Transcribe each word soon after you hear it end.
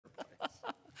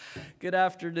Good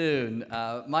afternoon.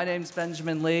 My name's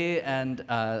Benjamin Lee, and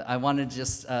I want to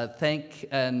just thank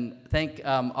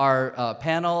our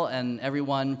panel and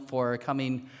everyone for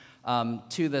coming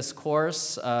to this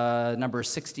course, number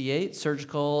 68,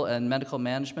 Surgical and Medical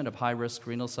Management of High-Risk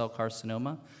Renal Cell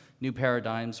Carcinoma, New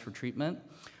Paradigms for Treatment.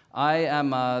 I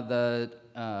am at the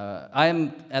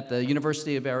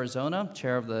University of Arizona,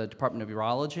 chair of the Department of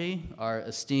Urology. Our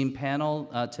esteemed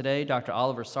panel today, Dr.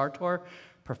 Oliver Sartor,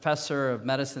 Professor of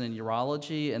Medicine and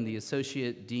Urology and the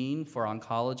Associate Dean for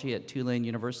Oncology at Tulane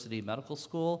University Medical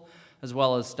School, as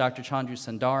well as Dr. Chandru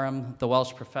Sundaram, the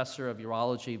Welsh Professor of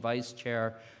Urology, Vice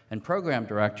Chair and Program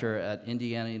Director at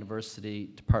Indiana University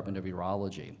Department of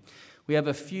Urology. We have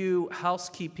a few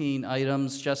housekeeping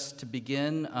items just to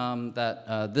begin.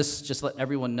 Just let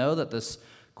everyone know that this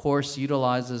course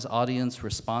utilizes audience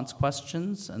response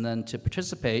questions, and then to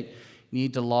participate, you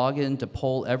need to log in to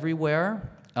Poll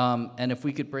Everywhere. And if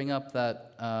we could bring up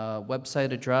that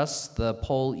website address, the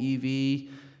Poll EV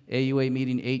AUA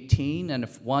Meeting 18, and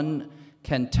if one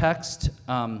can text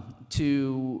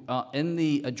in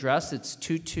the address, it's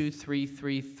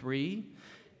 22333,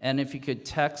 and if you could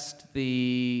text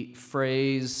the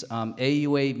phrase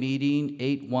AUA Meeting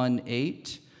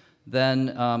 818, then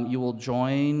you will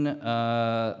join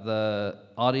the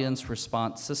audience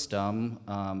response system,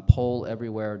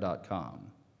 polleverywhere.com.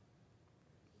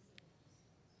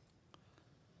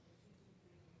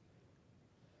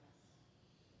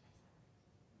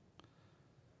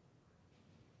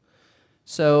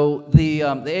 So the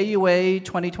AUA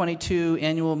 2022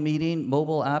 annual meeting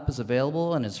mobile app is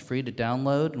available and is free to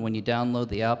download. And when you download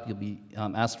the app, you'll be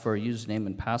asked for a username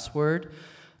and password.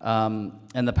 And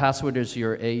the password is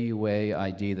your AUA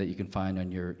ID that you can find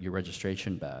on your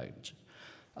registration badge.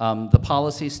 The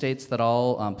policy states that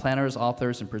all planners,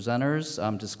 authors, and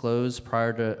presenters disclose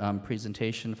prior to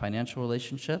presentation financial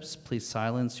relationships. Please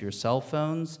silence your cell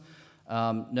phones.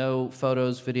 No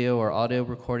photos, video, or audio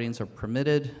recordings are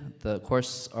permitted. The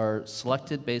courses are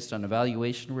selected based on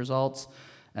evaluation results,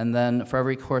 and then for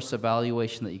every course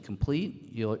evaluation that you complete,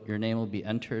 your name will be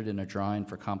entered in a drawing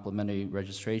for complimentary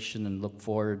registration, and look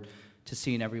forward to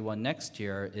seeing everyone next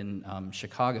year in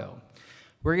Chicago.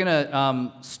 We're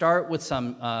gonna start with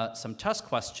some test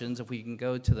questions, if we can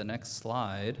go to the next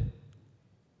slide.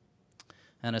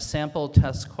 And a sample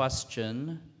test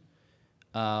question.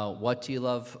 What do you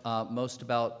love most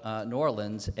about New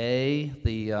Orleans? A,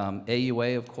 the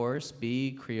AUA, of course.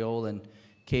 B, Creole and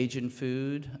Cajun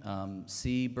food.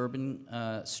 C, Bourbon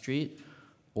Street.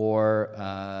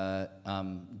 Or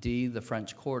D, the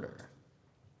French Quarter.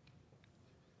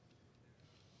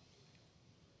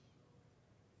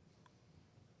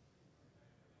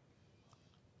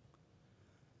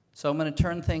 So I'm going to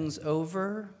turn things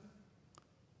over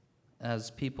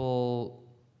as people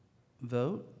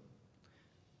vote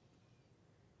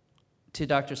to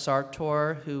Dr.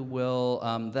 Sartor, who will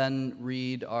then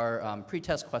read our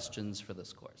pretest questions for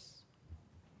this course.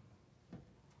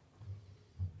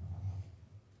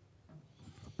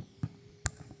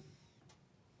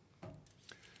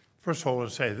 First of all, I want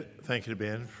to say thank you to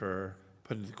Ben for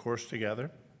putting the course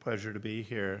together. Pleasure to be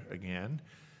here again.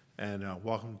 And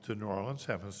welcome to New Orleans.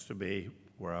 Happens to be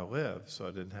where I live, so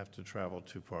I didn't have to travel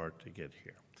too far to get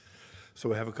here. So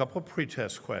we have a couple of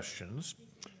pretest questions.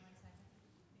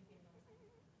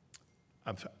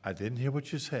 I didn't hear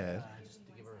what you said. Just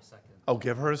to give her a second. Oh,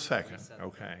 give her a second.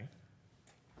 Okay.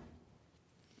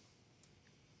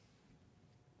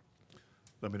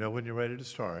 Let me know when you're ready to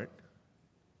start.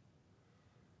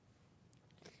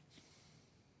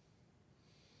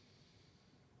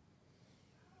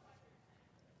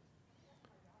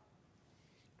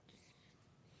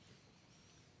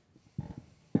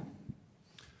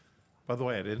 By the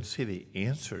way, I didn't see the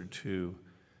answer to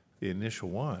the initial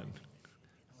one.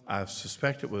 I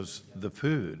suspect it was the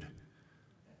food.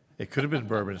 It could have been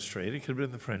Bourbon Street, it could have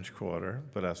been the French Quarter,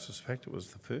 but I suspect it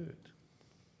was the food.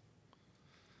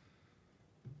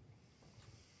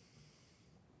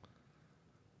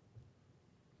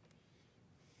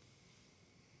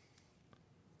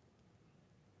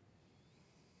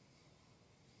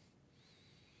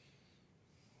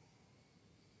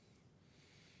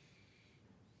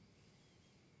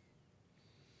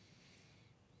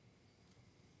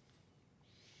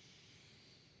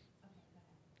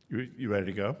 You ready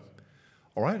to go?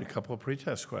 All right, a couple of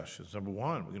pretest questions. Number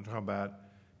one, we're going to talk about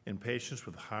in patients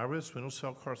with high-risk renal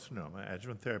cell carcinoma,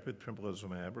 adjuvant therapy with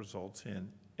pembrolizumab results in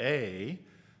A,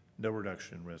 no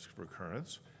reduction in risk of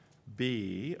recurrence,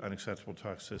 B, unacceptable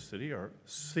toxicity, or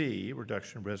C,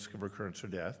 reduction in risk of recurrence or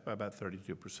death by about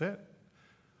 32%.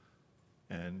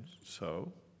 And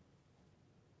so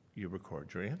you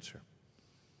record your answer.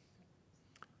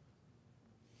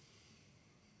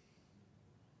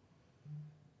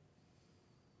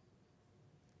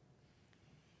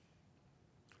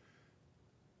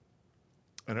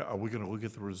 And are we going to look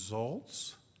at the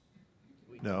results?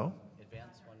 No?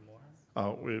 Advance one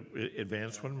more. We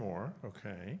advance one more,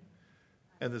 okay.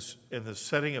 And this, in the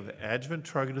setting of adjuvant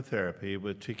targeted therapy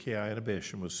with TKI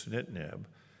inhibition with sunitinib,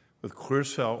 with clear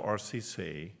cell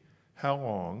RCC, how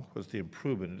long was the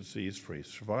improvement in disease-free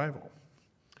survival?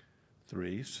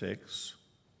 3, 6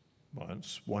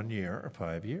 months, 1 year, or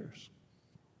 5 years?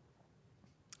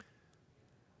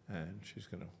 And she's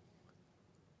going to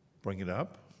bring it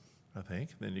up, I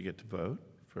think, and then you get to vote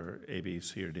for A, B,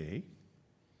 C, or D.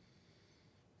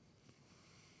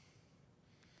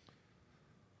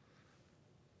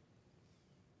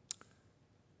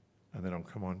 And then I'll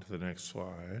come on to the next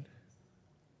slide.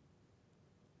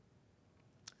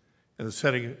 In the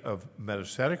setting of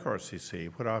metastatic RCC,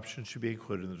 what options should be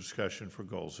included in the discussion for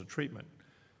goals of treatment?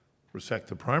 Resect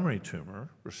the primary tumor,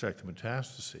 resect the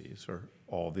metastases, or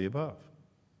all of the above?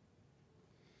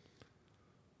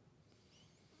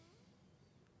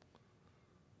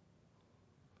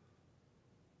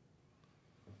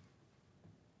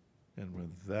 And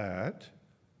with that,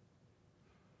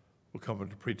 we'll come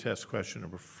into pretest question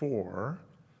number 4.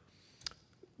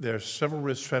 There are several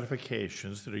risk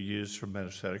stratifications that are used for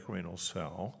metastatic renal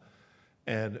cell,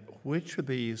 and which of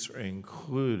these are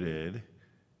included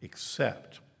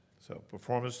except, so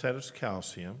performance status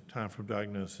calcium, time from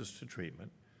diagnosis to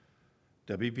treatment,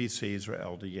 WBCs or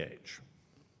LDH.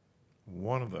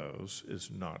 One of those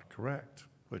is not correct.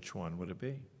 Which one would it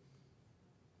be?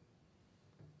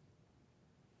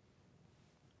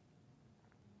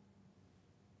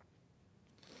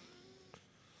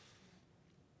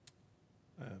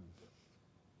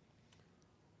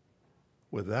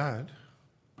 With that,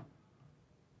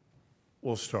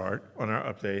 we'll start on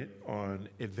our update on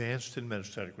advanced and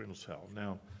metastatic renal cell.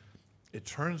 Now, it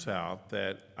turns out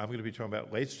that I'm going to be talking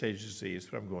about late-stage disease,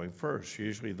 but I'm going first.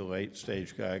 Usually the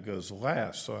late-stage guy goes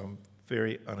last, so I'm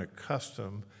very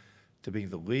unaccustomed to being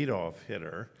the lead-off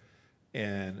hitter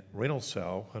in renal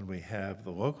cell when we have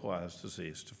the localized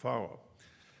disease to follow.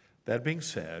 That being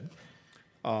said,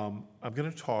 I'm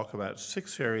going to talk about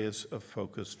 6 areas of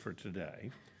focus for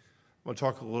today. We'll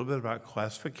talk a little bit about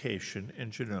classification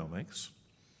and genomics,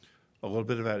 a little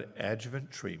bit about adjuvant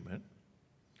treatment,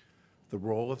 the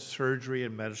role of surgery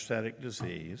in metastatic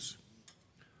disease,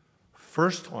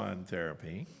 first-line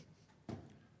therapy,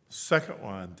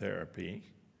 second-line therapy,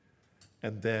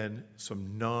 and then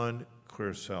some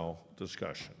non-clear cell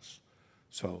discussions.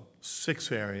 So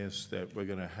 6 areas that we're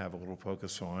going to have a little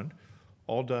focus on,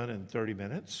 all done in 30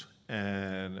 minutes,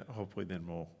 and hopefully then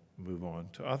we'll move on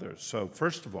to others. So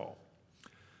first of all,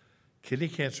 kidney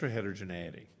cancer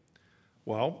heterogeneity.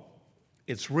 Well,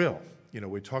 it's real. You know,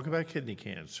 we talk about kidney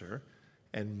cancer,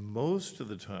 and most of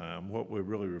the time what we're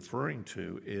really referring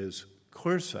to is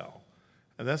clear cell.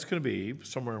 And that's going to be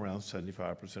somewhere around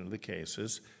 75% of the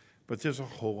cases, but there's a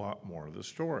whole lot more to the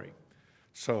story.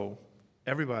 So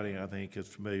everybody, I think, is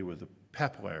familiar with the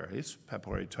papillaries,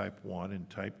 papillary type 1 and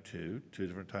type 2, 2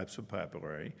 different types of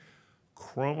papillary,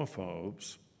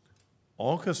 chromophobes,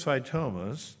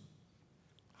 oncocytomas,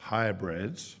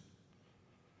 hybrids.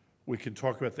 We can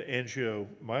talk about the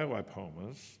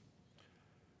angiomyolipomas,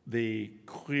 the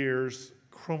clears,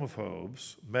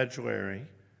 chromophobes, medullary,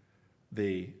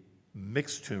 the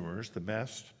mixed tumors, the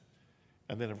MEST,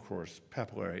 and then, of course,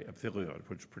 papillary epithelioid,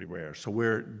 which is pretty rare. So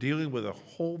we're dealing with a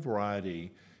whole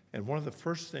variety, and one of the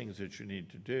first things that you need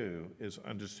to do is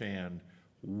understand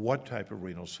what type of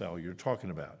renal cell you're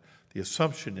talking about. The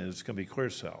assumption is it's going to be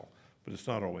clear cell, but it's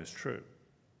not always true.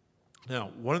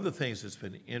 Now, one of the things that's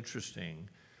been interesting,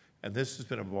 and this has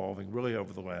been evolving really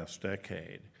over the last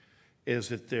decade, is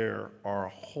that there are a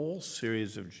whole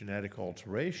series of genetic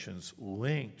alterations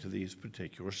linked to these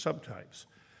particular subtypes.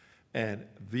 And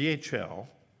VHL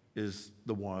is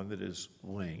the one that is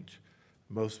linked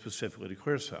most specifically to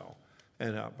clear cell.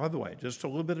 And by the way, just a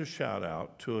little bit of shout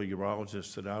out to a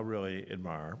urologist that I really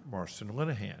admire, Marston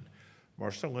Linehan.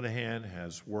 Marston Linehan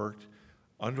has worked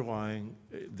underlying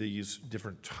these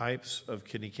different types of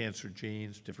kidney cancer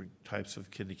genes, different types of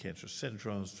kidney cancer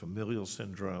syndromes, familial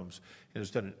syndromes, and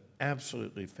has done an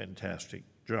absolutely fantastic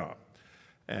job.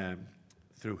 And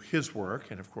through his work,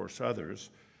 and of course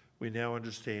others, we now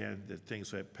understand that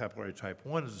things like papillary type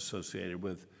 1 is associated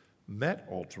with MET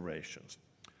alterations.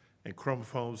 And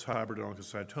chromophobes, hybrid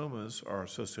oncocytomas are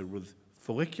associated with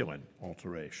folliculin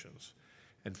alterations.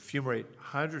 And fumarate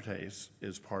hydratase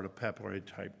is part of papillary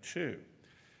type 2.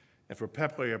 And for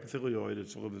papillary epithelioid,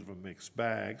 it's a little bit of a mixed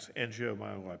bag.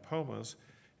 Angiomyolipomas,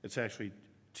 it's actually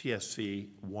TSC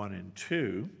 1 and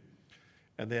 2.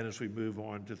 And then as we move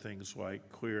on to things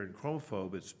like clear and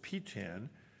chromophobe, it's P10.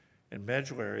 In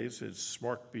medullaries, it's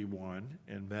SMARCB1,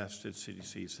 and MEST, it's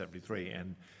CDC73.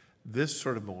 And this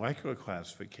sort of molecular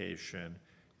classification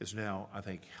is now, I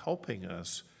think, helping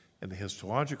us in the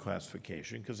histologic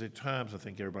classification, because at times I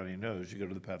think everybody knows you go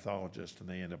to the pathologist and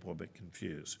they end up a little bit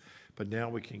confused. But now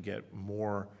we can get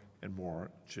more and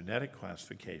more genetic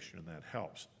classification, and that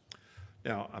helps.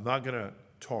 Now, I'm not going to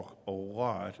talk a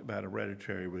lot about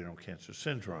hereditary renal cancer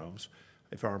syndromes.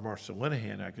 If I were Marcel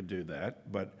Linehan, I could do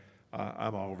that, but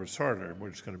I'm Oliver Sartor, and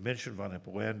we're just going to mention von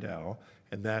Hippel-Lindau,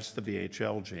 and that's the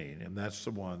VHL gene, and that's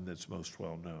the one that's most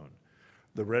well known.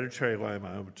 The hereditary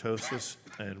leiomyomatosis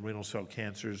and renal cell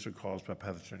cancers are caused by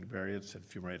pathogenic variants in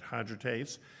fumarate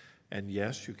hydratase. And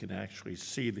yes, you can actually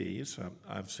see these.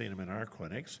 I've seen them in our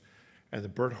clinics. And the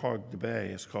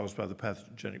Birt-Hogg-Dubé is caused by the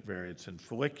pathogenic variants in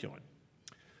folliculin.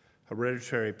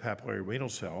 Hereditary papillary renal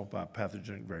cell by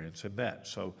pathogenic variants in MET.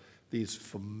 So these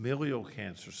familial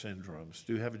cancer syndromes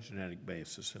do have a genetic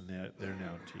basis, and they're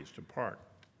now teased apart.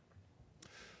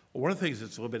 Well, one of the things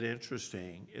that's a little bit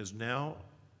interesting is now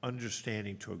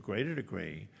understanding to a greater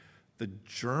degree the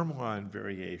germline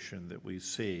variation that we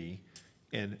see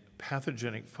in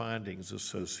pathogenic findings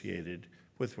associated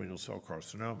with renal cell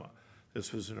carcinoma.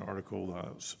 This was an article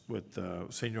with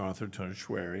senior author Tony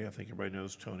Schwery. I think everybody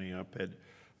knows Tony up at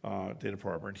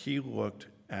Dana-Farber, and he looked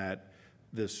at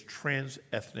this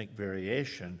trans-ethnic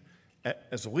variation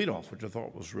as a leadoff, which I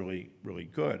thought was really, really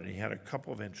good. And he had a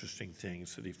couple of interesting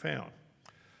things that he found.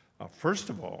 First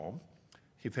of all,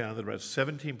 he found that about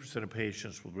 17% of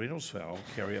patients with renal cell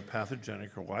carry a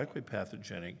pathogenic or likely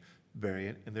pathogenic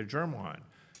variant in their germline.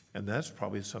 And that's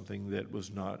probably something that was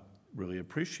not really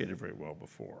appreciated very well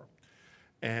before.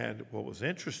 And what was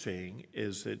interesting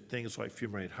is that things like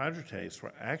fumarate hydratase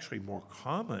were actually more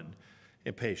common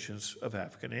in patients of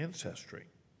African ancestry.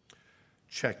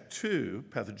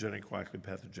 CHEK2, pathogenic, likely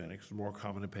pathogenic, is more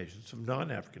common in patients of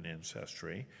non-African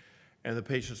ancestry. And the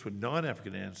patients with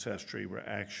non-African ancestry were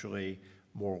actually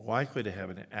more likely to have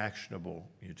an actionable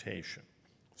mutation.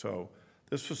 So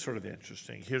this was sort of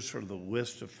interesting. Here's sort of the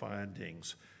list of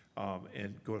findings,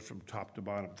 and goes from top to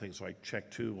bottom, things like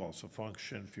CHEK2, loss of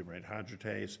function, fumarate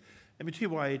hydratase.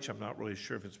 MTYH, I'm not really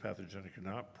sure if it's pathogenic or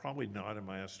not. Probably not in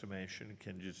my estimation. It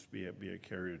can just be a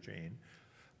carrier gene.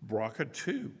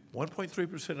 BRCA2,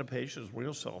 1.3% of patients with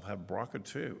renal cell have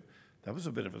BRCA2. That was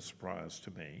a bit of a surprise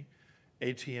to me.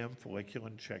 ATM,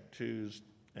 folliculin, CHEK2s,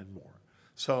 and more.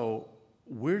 So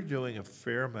we're doing a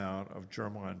fair amount of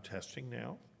germline testing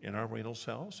now in our renal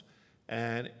cells,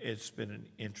 and it's been an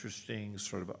interesting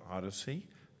sort of odyssey,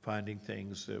 finding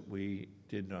things that we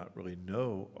did not really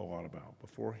know a lot about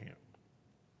beforehand.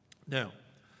 Now,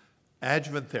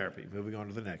 adjuvant therapy, moving on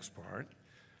to the next part.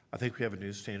 I think we have a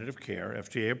new standard of care,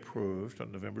 FDA approved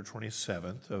on November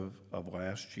 27th of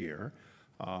last year,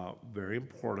 very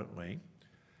importantly.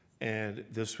 And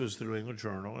this was the New England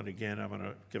Journal. And again, I'm going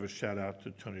to give a shout out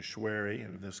to Tony Schwery,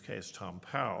 and in this case, Tom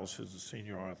Powles, who's the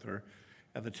senior author,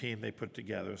 and the team they put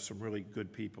together, some really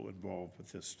good people involved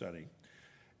with this study.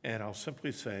 And I'll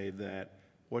simply say that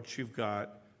what you've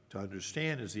got to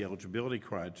understand is the eligibility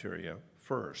criteria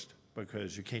first,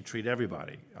 because you can't treat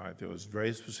everybody. All right, there was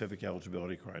very specific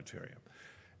eligibility criteria.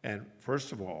 And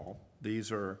first of all,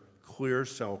 these are clear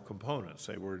cell components.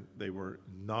 They were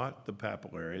not the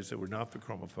papillaries, they were not the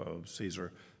chromophobes. These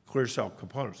are clear cell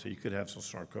components, so you could have some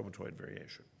sarcomatoid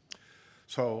variation.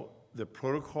 So the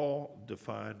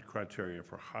protocol-defined criteria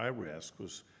for high risk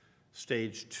was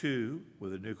stage 2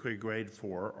 with a nuclear grade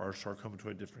 4 or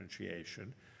sarcomatoid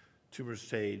differentiation, tumor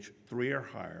stage 3 or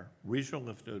higher, regional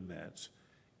lymph node mets,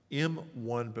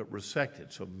 M1 but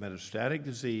resected, so metastatic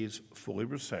disease fully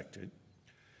resected.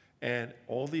 And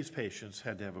all these patients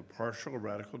had to have a partial or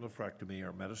radical nephrectomy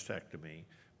or metastectomy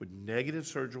with negative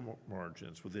surgical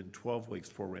margins within 12 weeks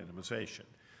for randomization.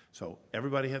 So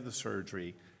everybody had the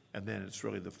surgery, and then it's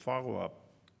really the follow-up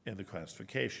and the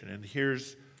classification. And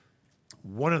here's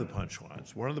one of the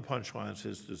punchlines. One of the punchlines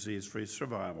is disease-free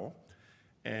survival.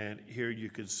 And here you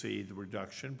can see the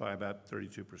reduction by about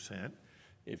 32%.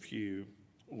 If you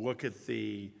look at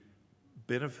the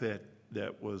benefit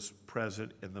that was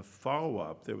present in the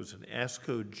follow-up, there was an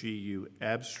ASCO GU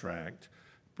abstract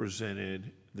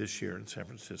presented this year in San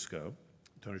Francisco.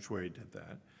 Tony Schwery did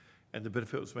that. And the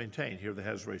benefit was maintained. Here the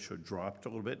hazard ratio dropped a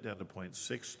little bit down to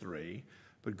 0.63,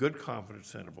 but good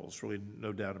confidence intervals, really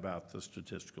no doubt about the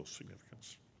statistical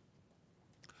significance.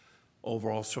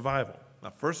 Overall survival. Now,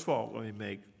 first of all, let me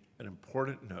make an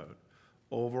important note.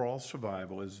 Overall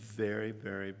survival is very,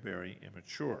 very, very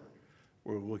immature.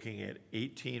 We're looking at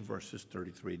 18 versus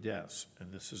 33 deaths,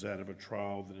 and this is out of a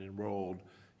trial that enrolled,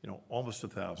 almost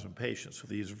 1,000 patients. So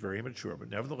these are very immature, but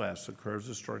nevertheless, the curves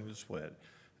are starting to split.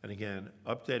 And again,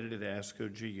 updated at ASCO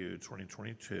GU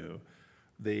 2022,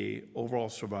 the overall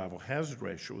survival hazard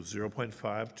ratio was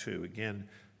 0.52, again,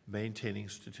 maintaining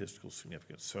statistical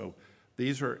significance. So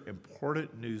these are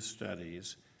important new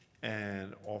studies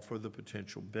and offer the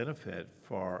potential benefit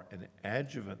for an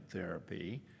adjuvant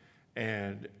therapy,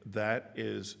 and that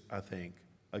is, I think,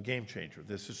 a game changer.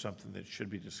 This is something that should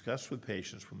be discussed with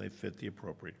patients when they fit the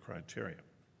appropriate criteria.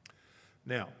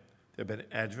 Now, there have been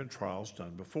adjuvant trials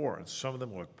done before, and some of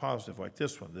them look positive, like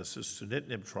this one. This is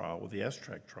sunitinib trial with the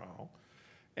STRAC trial,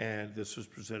 and this was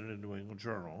presented in New England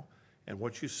Journal. And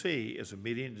what you see is a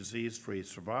median disease-free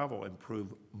survival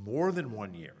improve more than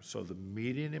 1 year. So the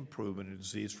median improvement in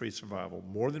disease-free survival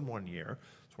more than 1 year.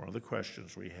 It's one of the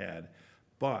questions we had.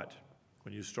 But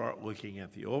when you start looking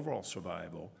at the overall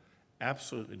survival,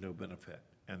 absolutely no benefit.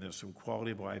 And there's some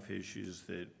quality of life issues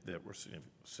that were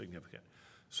significant.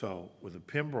 So with a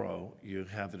Pembro, you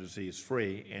have the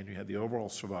disease-free and you have the overall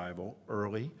survival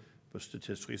early, but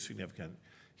statistically significant.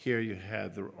 Here you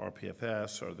had the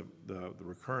RPFS, or the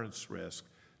recurrence risk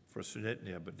for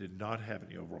sunitinib, but did not have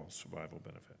any overall survival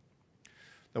benefit.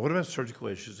 Now, what about surgical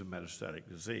issues of metastatic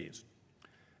disease?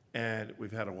 And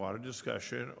we've had a lot of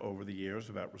discussion over the years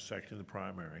about resecting the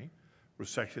primary,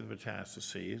 resecting the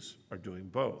metastases, or doing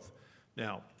both.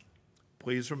 Now,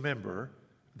 please remember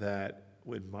that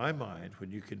in my mind,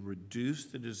 when you can reduce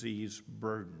the disease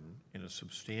burden in a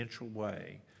substantial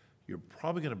way, you're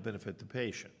probably going to benefit the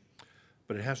patient.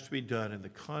 But it has to be done in the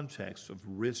context of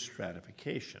risk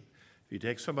stratification. If you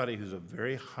take somebody who's a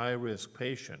very high-risk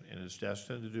patient and is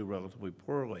destined to do relatively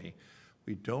poorly,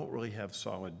 we don't really have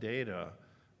solid data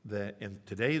that in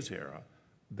today's era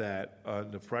that a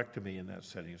nephrectomy in that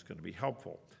setting is going to be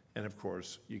helpful. And of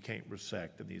course, you can't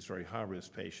resect in these very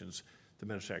high-risk patients. The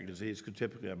metastatic disease could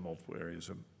typically have multiple areas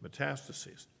of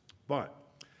metastases. But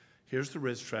here's the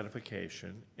risk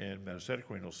stratification in metastatic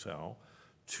renal cell.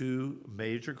 Two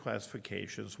major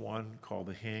classifications, one called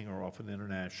the HING, or often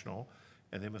international,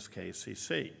 and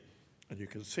MSK-CC. And you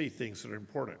can see things that are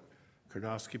important: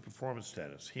 Karnofsky performance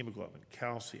status, hemoglobin,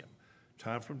 calcium,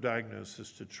 time from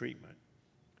diagnosis to treatment,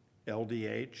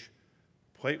 LDH,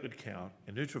 platelet count,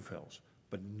 and neutrophils,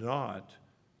 but not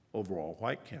overall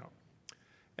white count.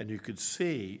 And you could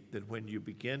see that when you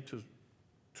begin to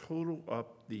total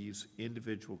up these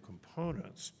individual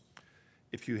components,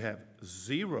 if you have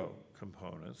 0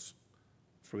 components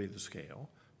for either scale,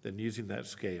 then using that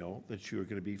scale, that you are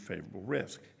going to be favorable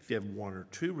risk. If you have 1 or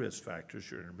 2 risk factors,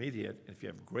 you're intermediate. And if you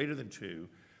have greater than 2,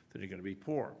 then you're going to be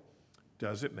poor.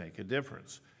 Does it make a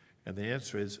difference? And the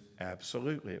answer is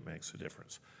absolutely it makes a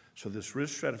difference. So this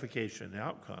risk stratification and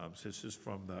outcomes, this is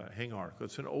from the HING article.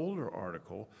 It's an older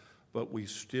article, but we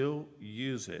still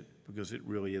use it because it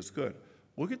really is good.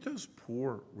 Look at those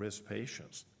poor risk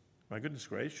patients. My goodness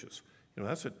gracious. You know,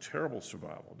 that's a terrible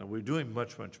survival. Now, we're doing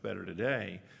much, much better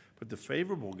today, but the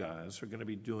favorable guys are going to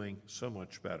be doing so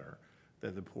much better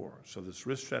than the poor. So this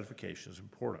risk stratification is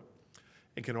important.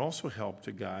 It can also help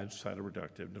to guide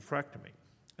cytoreductive nephrectomy.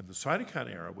 In the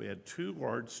cytokine era, we had 2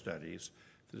 large studies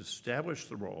that established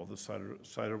the role of the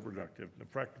cytoreductive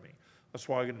nephrectomy, a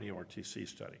SWOG and the RTC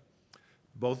study.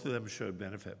 Both of them showed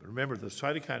benefit. But remember, the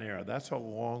cytokine era, that's a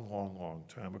long, long, long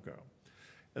time ago.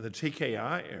 In the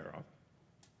TKI era,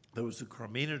 there was the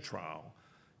Carcinoma trial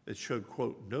that showed,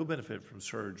 quote, no benefit from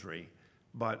surgery,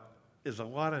 but there's a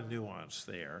lot of nuance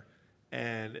there,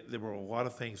 and there were a lot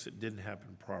of things that didn't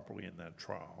happen properly in that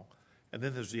trial. And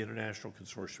then there's the International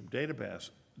Consortium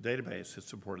database that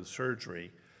supported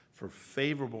surgery for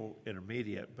favorable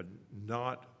intermediate, but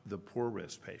not the poor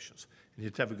risk patients. And you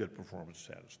have to have a good performance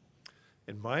status.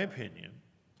 In my opinion,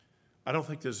 I don't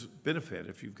think there's benefit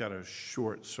if you've got a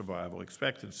short survival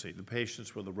expectancy. The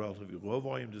patients with a relatively low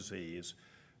volume disease,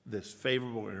 this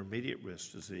favorable intermediate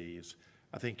risk disease,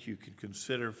 I think you could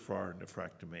consider for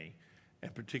nephrectomy,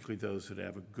 and particularly those that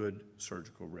have a good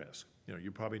surgical risk. You know,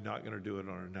 you're probably not going to do it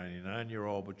on a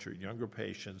 99-year-old, but your younger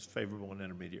patients, favorable and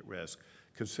intermediate risk,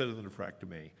 consider the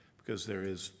nephrectomy because there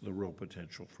is the real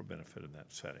potential for benefit in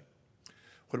that setting.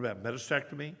 What about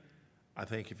metastectomy? I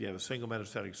think if you have a single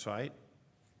metastatic site,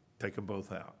 take them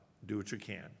both out. Do what you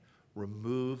can.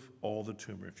 Remove all the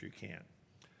tumor if you can.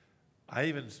 I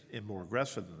even am more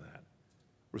aggressive than that.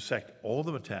 Resect all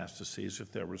the metastases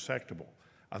if they're resectable.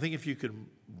 I think if you can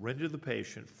render the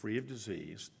patient free of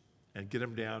disease and get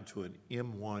them down to an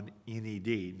M1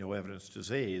 NED, no evidence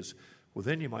disease, well,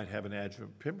 then you might have an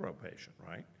adjuvant Pembro patient,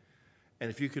 right? And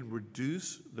if you can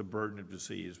reduce the burden of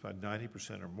disease by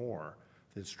 90% or more,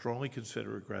 then strongly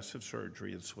consider aggressive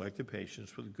surgery in selected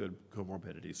patients with good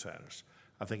comorbidity status.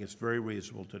 I think it's very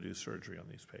reasonable to do surgery on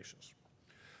these patients.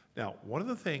 Now, one of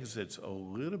the things that's a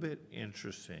little bit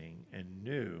interesting and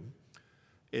new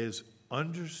is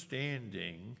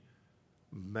understanding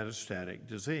metastatic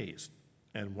disease.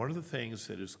 And one of the things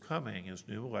that is coming is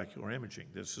new molecular imaging.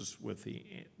 This is with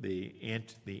the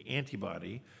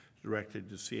antibody directed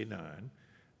to CA9,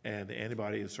 and the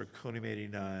antibody is zirconium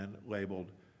 89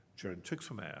 labeled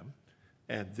girentuximab,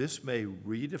 and this may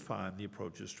redefine the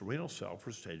approaches to renal cell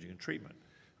for staging and treatment.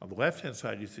 On the left-hand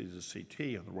side, you see the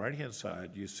CT. On the right-hand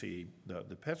side, you see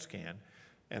the PET scan,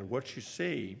 and what you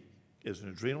see is an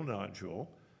adrenal nodule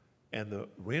and the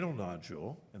renal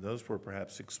nodule, and those were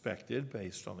perhaps expected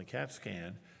based on the CAT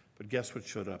scan, but guess what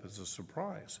showed up as a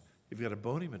surprise? You've got a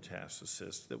bony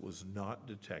metastasis that was not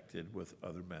detected with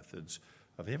other methods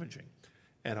of imaging.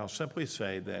 And I'll simply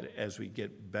say that as we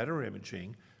get better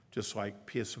imaging, just like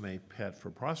PSMA PET for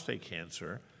prostate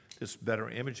cancer, this better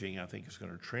imaging, I think, is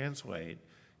going to translate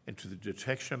into the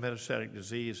detection of metastatic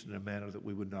disease in a manner that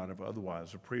we would not have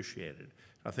otherwise appreciated.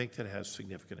 I think that has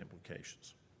significant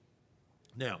implications.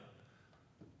 Now,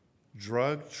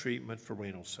 drug treatment for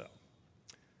renal cell.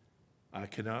 I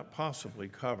cannot possibly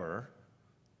cover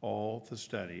all the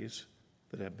studies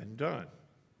that have been done.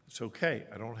 It's okay,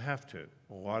 I don't have to.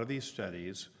 A lot of these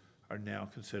studies are now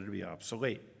considered to be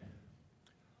obsolete.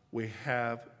 We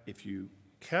have, if you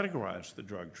categorize the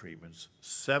drug treatments,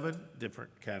 7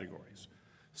 different categories.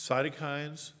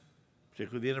 Cytokines,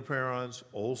 particularly the interferons,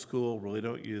 old school, really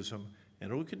don't use them.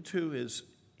 And interleukin-2 is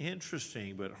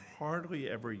interesting, but hardly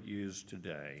ever used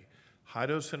today.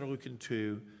 High-dose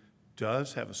interleukin-2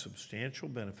 does have a substantial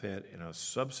benefit in a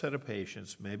subset of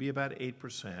patients, maybe about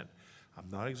 8%. I'm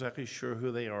not exactly sure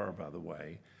who they are, by the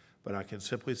way, but I can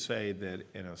simply say that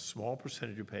in a small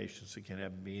percentage of patients, it can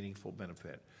have meaningful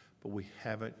benefit. But we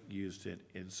haven't used it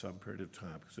in some period of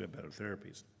time because we have better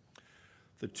therapies.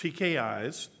 The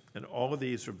TKIs, and all of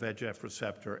these are VEGF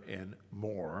receptor and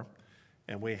more,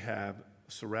 and we have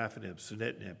sorafenib,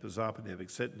 sunitinib, pazopanib,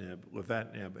 axitinib,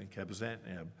 lenvatinib, and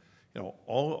cabozantinib. You know,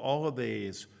 all of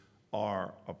these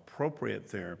are appropriate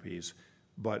therapies,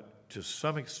 but to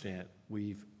some extent,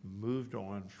 we've moved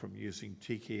on from using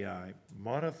TKI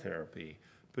monotherapy,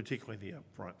 particularly in the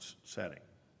upfront setting.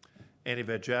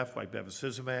 Anti-VEGF like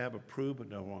bevacizumab, approved but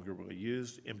no longer really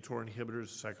used. mTOR inhibitors,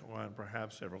 second line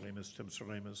perhaps, everolimus,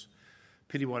 temsirolimus.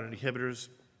 PD-1 inhibitors,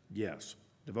 yes.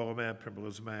 Nivolumab,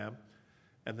 pembrolizumab,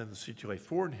 and then the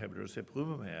CTLA-4 inhibitors,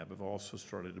 ipilimumab, have also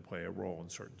started to play a role in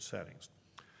certain settings.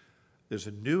 There's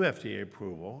a new FDA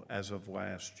approval as of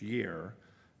last year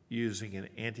using an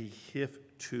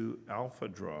anti-HIF-2 alpha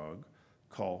drug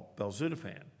called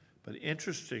belzutifan. But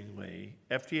interestingly,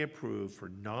 FDA approved for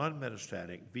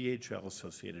non-metastatic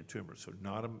VHL-associated tumors, so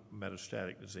not a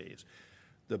metastatic disease.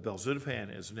 The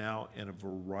belzutifan is now in a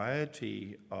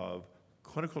variety of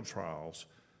clinical trials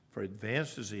for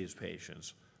advanced disease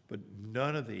patients, but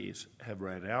none of these have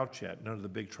read out yet. None of the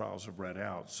big trials have read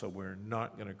out, so we're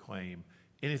not going to claim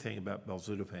anything about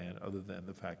belzutifan other than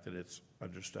the fact that it's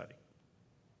under study.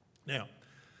 Now,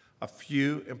 a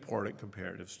few important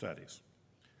comparative studies.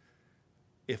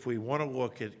 If we want to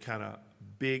look at kind of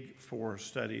big 4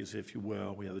 studies, if you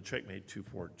will, we have the Checkmate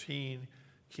 214,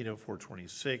 Keynote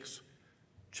 426,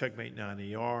 Checkmate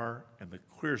 9ER, and the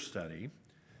CLEAR study.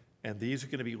 And these are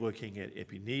going to be looking at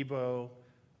ipi-nivo,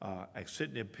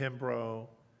 axitinib pembro,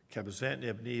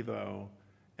 cabozantinib nivo,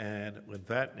 and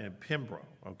lenvatinib pembro.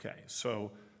 Okay,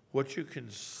 so what you can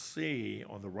see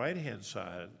on the right-hand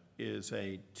side is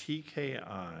a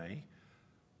TKI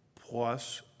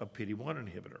plus a PD-1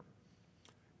 inhibitor.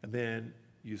 And then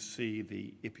you see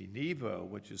the ipi-nivo,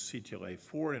 which is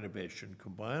CTLA-4 inhibition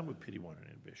combined with PD-1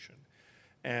 inhibition.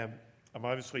 And I'm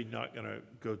obviously not going to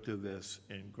go through this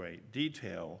in great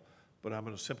detail, but I'm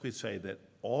going to simply say that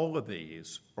all of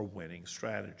these are winning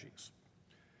strategies.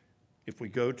 If we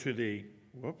go to the,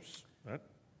 whoops, that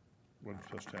wasn't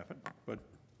supposed to happen, but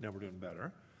now we're doing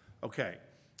better. Okay,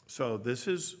 so this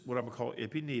is what I'm going to call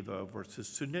ipi-nivo versus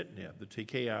sunitinib, the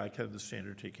TKI, kind of the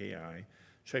standard TKI,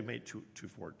 Checkmate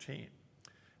 214.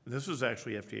 And this was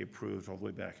actually FDA approved all the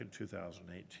way back in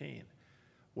 2018.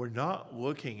 We're not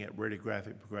looking at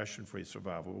radiographic progression-free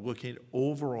survival. We're looking at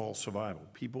overall survival,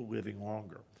 people living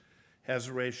longer.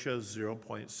 Hazard ratio is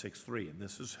 0.63, and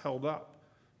this is held up.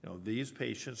 You know, these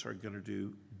patients are going to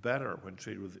do better when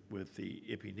treated with the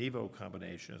ipi-nivo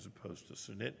combination as opposed to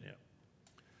sunitinib.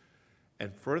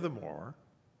 And furthermore,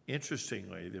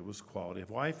 interestingly, there was quality of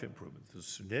life improvement. The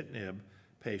sunitinib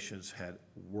patients had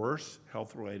worse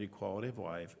health-related quality of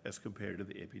life as compared to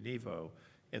the ipi-nivo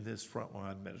in this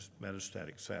frontline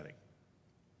metastatic setting.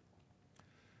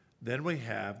 Then we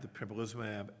have the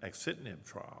pembrolizumab axitinib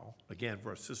trial, again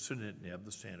versus sunitinib,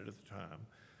 the standard at the time,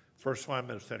 First-line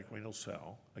metastatic renal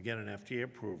cell, again, an FDA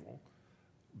approval,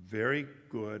 very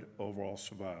good overall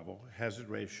survival, hazard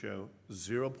ratio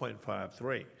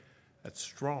 0.53. That's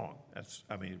strong. That's,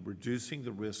 reducing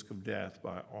the risk of death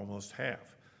by almost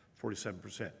half,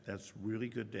 47%. That's really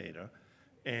good data.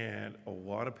 And a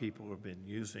lot of people have been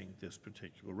using this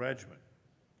particular regimen.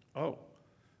 Oh,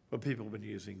 but people have been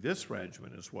using this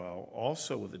regimen as well,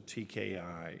 also with a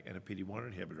TKI and a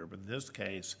PD-1 inhibitor, but in this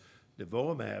case,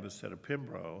 nivolumab instead of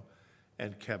Pembro,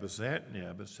 and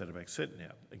cabozantinib instead of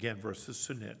axitinib, again, versus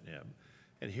sunitinib.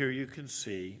 And here you can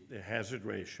see the hazard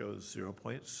ratio is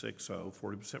 0.60,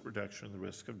 40% reduction in the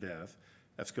risk of death.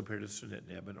 That's compared to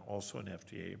sunitinib and also an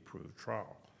FDA-approved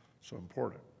trial. So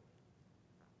important.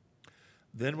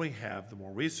 Then we have the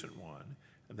more recent one,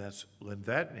 and that's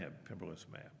lenvatinib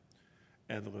pembrolizumab.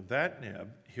 And the lenvatinib,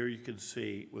 here you can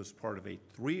see, was part of a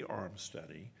 3-arm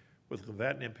study with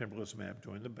lenvatinib pembrolizumab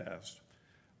doing the best.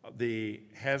 The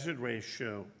hazard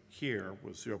ratio here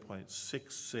was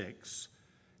 0.66,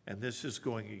 and this is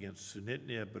going against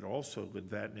sunitinib, but also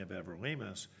lenvatinib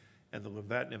everolimus, and the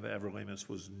lenvatinib everolimus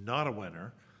was not a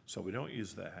winner, so we don't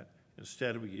use that.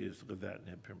 Instead, we use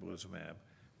lenvatinib pembrolizumab,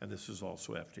 and this is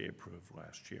also FDA approved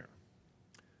last year.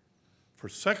 For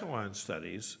second-line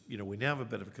studies, we now have a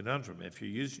bit of a conundrum. If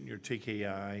you're using your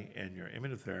TKI and your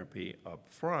immunotherapy up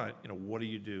front, what do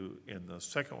you do in the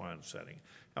second-line setting?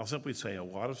 I'll simply say a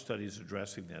lot of studies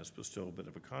addressing this, but still a bit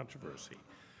of a controversy.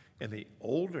 In the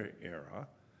older era,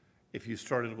 if you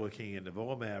started looking at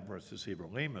nivolumab versus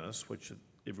everolimus, which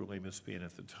everolimus being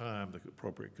at the time the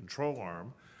appropriate control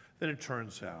arm, then it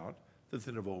turns out that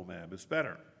the nivolumab is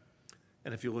better.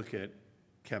 And if you look at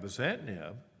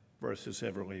cabozantinib versus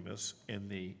everolimus in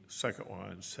the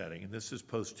second-line setting, and this is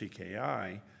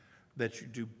post-TKI, that you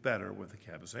do better with the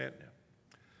cabozantinib.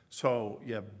 So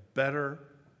you have better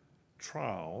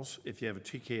trials if you have a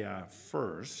TKI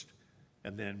first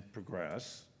and then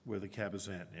progress with a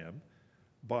cabozantinib,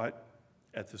 but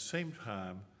at the same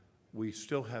time, we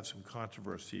still have some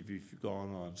controversy if you've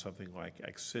gone on something like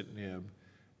axitinib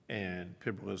and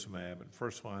pembrolizumab in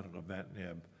first line, and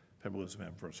lenvatinib, pembrolizumab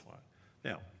in first line.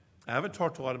 Now, I haven't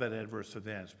talked a lot about adverse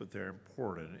events, but they're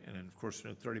important. And of course,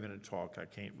 in a 30-minute talk, I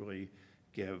can't really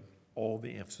give all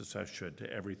the emphasis I should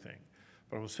to everything.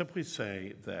 But I will simply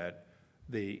say that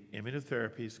the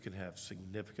immunotherapies can have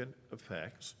significant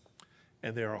effects,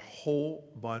 and there are a whole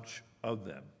bunch of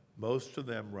them, most of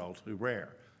them relatively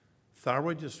rare.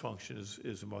 Thyroid dysfunction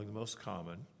is among the most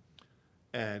common,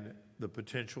 and the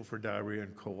potential for diarrhea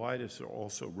and colitis are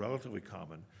also relatively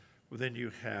common. But then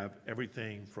you have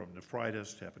everything from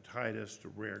nephritis to hepatitis to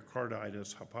rare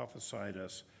carditis,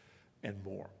 hypophysitis, and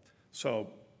more.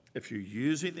 So if you're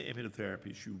using the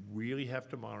immunotherapies, you really have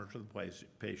to monitor the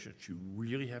patients. You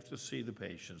really have to see the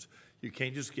patients. You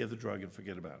can't just give the drug and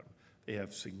forget about them. They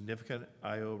have significant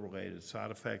IO-related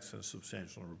side effects in a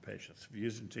substantial number of patients. If you're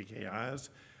using TKIs,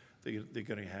 they're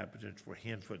going to have potential for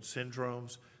hand-foot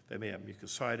syndromes. They may have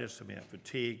mucositis. They may have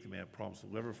fatigue. They may have problems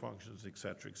with liver functions, et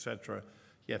cetera, et cetera.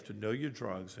 You have to know your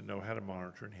drugs and know how to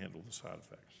monitor and handle the side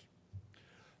effects.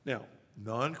 Now,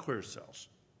 non-clear cells.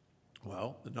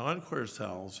 Well, the non-clear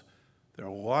cells, there are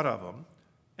a lot of them,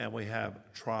 and we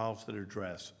have trials that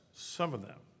address some of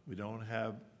them. We don't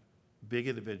have big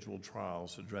individual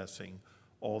trials addressing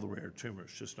all the rare tumors.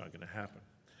 It's just not going to happen.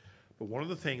 But one of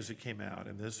the things that came out,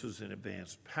 and this was in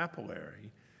advanced papillary,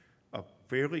 a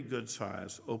fairly good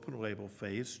size open label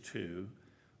phase 2,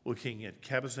 looking at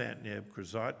cabozantinib,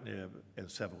 crizotinib, and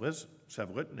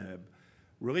savolitinib,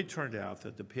 really turned out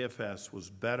that the PFS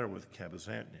was better with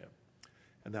cabozantinib.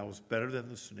 And that was better than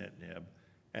the sunitinib.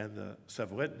 And the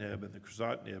savolitinib and the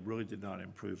crizotinib really did not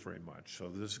improve very much. So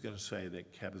this is going to say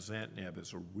that cabozantinib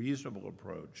is a reasonable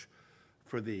approach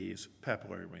for these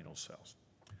papillary renal cells.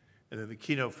 And then the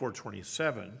Keynote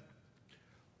 427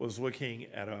 was looking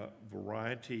at a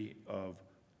variety of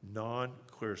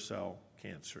non-clear cell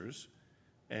cancers.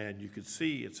 And you could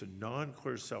see it's a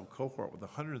non-clear cell cohort with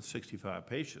 165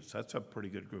 patients. That's a pretty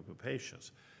good group of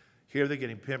patients. Here they're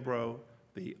getting Pembro,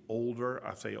 the older,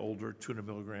 I say older, 200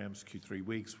 milligrams, Q3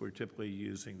 weeks. We're typically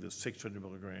using the 600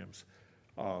 milligrams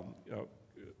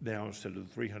now instead of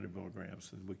the 300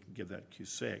 milligrams, and we can give that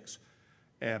Q6.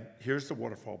 And here's the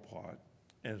waterfall plot,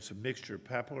 and it's a mixture of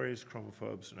papillaries,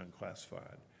 chromophobes, and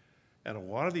unclassified. And a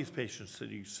lot of these patients that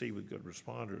you see with good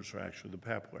responders are actually the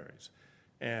papillaries.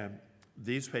 And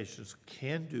these patients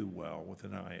can do well with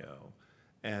an IO,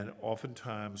 and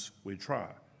oftentimes we try.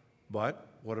 But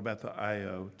what about the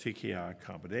IO-TKI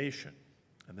combination?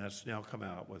 And that's now come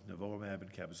out with nivolumab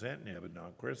and cabozantinib and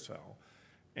non-clear cell.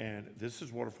 And this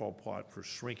is waterfall plot for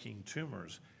shrinking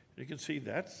tumors. You can see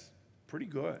that's pretty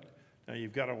good. Now,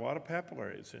 you've got a lot of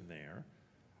papillaries in there,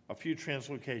 a few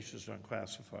translocations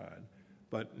unclassified,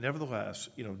 but nevertheless,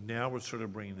 now we're sort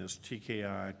of bringing this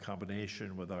TKI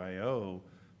combination with IO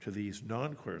to these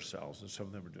non-clear cells, and some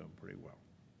of them are doing pretty well.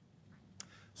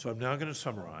 So I'm now going to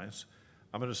summarize.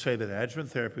 I'm going to say that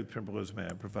adjuvant therapy with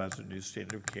pembrolizumab provides a new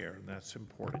standard of care, and that's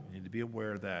important. You need to be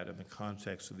aware of that in the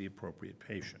context of the appropriate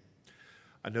patient.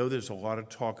 I know there's a lot of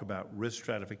talk about risk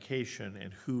stratification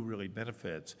and who really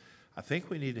benefits. I think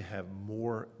we need to have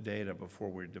more data before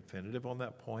we're definitive on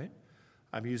that point.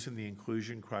 I'm using the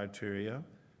inclusion criteria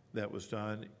that was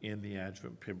done in the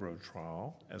adjuvant Pembro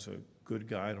trial as a good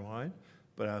guideline,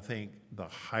 but I think the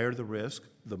higher the risk,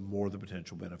 the more the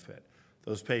potential benefit.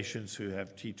 Those patients who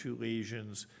have T2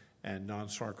 lesions and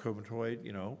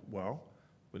non-sarcomatoid, well,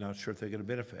 we're not sure if they're going to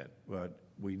benefit, but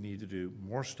we need to do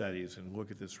more studies and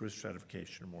look at this risk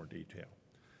stratification in more detail.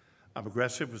 I'm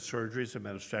aggressive with surgeries and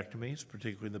metastectomies,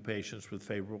 particularly in the patients with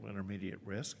favorable intermediate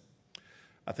risk.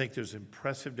 I think there's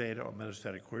impressive data on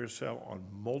metastatic clear cell on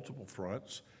multiple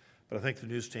fronts, but I think the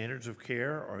new standards of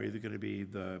care are either going to be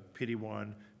the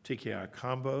PD-1 TKI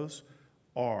combos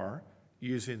or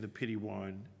using the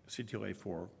PD-1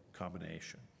 CTLA-4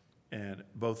 combination. And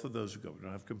both of those are good. We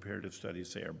don't have comparative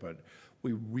studies there, but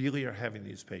we really are having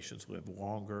these patients live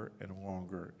longer and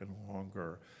longer and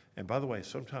longer. And by the way,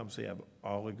 sometimes they have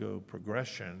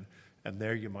oligoprogression, and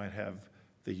there you might have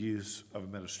the use of a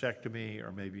metastectomy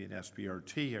or maybe an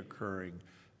SBRT occurring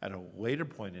at a later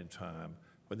point in time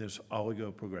when there's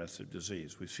oligoprogressive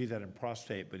disease. We see that in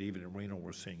prostate, but even in renal,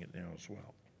 we're seeing it now as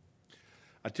well.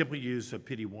 I typically use a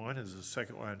PD-1 as a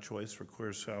second-line choice for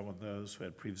clear cell in those who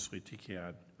had previously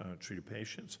TKI-treated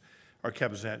patients, or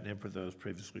cabozantinib for those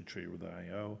previously treated with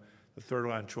IO. The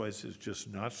third-line choice is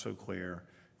just not so clear.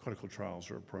 Clinical trials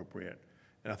are appropriate.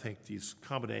 And I think these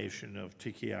combination of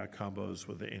TKI combos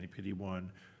with the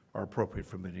anti-PD-1 are appropriate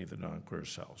for many of the non-clear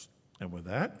cells. And with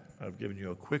that, I've given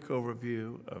you a quick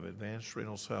overview of advanced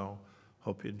renal cell.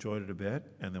 Hope you enjoyed it a bit,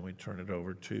 and then we turn it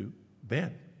over to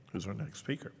Ben, who's our next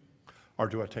speaker. Or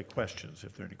do I take questions,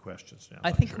 if there are any questions now?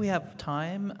 I think we have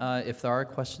time. If there are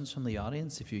questions from the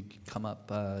audience, if you come up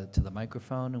to the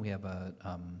microphone, and we have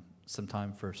some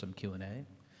time for some Q&A.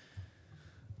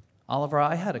 Oliver,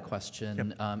 I had a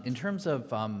question. Yep. In terms of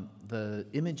the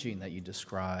imaging that you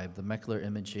described, the molecular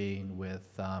imaging with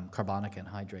carbonic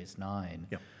anhydrase 9,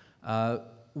 Yep.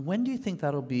 When do you think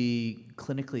that'll be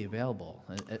clinically available?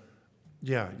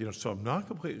 Yeah, so I'm not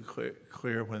completely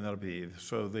clear when that'll be.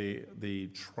 So the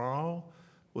trial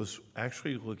was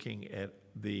actually looking at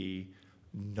the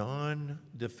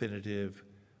non-definitive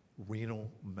renal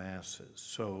masses.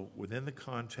 So within the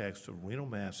context of renal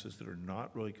masses that are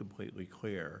not really completely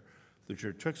clear, the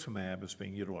girentuximab is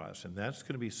being utilized, and that's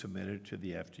going to be submitted to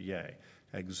the FDA.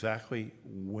 Exactly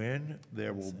when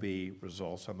there will be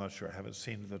results, I'm not sure. I haven't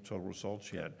seen the total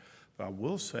results yet, but I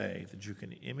will say that you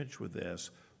can image with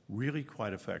this really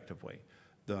quite effectively.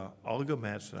 The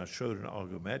oligomets, and I showed an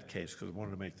oligomet case because I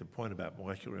wanted to make the point about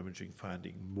molecular imaging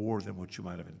finding more than what you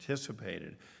might have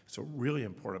anticipated. It's a really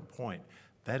important point.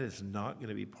 That is not going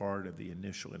to be part of the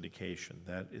initial indication.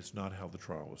 That is not how the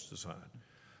trial was designed.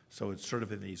 So it's sort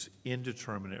of in these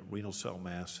indeterminate renal cell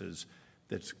masses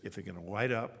that's, if they're going to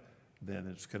light up, then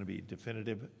it's going to be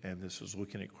definitive, and this is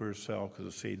looking at clear cell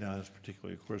because the C9 is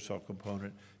particularly a clear cell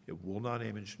component. It will not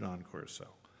image non-clear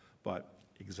cell. But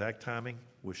exact timing,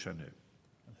 wish I knew.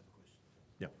 I have a question.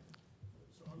 Yeah.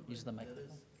 So Use the there microphone.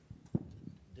 is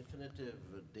definitive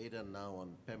data now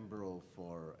on Pembro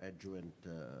for adjuvant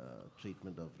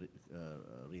treatment of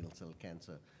renal cell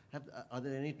cancer. Are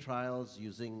there any trials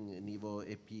using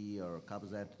Nivo-Epi or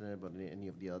cabozantinib or any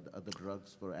of the other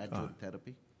drugs for adjuvant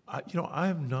therapy? I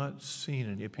have not seen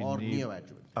an Ipi Or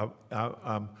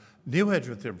neoadjuvant?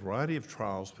 Neoadjuvant, there are a variety of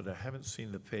trials, but I haven't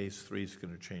seen the phase 3 is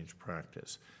going to change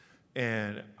practice.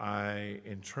 And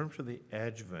in terms of the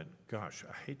adjuvant, gosh,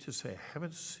 I hate to say, I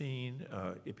haven't seen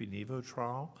Ipi-Nivo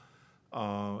trial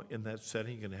in that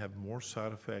setting. You're going to have more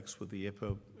side effects with the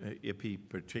Ipi,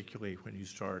 particularly when you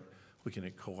start looking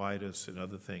at colitis and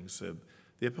other things.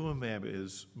 The ipilimumab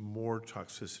is more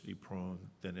toxicity prone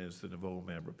than is the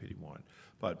nivolumab or PD-1.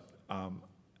 But I'm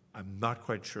not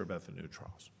quite sure about the new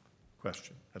trials.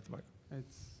 Question at the mic.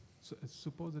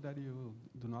 Suppose that you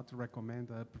do not recommend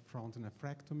a upfront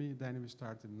nephrectomy, then you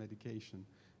start the medication.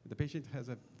 The patient has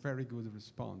a very good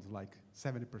response, like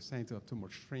 70% of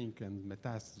tumor shrink and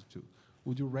metastasis too.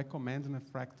 Would you recommend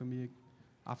nephrectomy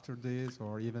after this,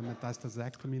 or even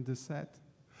metastasectomy in this set?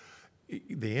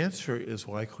 The answer is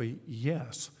likely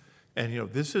yes. And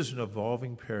this is an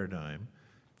evolving paradigm.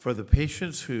 For the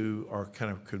patients who are kind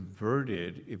of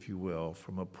converted, if you will,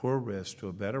 from a poor risk to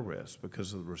a better risk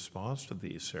because of the response to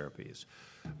these therapies,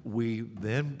 we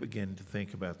then begin to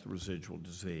think about the residual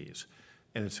disease.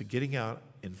 And it's getting out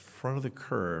in front of the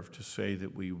curve to say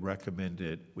that we recommend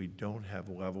it. We don't have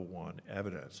level 1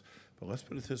 evidence. But let's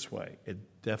put it this way.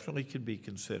 It definitely can be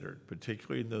considered,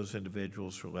 particularly in those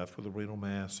individuals who are left with a renal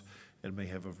mass and may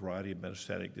have a variety of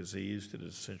metastatic disease that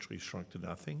is essentially shrunk to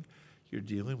nothing. You're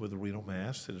dealing with a renal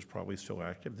mass that is probably still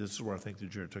active. This is where I think the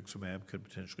girentuximab could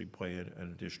potentially play an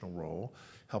additional role,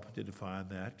 helping to define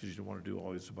that, because you don't want to do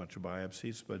always a bunch of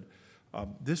biopsies. But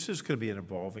this is going to be an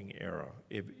evolving era.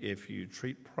 If you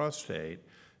treat prostate,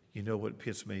 you know what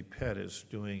PSMA PET is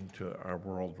doing to our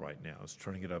world right now. It's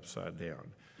turning it upside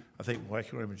down. I think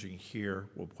molecular imaging here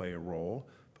will play a role,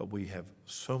 but we have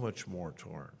so much more to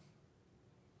learn.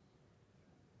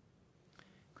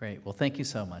 Great. Well, thank you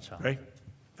so much, Alan. Great.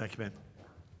 Thank you, man.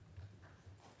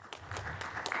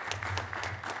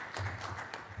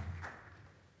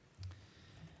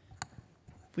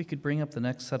 If we could bring up the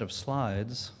next set of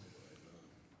slides.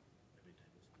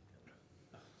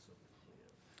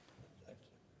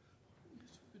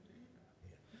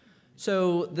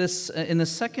 So this, in the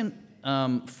second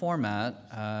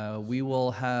format, we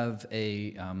will have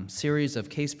a series of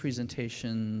case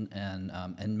presentation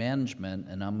and management,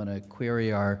 and I'm going to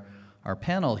query our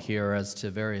panel here as to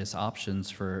various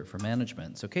options for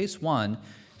management. So case 1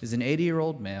 is an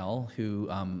 80-year-old male who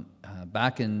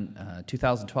back in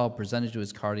 2012 presented to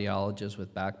his cardiologist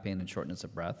with back pain and shortness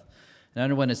of breath and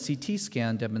underwent a CT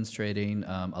scan demonstrating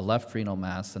a left renal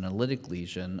mass and a lytic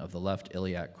lesion of the left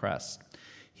iliac crest.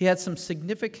 He had some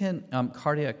significant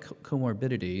cardiac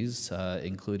comorbidities,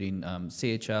 including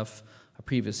CHF, a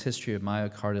previous history of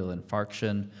myocardial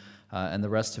infarction, and the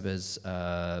rest of his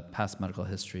past medical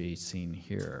history seen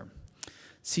here.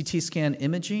 CT scan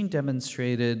imaging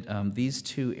demonstrated these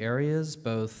two areas,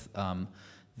 both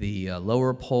the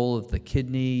lower pole of the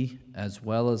kidney as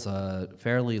well as a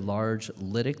fairly large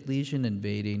lytic lesion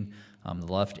invading the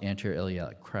left anterior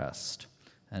iliac crest.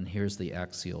 And here's the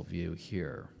axial view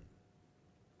here,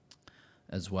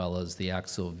 as well as the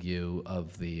axial view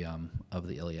of the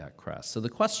iliac crest. So the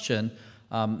question,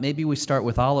 maybe we start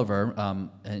with Oliver,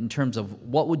 in terms of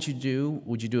what would you do?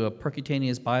 Would you do a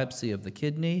percutaneous biopsy of the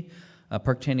kidney, a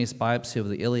percutaneous biopsy of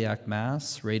the iliac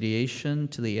mass, radiation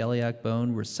to the iliac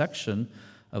bone, resection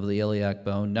of the iliac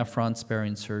bone,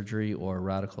 nephron-sparing surgery, or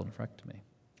radical nephrectomy?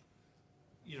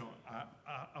 You know,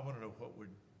 I want to know what we're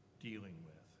dealing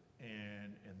with.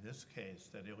 And in this case,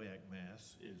 that iliac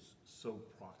mass is so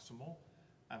proximal.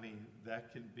 I mean,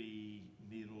 that can be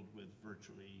needled with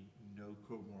virtually no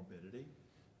comorbidity.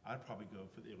 I'd probably go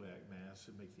for the iliac mass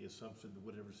and make the assumption that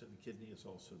whatever's in the kidney is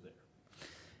also there.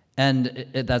 And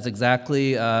that's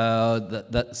exactly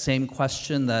that same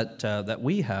question that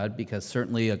we had, because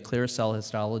certainly a clear cell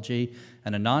histology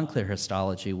and a non-clear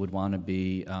histology would want to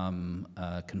be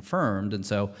confirmed. And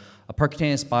so a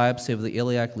percutaneous biopsy of the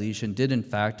iliac lesion did in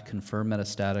fact confirm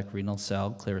metastatic renal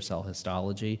cell clear cell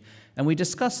histology. And we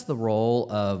discussed the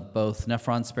role of both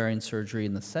nephron-sparing surgery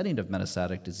in the setting of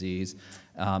metastatic disease.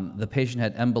 The patient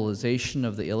had embolization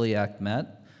of the iliac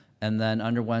met, and then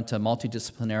underwent a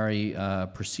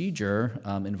multidisciplinary procedure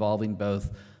involving both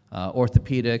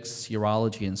orthopedics,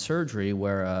 urology, and surgery,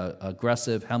 where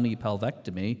aggressive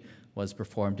hemipelvectomy was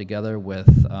performed together with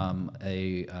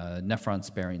a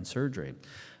nephron-sparing surgery.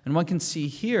 And one can see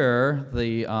here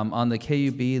on the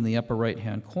KUB in the upper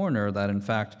right-hand corner that, in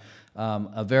fact,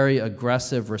 a very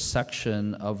aggressive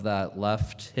resection of that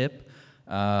left hip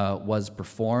was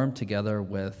performed together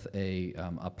with a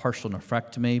partial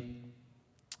nephrectomy.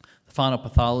 Final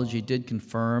pathology did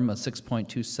confirm a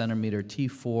 6.2 centimeter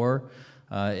T4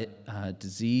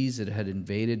 disease. It had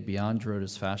invaded beyond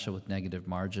Gerota's fascia with negative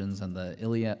margins, and the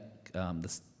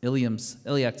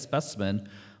iliac specimen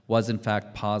was in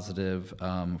fact positive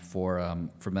for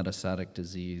metastatic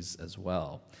disease as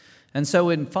well. And so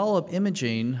in follow-up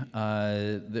imaging,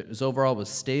 overall was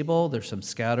stable. There's some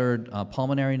scattered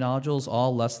pulmonary nodules,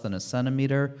 all less than a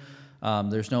centimeter.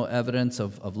 There's no evidence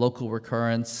of local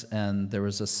recurrence, and there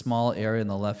was a small area in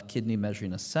the left kidney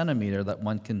measuring a centimeter that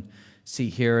one can see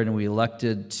here, and we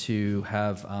elected to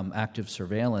have active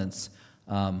surveillance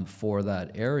for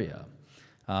that area.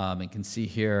 You can see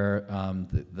here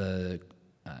the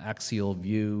axial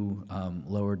view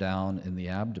lower down in the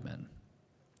abdomen.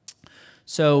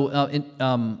 So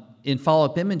in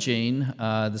follow-up imaging,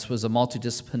 this was a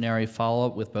multidisciplinary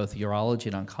follow-up with both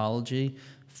urology and oncology.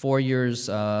 4 years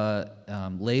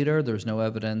later, there was no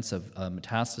evidence of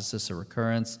metastasis or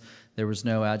recurrence. There was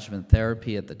no adjuvant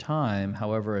therapy at the time.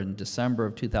 However, in December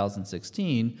of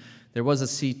 2016, there was a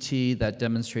CT that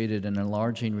demonstrated an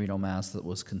enlarging renal mass that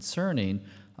was concerning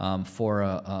for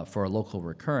a local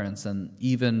recurrence. And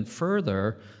even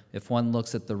further, if one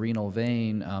looks at the renal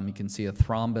vein, you can see a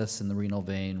thrombus in the renal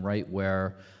vein right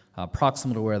where,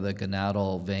 proximal to where the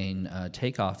gonadal vein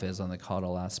takeoff is on the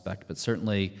caudal aspect, but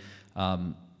certainly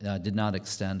did not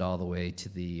extend all the way to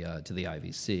the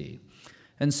IVC.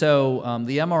 And so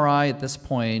the MRI at this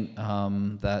point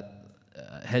that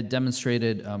had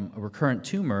demonstrated a recurrent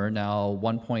tumor, now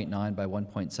 1.9 by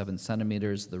 1.7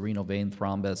 centimeters, the renal vein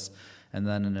thrombus, and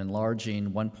then an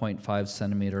enlarging 1.5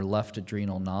 centimeter left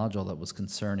adrenal nodule that was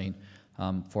concerning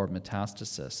for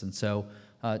metastasis. And so,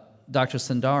 Dr.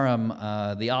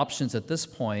 Sundaram, the options at this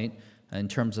point in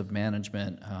terms of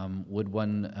management, would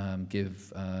one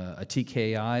give a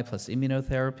TKI plus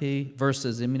immunotherapy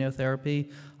versus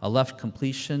immunotherapy, a left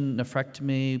completion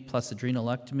nephrectomy plus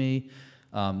adrenalectomy,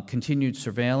 continued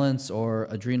surveillance, or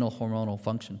adrenal hormonal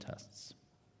function tests?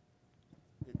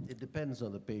 It depends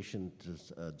on the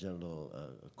patient's general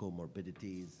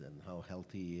comorbidities and how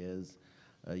healthy he is.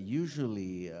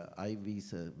 Usually,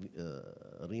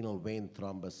 renal vein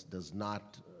thrombus does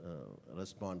not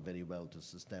respond very well to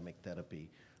systemic therapy,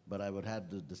 but I would have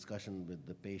the discussion with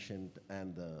the patient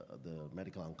and the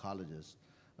medical oncologist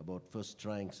about first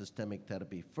trying systemic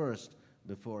therapy first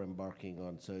before embarking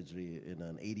on surgery in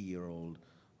an 80-year-old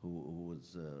who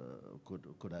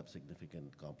could have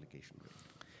significant complication rate.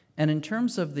 And in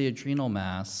terms of the adrenal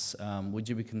mass, would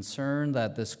you be concerned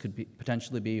that this could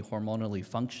potentially be hormonally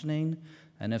functioning?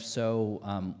 And if so,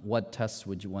 what tests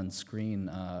would you want to screen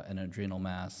an adrenal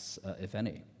mass, if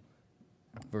any,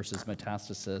 versus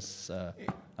metastasis,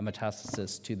 a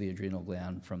metastasis to the adrenal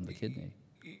gland from the kidney?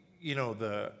 You know,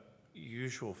 the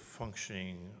usual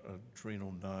functioning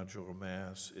adrenal nodular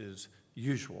mass is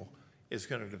usual. It's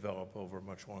going to develop over a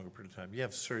much longer period of time. You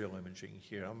have serial imaging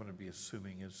here. I'm going to be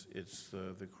assuming it's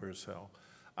the clear cell.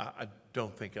 I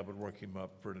don't think I would work him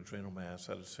up for an adrenal mass.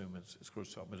 I'd assume it's clear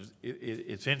cell. But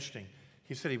it's interesting.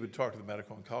 He said he would talk to the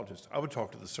medical oncologist. I would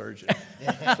talk to the surgeon.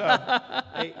 So,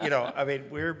 you know, I mean,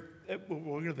 we're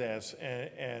looking at this,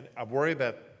 and I worry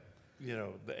about, you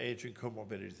know, the age and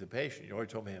comorbidities of the patient. You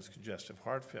already told me he has congestive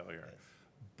heart failure. Yes.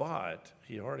 But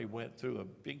he already went through a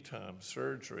big-time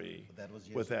surgery. But that was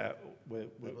years with ago.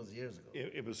 That was years ago.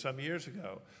 It was some years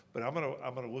ago. But I'm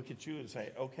gonna look at you and say,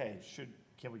 okay,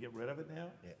 can we get rid of it now?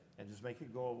 Yeah. And just make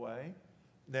it go away?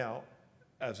 Now,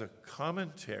 as a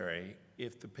commentary,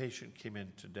 if the patient came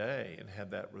in today and had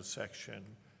that resection,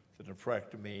 the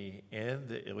nephrectomy, and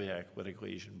the iliac lytic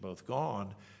lesion both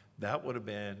gone, that would have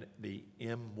been the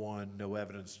M1 no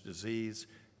evidence disease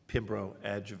Pembro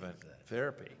adjuvant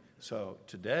therapy. So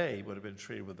today would have been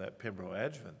treated with that Pembro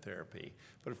adjuvant therapy,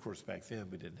 but of course back then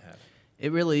we didn't have it.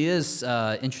 It really is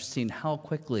interesting how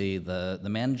quickly the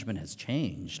management has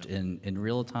changed in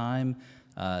real time.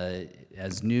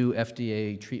 As new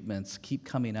FDA treatments keep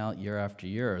coming out year after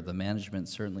year, the management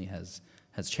certainly has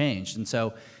changed. And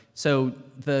so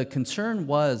the concern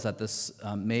was that this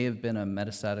may have been a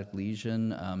metastatic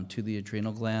lesion to the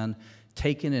adrenal gland.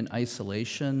 Taken in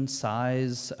isolation,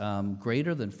 size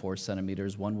greater than 4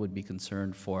 centimeters, one would be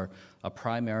concerned for a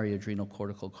primary adrenal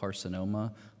cortical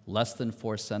carcinoma. Less than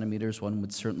 4 centimeters, one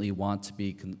would certainly want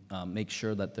to make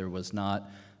sure that there was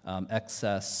not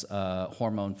excess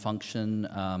hormone function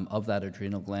of that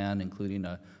adrenal gland, including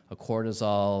a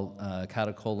cortisol,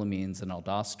 catecholamines, and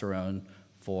aldosterone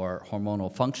for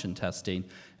hormonal function testing.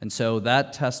 And so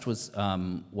that test was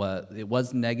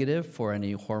negative for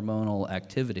any hormonal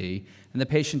activity, and the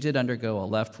patient did undergo a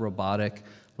left robotic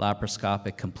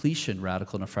laparoscopic completion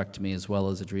radical nephrectomy as well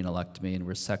as adrenalectomy and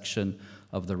resection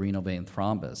of the renal vein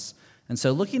thrombus. And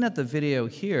so looking at the video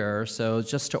here, so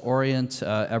just to orient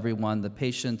everyone, the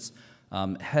patient's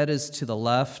head is to the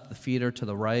left, the feet are to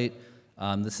the right.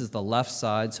 This is the left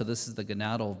side, so this is the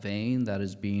gonadal vein that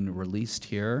is being released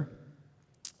here.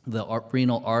 The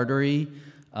renal artery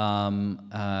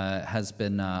has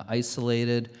been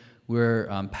isolated.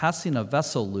 We're passing a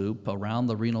vessel loop around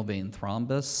the renal vein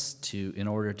thrombus in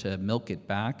order to milk it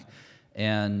back.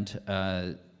 And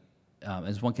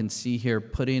as one can see here,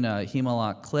 putting a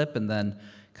Hem-o-lok clip and then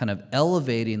kind of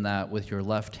elevating that with your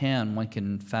left hand, one can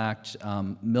in fact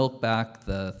milk back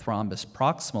the thrombus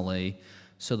proximally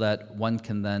so that one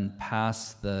can then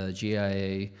pass the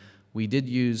GIA. We did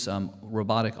use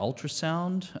robotic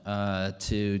ultrasound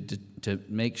to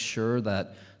make sure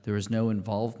that there was no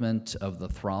involvement of the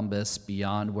thrombus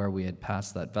beyond where we had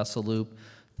passed that vessel loop.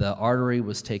 The artery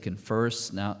was taken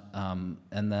first, now,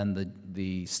 and then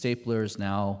the stapler is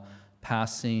now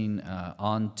passing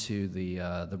onto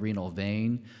the renal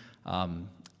vein.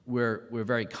 we're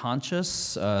very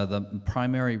conscious. The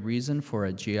primary reason for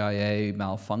a GIA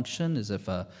malfunction is if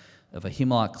a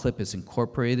Hem-o-lok clip is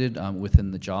incorporated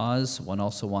within the jaws. One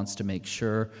also wants to make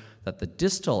sure that the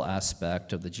distal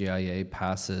aspect of the GIA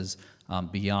passes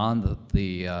beyond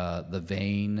the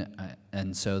vein,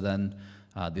 and so then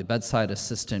the bedside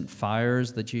assistant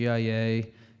fires the GIA,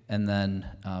 and then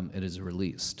it is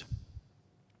released.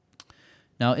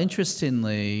 Now,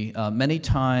 interestingly, many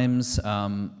times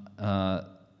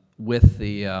with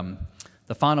the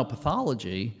final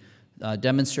pathology,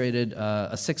 demonstrated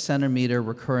a 6 centimeter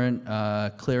recurrent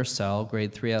clear cell,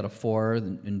 grade 3 out of 4,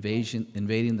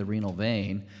 invading the renal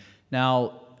vein.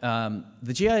 Now,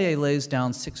 the GIA lays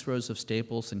down 6 rows of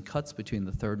staples and cuts between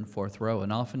the 3rd and 4th row,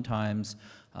 and oftentimes,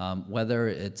 whether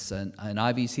it's an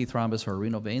IVC thrombus or a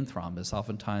renal vein thrombus,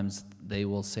 oftentimes they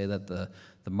will say that the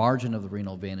margin of the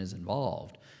renal vein is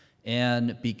involved.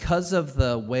 And because of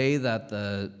the way that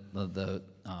the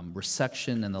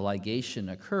resection and the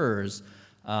ligation occurs,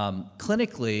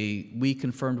 clinically, we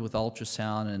confirmed with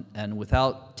ultrasound, and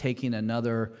without taking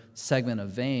another segment of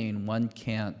vein, one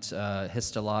can't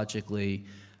histologically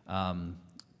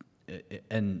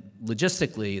and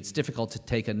logistically, it's difficult to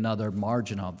take another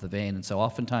margin of the vein. And so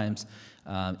oftentimes,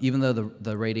 even though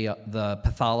the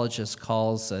pathologist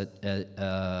calls it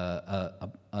a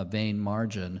vein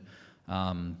margin,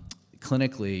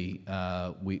 clinically,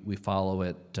 we follow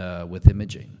it with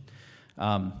imaging.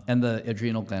 And the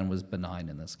adrenal gland was benign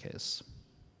in this case.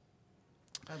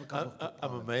 I'm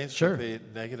amazed Sure. at the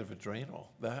negative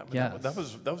adrenal. Yes.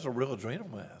 That was a real adrenal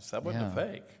mass. That wasn't a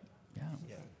fake. Yeah.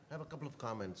 Yeah, I have a couple of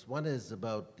comments. One is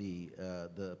about the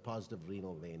positive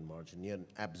renal vein margin.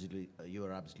 You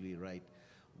are absolutely right.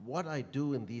 What I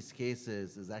do in these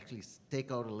cases is actually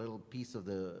take out a little piece of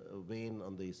the vein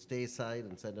on the stay side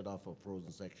and send it off a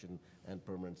frozen section and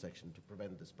permanent section to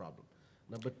prevent this problem.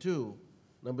 Number two,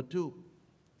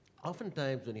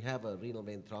 oftentimes when you have a renal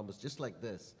vein thrombus just like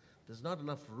this, there's not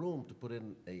enough room to put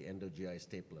in a endo-GI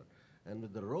stapler. And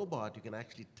with the robot, you can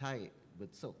actually tie it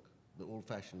with silk, the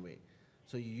old-fashioned way.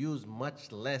 So you use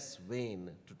much less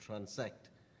vein to transect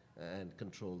and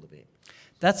control the vein.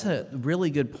 That's a really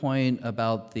good point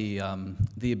about the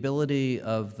ability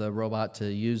of the robot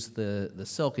to use the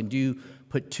silk. And do you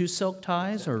put 2 silk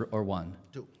ties or 1?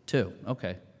 2. 2,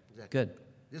 okay, Exactly. good.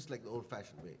 Just like the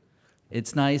old-fashioned way.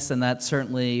 It's nice, and that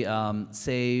certainly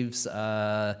saves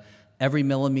every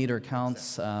millimeter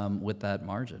counts with that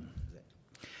margin.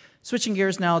 Switching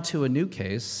gears now to a new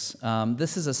case.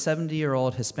 This is a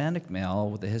 70-year-old Hispanic male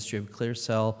with a history of clear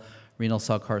cell renal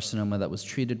cell carcinoma that was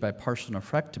treated by partial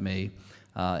nephrectomy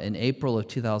in April of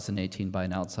 2018 by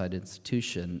an outside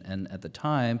institution, and at the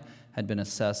time had been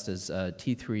assessed as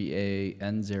T3A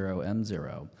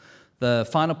N0M0. The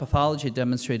final pathology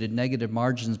demonstrated negative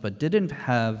margins but didn't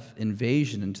have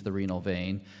invasion into the renal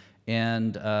vein.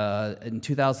 And in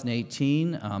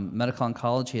 2018, medical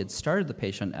oncology had started the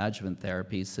patient on adjuvant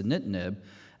therapy, sunitinib.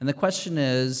 And the question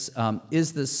is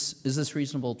this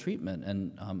reasonable treatment?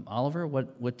 And Oliver,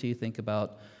 what do you think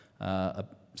about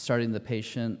starting the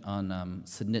patient on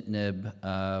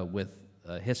sunitinib with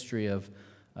a history of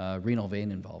renal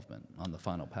vein involvement on the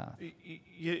final path?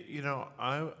 You know,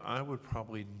 I would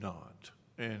probably not.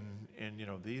 And you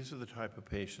know, these are the type of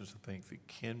patients I think that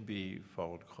can be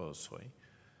followed closely.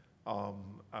 I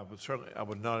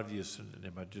would not have used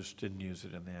sunitinib. I just didn't use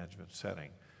it in the adjuvant setting.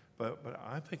 But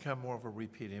I think I'm more of a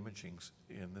repeat imaging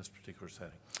in this particular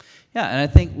setting. Yeah, and I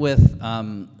think with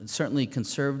certainly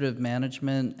conservative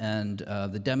management and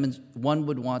one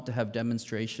would want to have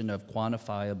demonstration of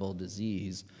quantifiable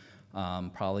disease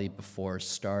probably before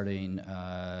starting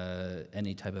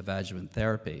any type of adjuvant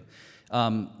therapy.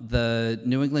 The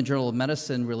New England Journal of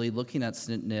Medicine really looking at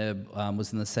sunitinib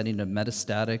was in the setting of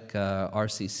metastatic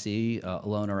RCC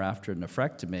alone or after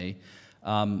nephrectomy.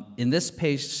 In this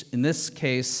case,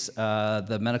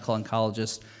 the medical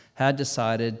oncologist had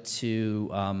decided to,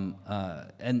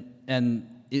 and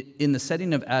in the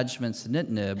setting of adjuvant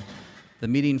sunitinib, the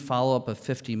median follow-up of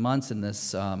 50 months in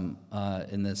this article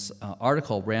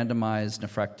randomized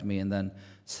nephrectomy and then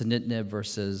sunitinib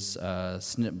versus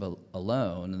sunitinib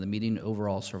alone, and the median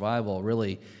overall survival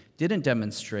really didn't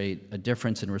demonstrate a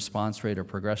difference in response rate or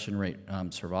progression rate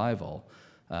survival.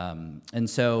 And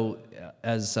so,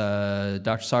 as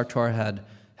Dr. Sartor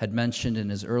had mentioned in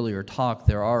his earlier talk,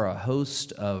 there are a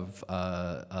host of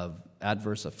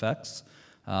adverse effects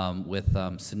with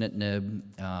sunitinib,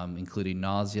 including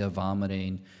nausea,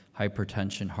 vomiting,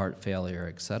 hypertension, heart failure,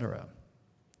 et cetera.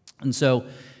 And so,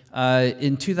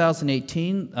 in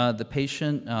 2018, the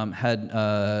patient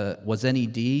was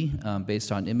NED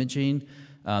based on imaging.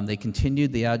 They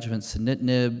continued the adjuvant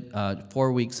sunitinib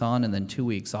 4 weeks on and then 2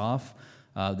 weeks off.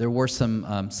 There were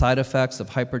some side effects of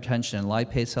hypertension and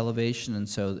lipase elevation, and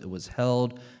so it was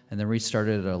held and then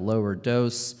restarted at a lower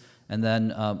dose. And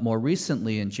then more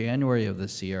recently, in January of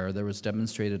this year, there was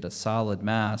demonstrated a solid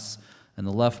mass in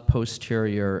the left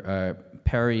posterior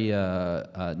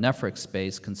perinephric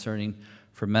space concerning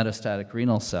for metastatic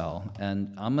renal cell.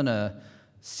 And I'm going to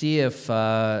see if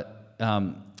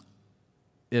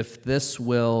this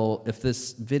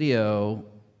video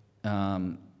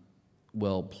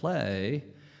will play.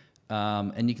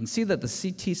 And you can see that the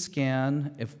CT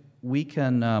scan, if we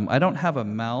can, I don't have a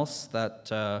mouse that,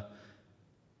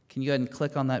 can you go ahead and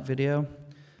click on that video?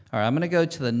 All right, I'm going to go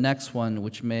to the next one,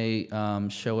 which may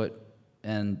show it.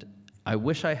 And I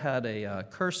wish I had a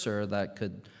cursor that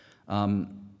could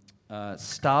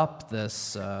stop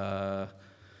this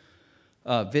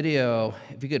video.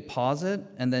 If you could pause it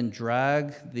and then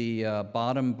drag the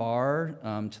bottom bar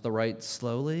to the right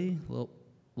slowly, a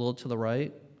little to the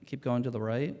right. Keep going to the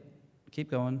right. Keep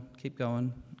going, keep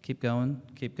going, keep going,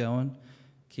 keep going,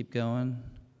 keep going,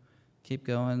 keep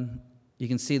going. You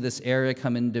can see this area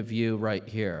come into view right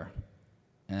here.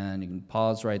 And you can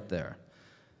pause right there.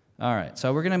 All right,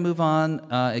 so we're going to move on.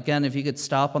 Again, if you could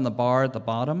stop on the bar at the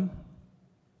bottom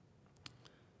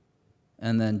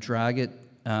and then drag it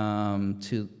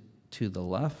to the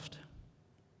left.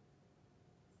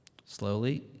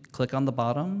 Slowly. Click on the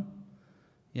bottom.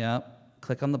 Yeah.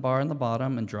 Click on the bar in the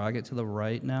bottom and drag it to the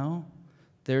right now.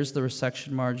 There's the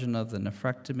resection margin of the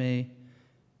nephrectomy.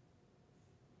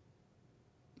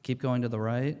 Keep going to the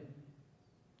right.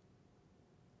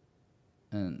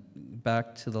 And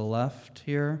back to the left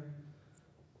here.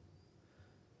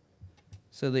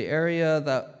 So the area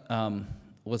that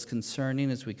was concerning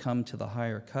as we come to the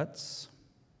higher cuts.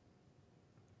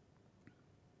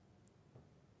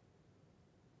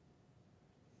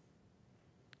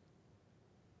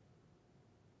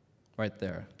 Right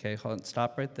there. Okay, hold on,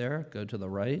 stop right there. Go to the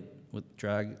right.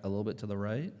 Drag a little bit to the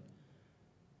right.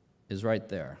 Is right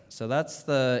there. So that's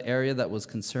the area that was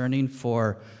concerning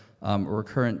for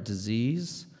recurrent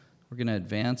disease. We're going to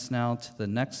advance now to the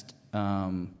next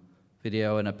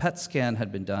video, and a PET scan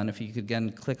had been done. If you could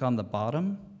again click on the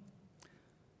bottom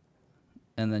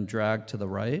and then drag to the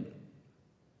right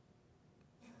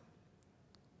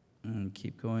and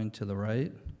keep going to the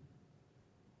right.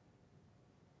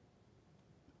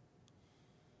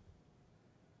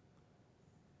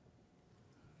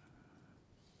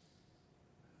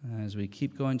 As we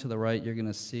keep going to the right, you're going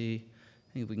to see,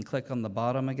 I think we can click on the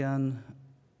bottom again.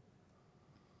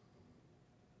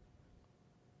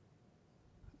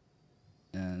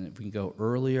 And if we can go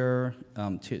earlier,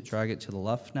 drag it to the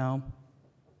left now.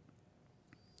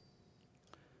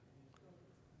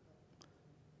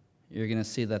 You're going to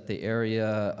see that the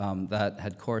area that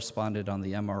had corresponded on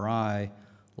the MRI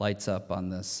lights up on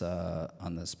this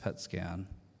PET scan.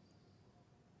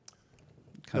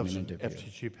 Coming into view.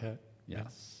 FTG PET?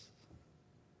 Yes.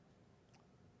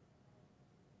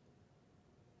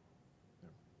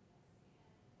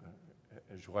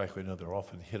 As you likely know, they're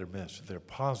often hit or miss. If they're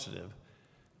positive,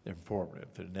 they're informative.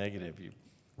 If they're negative,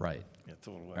 Right. it's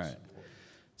a little less important.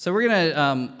 So we're going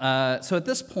to, so at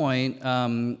this point,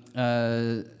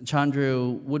 Chandru,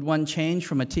 would one change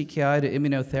from a TKI to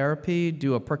immunotherapy,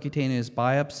 do a percutaneous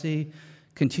biopsy,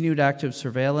 continued active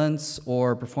surveillance,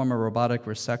 or perform a robotic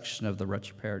resection of the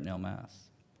retroperitoneal mass?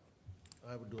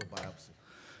 I would do a biopsy.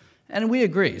 And we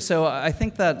agree. So I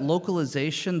think that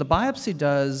localization, the biopsy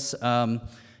does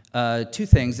two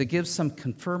things. It gives some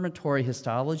confirmatory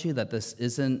histology that this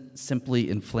isn't simply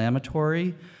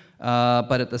inflammatory,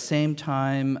 but at the same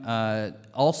time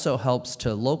also helps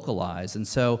to localize. And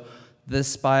so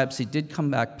this biopsy did come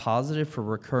back positive for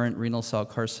recurrent renal cell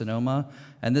carcinoma.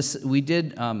 And this, we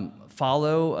did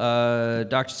follow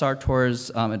Dr.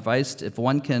 Sartor's advice. If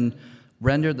one can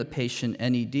render the patient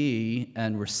NED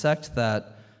and resect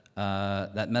that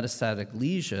metastatic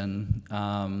lesion,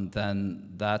 then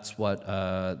that's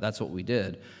what we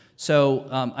did. So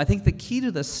I think the key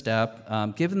to this step,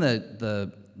 given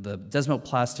the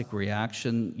desmoplastic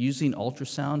reaction, using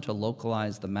ultrasound to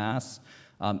localize the mass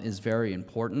is very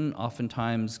important.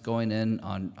 Oftentimes, going in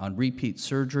on repeat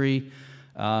surgery,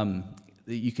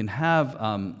 you can have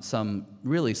some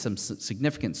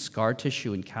significant scar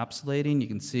tissue encapsulating. You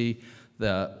can see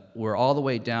we're all the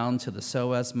way down to the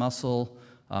psoas muscle,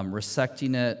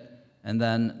 resecting it, and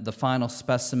then the final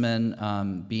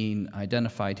specimen being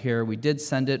identified here. We did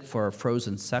send it for a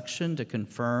frozen section to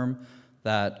confirm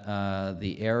that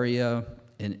the area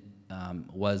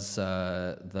was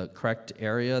the correct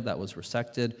area that was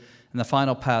resected. And the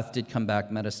final path did come back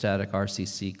metastatic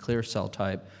RCC, clear cell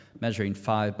type, measuring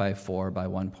 5 by 4 by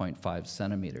 1.5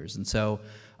 centimeters. And so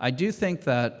I do think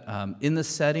that in the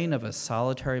setting of a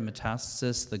solitary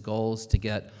metastasis, the goal is to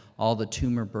get all the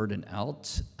tumor burden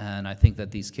out, and I think that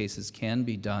these cases can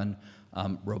be done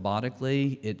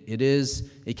robotically.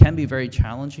 It can be very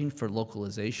challenging for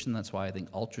localization. That's why I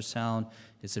think ultrasound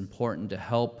is important to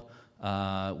help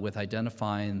with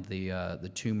identifying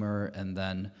the tumor and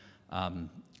then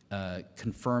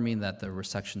confirming that the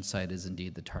resection site is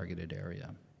indeed the targeted area.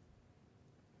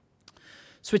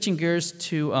 Switching gears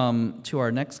to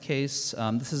our next case,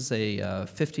 this is a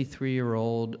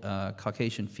 53-year-old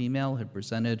Caucasian female who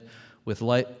presented with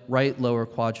right lower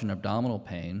quadrant abdominal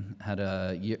pain, had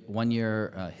a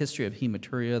 1-year history of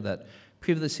hematuria that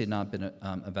previously had not been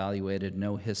evaluated,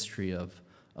 no history of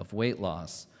weight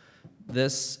loss.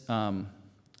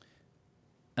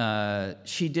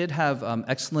 She did have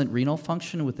excellent renal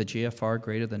function with a GFR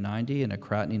greater than 90 and a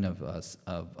creatinine of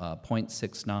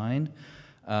 0.69.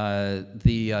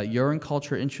 The urine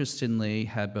culture, interestingly,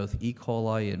 had both E.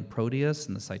 coli and Proteus,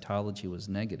 and the cytology was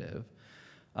negative.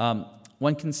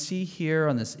 One can see here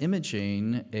on this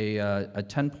imaging a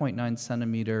 10.9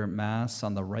 centimeter mass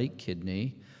on the right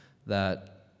kidney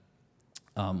that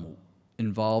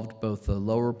involved both the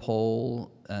lower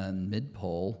pole and mid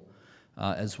pole,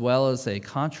 as well as a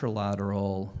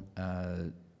contralateral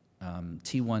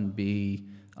T1B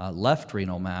left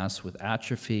renal mass with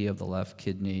atrophy of the left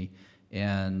kidney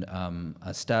and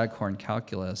a staghorn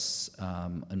calculus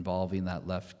involving that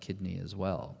left kidney as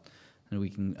well. And we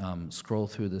can scroll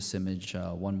through this image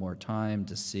one more time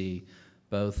to see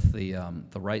both the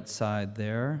right side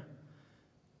there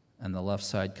and the left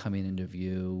side coming into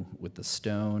view with the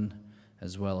stone,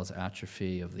 as well as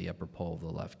atrophy of the upper pole of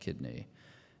the left kidney.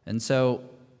 And so,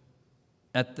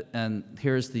 and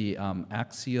here's the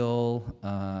axial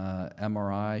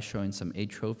MRI showing some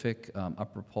atrophic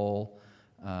upper pole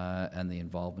and the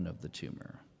involvement of the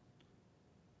tumor.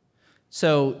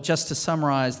 So just to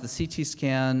summarize, the CT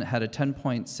scan had a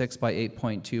 10.6 by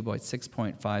 8.2 by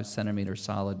 6.5 centimeter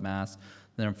solid mass.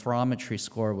 The nephrology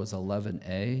score was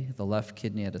 11A. The left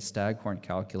kidney had a staghorn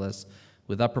calculus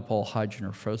with upper pole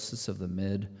hydronephrosis of the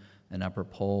mid and upper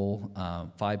pole,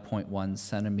 5.1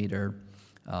 centimeter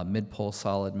mid-pole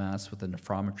solid mass with a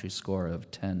nephrology score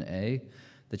of 10A.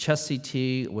 The chest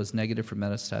CT was negative for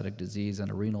metastatic disease,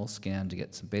 and a renal scan to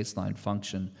get some baseline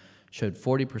function showed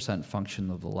 40% function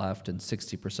of the left and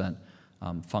 60%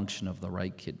 function of the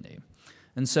right kidney.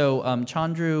 And so,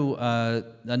 Chandru,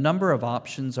 a number of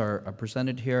options are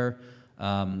presented here.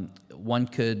 One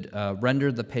could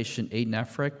render the patient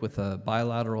anephric with a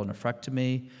bilateral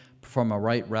nephrectomy, perform a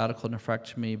right radical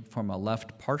nephrectomy, perform a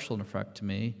left partial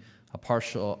nephrectomy, a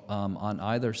partial on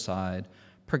either side,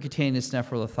 percutaneous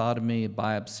nephrolithotomy,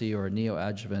 biopsy, or a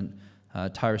neoadjuvant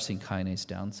tyrosine kinase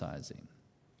downsizing.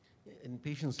 In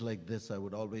patients like this, I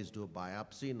would always do a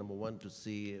biopsy, number one, to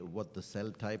see what the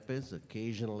cell type is.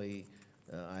 Occasionally,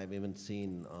 I've even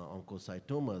seen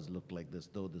oncocytomas look like this,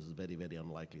 though this is very, very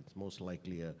unlikely. It's most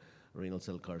likely a renal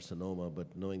cell carcinoma, but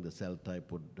knowing the cell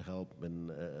type would help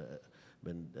when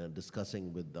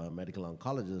discussing with medical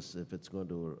oncologists if it's going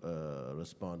to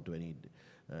respond to any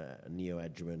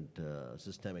neoadjuvant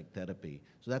systemic therapy.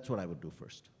 So that's what I would do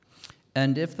first.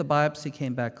 And if the biopsy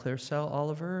came back clear cell,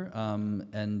 Oliver,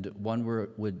 and one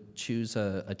would choose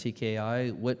a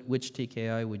TKI, which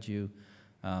TKI would you,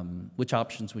 which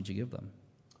options would you give them?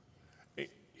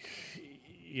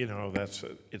 You know,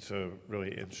 it's a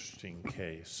really interesting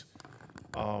case.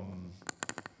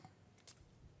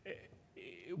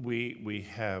 We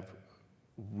have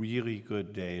really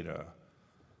good data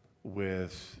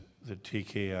with the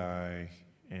TKI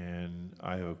and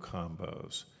IO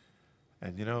combos.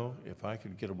 And you know, if I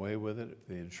could get away with it, if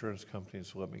the insurance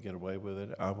companies let me get away with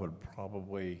it, I would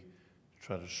probably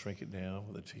try to shrink it down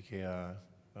with a TKI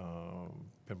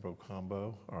Pembro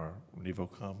combo or Nivo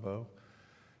combo.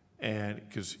 And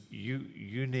because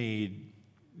you need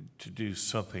to do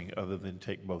something other than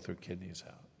take both her kidneys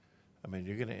out. I mean,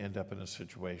 you're going to end up in a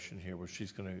situation here where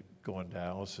she's going to go on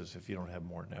dialysis if you don't have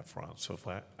more nephrons. So if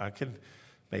I can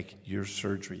make your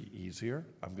surgery easier,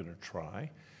 I'm going to try.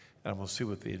 And we'll see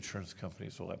what the insurance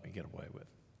companies will let me get away with.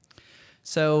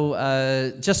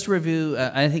 So just to review,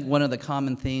 I think one of the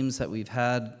common themes that we've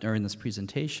had during this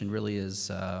presentation really is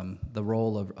the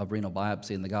role of renal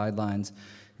biopsy in the guidelines.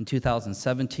 In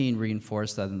 2017,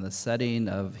 reinforced that in the setting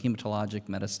of hematologic,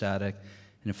 metastatic,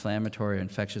 inflammatory, or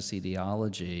infectious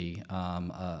etiology,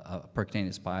 a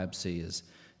percutaneous biopsy is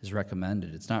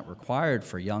recommended. It's not required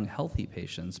for young, healthy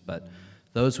patients, but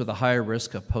those with a higher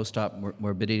risk of post-op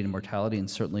morbidity and mortality, and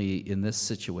certainly in this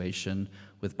situation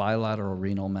with bilateral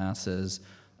renal masses,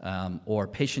 or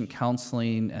patient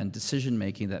counseling and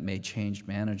decision-making that may change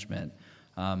management,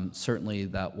 certainly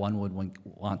that one would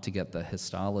want to get the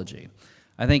histology.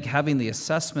 I think having the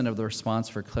assessment of the response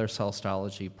for clear cell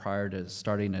histology prior to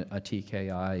starting a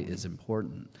TKI is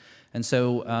important. And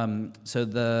so,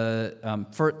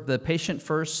 the patient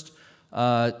first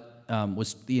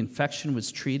the infection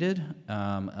was treated,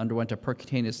 underwent a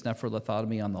percutaneous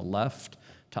nephrolithotomy on the left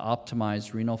to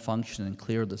optimize renal function and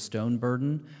clear the stone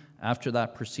burden. After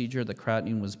that procedure, the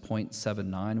creatinine was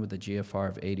 0.79 with a GFR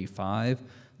of 85. Wow.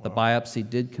 The biopsy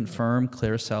did confirm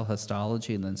clear cell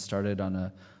histology and then started on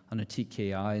a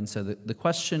TKI. And so the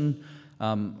question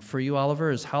for you,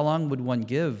 Oliver, is how long would one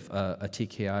give a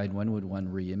TKI and when would one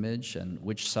reimage, and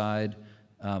which side,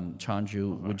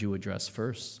 Chanju, would you address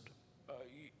first?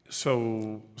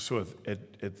 So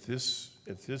at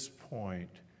this point,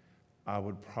 I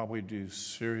would probably do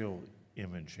serial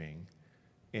imaging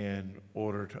in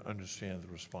order to understand the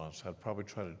response. I'd probably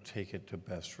try to take it to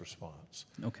best response.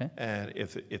 Okay. And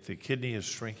if the kidney is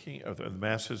shrinking, or the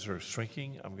masses are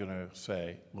shrinking, I'm going to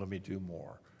say, let me do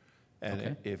more. And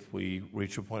okay. If we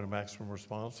reach a point of maximum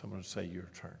response, I'm going to say, your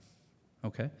turn.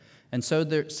 Okay. And so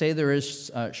say there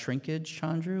is shrinkage,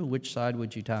 Chandru, which side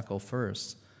would you tackle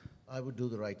first? I would do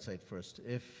the right side first.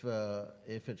 If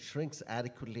it shrinks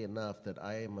adequately enough that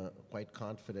I am quite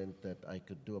confident that I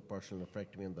could do a partial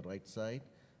nephrectomy on the right side,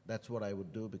 that's what I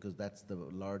would do, because that's the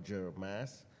larger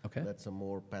mass. Okay. That's a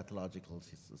more pathological,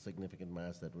 significant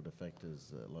mass that would affect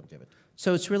his longevity.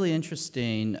 So it's really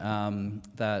interesting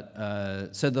that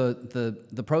so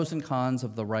the pros and cons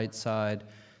of the right side,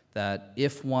 that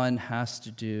if one has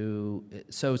to do,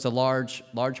 so it's a large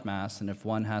mass, and if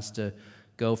one has to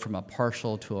go from a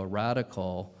partial to a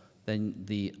radical, then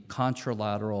the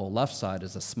contralateral left side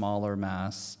is a smaller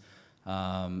mass,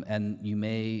 and you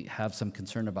may have some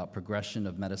concern about progression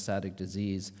of metastatic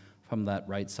disease from that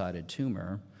right-sided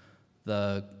tumor.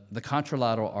 The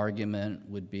contralateral argument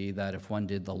would be that if one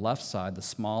did the left side, the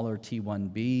smaller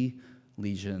T1b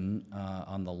lesion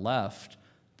on the left,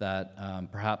 that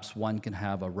perhaps one can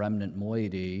have a remnant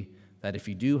moiety, that if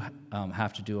you do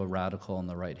have to do a radical on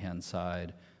the right-hand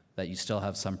side, that you still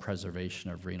have some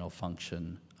preservation of renal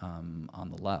function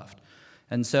on the left.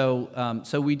 And so,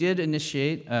 so we did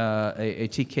initiate a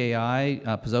TKI,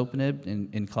 pazopanib,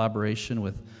 in collaboration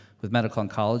with medical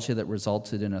oncology that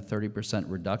resulted in a 30%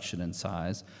 reduction in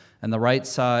size. And the right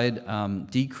side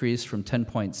decreased from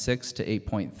 10.6 to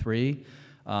 8.3,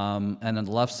 and then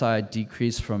the left side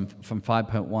decreased from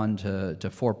 5.1 to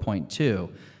 4.2.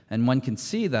 And one can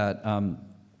see that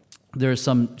there's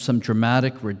some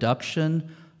dramatic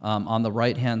reduction on the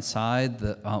right-hand side,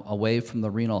 away from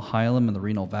the renal hilum and the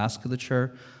renal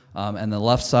vasculature, and the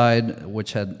left side,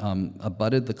 which had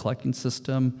abutted the collecting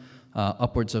system,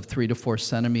 upwards of 3 to 4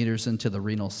 centimeters into the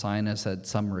renal sinus, had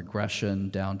some regression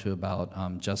down to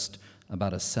about just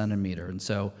about 1 centimeter. And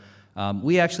so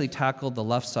we actually tackled the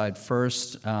left side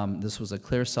first. This was a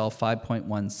clear cell,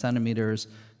 5.1 centimeters,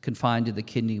 confined to the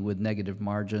kidney with negative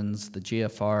margins. The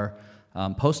GFR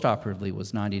postoperatively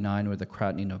was 99 with a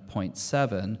creatinine of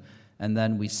 0.7, and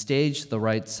then we staged the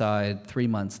right side 3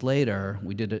 months later.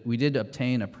 We did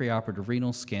obtain a preoperative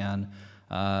renal scan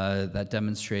that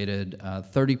demonstrated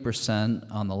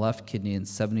 30% on the left kidney and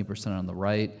 70% on the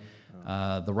right.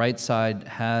 The right side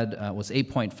was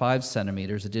 8.5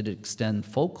 centimeters. It did extend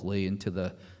focally into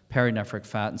the perinephric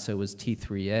fat, and so it was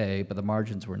T3A, but the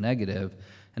margins were negative.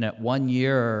 And at 1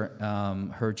 year,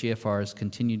 her GFRs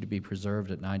continued to be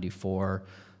preserved at 94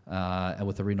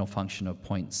 with a renal function of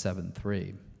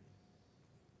 0.73.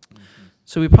 Mm-hmm.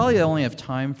 So we probably only have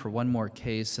time for one more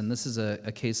case, and this is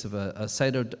a case of a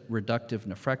cytoreductive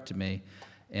nephrectomy.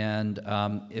 And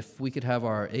if we could have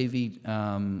our AV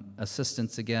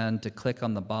assistants again to click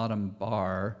on the bottom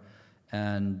bar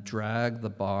and drag the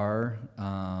bar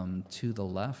to the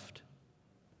left.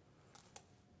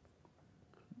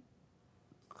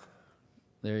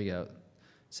 There you go.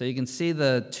 So you can see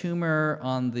the tumor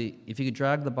on the, if you could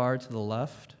drag the bar to the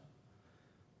left,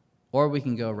 or we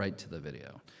can go right to the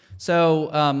video.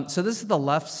 So, so this is the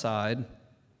left side.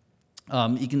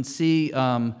 You can see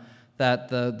that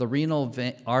the renal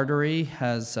artery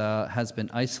has been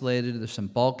isolated. There's some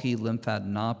bulky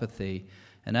lymphadenopathy.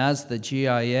 And as the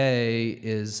GIA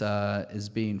is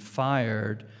being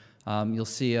fired, you'll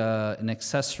see an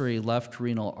accessory left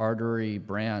renal artery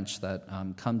branch that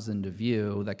comes into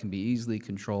view that can be easily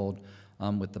controlled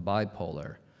with the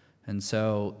bipolar. And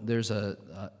so there's a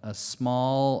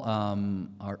small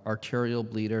arterial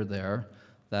bleeder there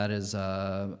that is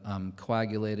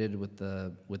coagulated with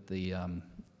the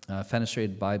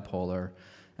fenestrated bipolar.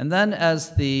 And then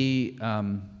as the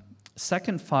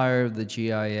second fire of the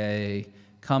GIA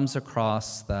comes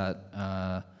across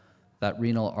that, that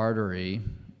renal artery.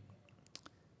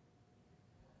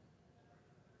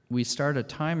 We start a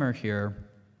timer here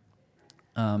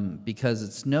because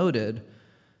it's noted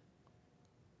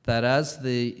that as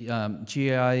the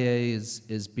GIA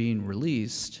is being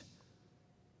released,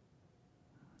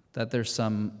 that there's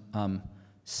some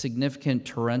significant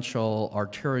torrential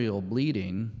arterial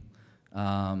bleeding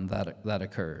that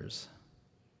occurs.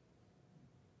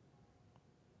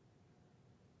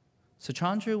 So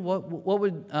Chandru, what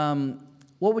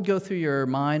would go through your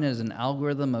mind as an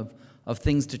algorithm of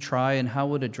things to try, and how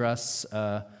would address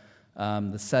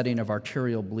the setting of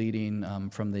arterial bleeding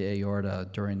from the aorta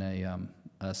during a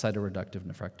cytoreductive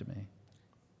nephrectomy?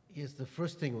 Yes, the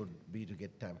first thing would be to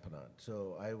get tamponade.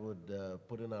 So I would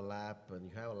put in a lap, and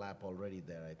you have a lap already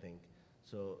there, I think.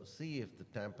 So see if the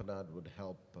tamponade would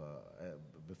help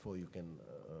before you can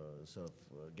sort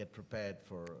of get prepared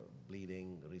for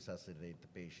bleeding, resuscitate the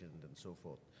patient, and so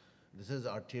forth. This is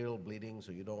arterial bleeding,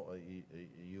 so you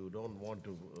don't want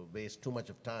to waste too much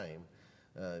of time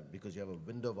because you have a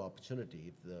window of opportunity.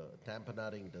 If the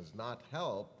tamponading does not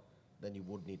help, then you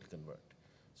would need to convert.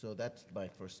 So that's my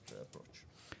first approach.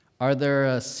 Are there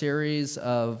a series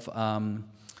of,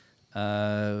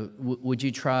 would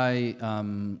you try,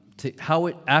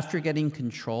 after getting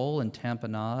control and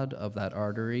tamponade of that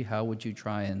artery, how would you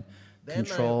try and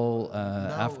control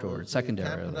afterwards,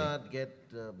 secondarily? Tamponade,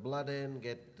 get blood in,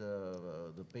 get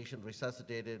the patient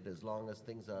resuscitated as long as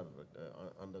things are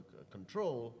under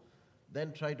control,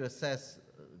 then try to assess,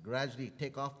 gradually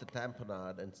take off the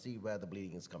tamponade and see where the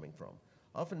bleeding is coming from.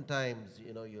 Oftentimes,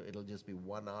 it'll just be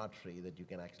one artery that you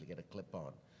can actually get a clip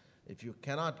on. If you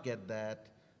cannot get that,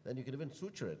 then you can even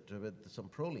suture it with some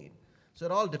proline. So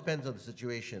it all depends on the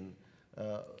situation.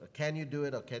 Can you do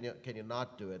it or can you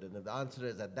not do it? And if the answer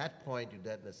is at that point, you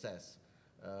then assess,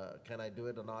 can I do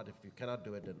it or not? If you cannot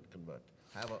do it, then convert.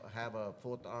 Have a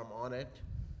fourth arm on it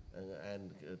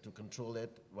and to control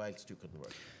it whilst you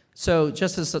convert. So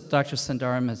just as Dr.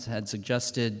 Sundaram had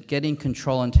suggested, getting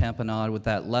control and tamponade with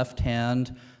that left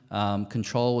hand,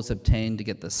 control was obtained to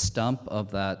get the stump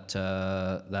of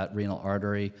that renal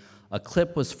artery. A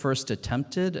clip was first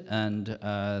attempted, and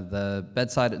the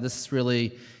bedside, this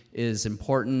really is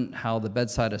important, how the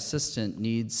bedside assistant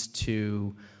needs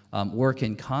to work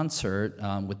in concert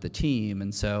with the team.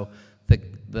 And so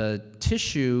the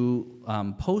tissue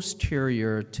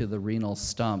posterior to the renal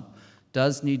stump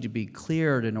does need to be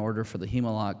cleared in order for the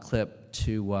Hem-o-lok clip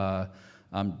to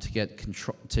get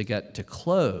to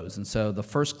close. And so the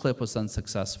first clip was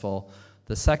unsuccessful.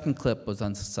 The second clip was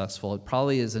unsuccessful. It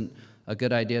probably isn't a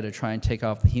good idea to try and take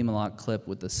off the Hem-o-lok clip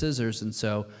with the scissors. And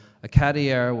so a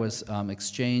catiere was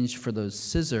exchanged for those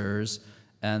scissors,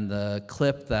 and the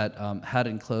clip that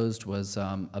hadn't closed was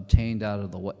obtained out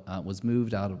of the was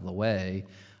moved out of the way.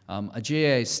 A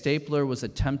GIA stapler was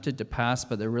attempted to pass,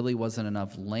 but there really wasn't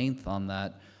enough length on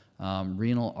that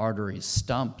renal artery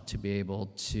stump to be able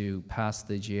to pass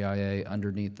the GIA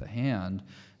underneath the hand.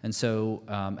 And so,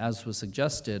 as was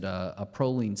suggested, a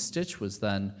proline stitch was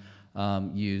then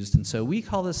used. And so we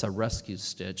call this a rescue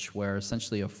stitch, where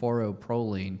essentially a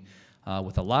foroproline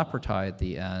with a Lapertie at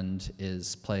the end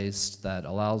is placed that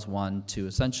allows one to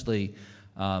essentially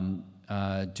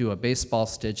do a baseball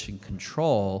stitch and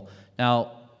control.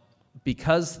 Now,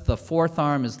 because the fourth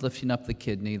arm is lifting up the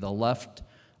kidney, the left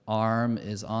arm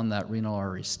is on that renal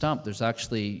artery stump, there's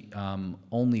actually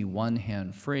only one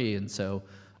hand free. And so,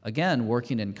 again,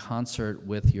 working in concert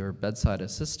with your bedside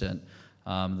assistant,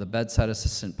 the bedside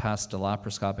assistant passed a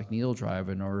laparoscopic needle drive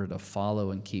in order to follow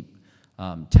and keep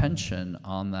tension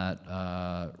on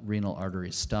that renal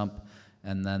artery stump.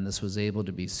 And then this was able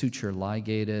to be suture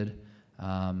ligated,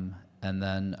 and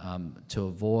then to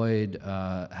avoid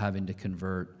having to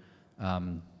convert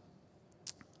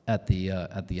at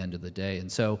the end of the day.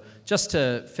 And so, just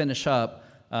to finish up,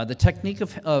 the technique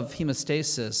of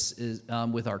hemostasis is,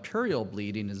 with arterial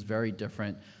bleeding is very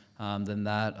different than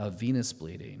that of venous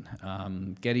bleeding.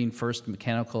 Getting first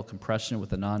mechanical compression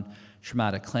with a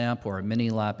non-traumatic clamp or a mini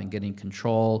lap and getting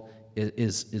control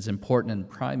is important and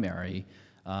primary.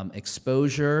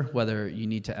 Exposure, whether you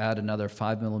need to add another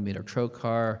 5mm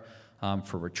trocar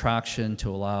for retraction to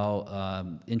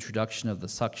allow introduction of the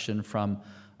suction from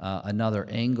another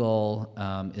angle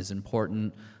is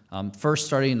important. First,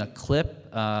 starting a clip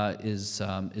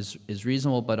is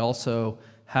reasonable, but also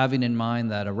having in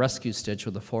mind that a rescue stitch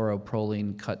with a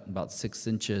foroproline cut about 6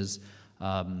 inches,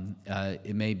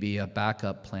 it may be a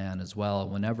backup plan as well.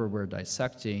 Whenever we're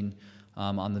dissecting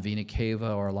on the vena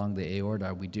cava or along the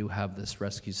aorta, we do have this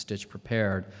rescue stitch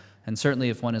prepared. And certainly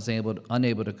if one is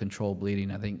unable to control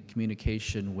bleeding, I think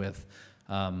communication with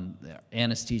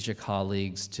anesthesia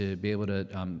colleagues to be able to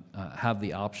have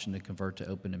the option to convert to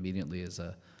open immediately is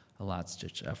a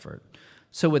last-ditch effort.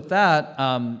 So with that,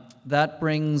 that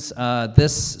brings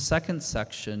this second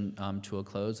section to a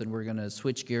close, and we're going to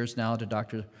switch gears now to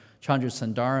Dr. Chandra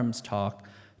Sundaram's talk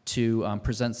to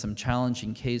present some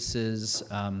challenging cases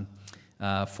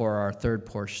for our third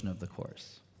portion of the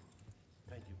course.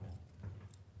 Thank you, Ben.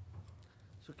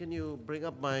 So can you bring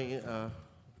up my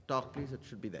talk, please? It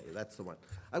should be there. That's the one.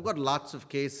 I've got lots of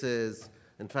cases.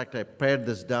 In fact, I pared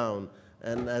this down.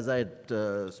 And as I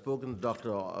had spoken to Dr.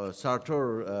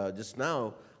 Sartor just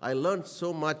now, I learned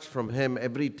so much from him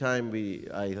every time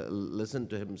I listened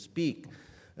to him speak,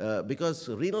 because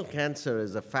renal cancer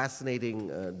is a fascinating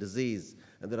disease,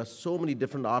 and there are so many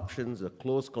different options. A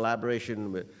close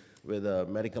collaboration with a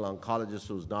medical oncologist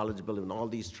who's knowledgeable in all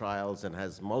these trials and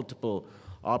has multiple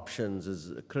options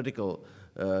is critical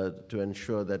to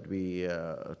ensure that we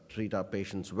treat our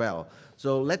patients well.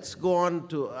 So let's go on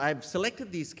to, I've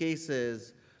selected these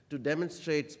cases to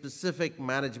demonstrate specific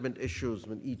management issues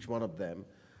with each one of them.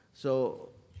 So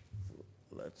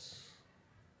let's,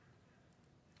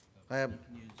 I have,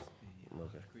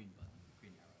 okay.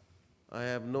 I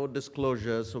have no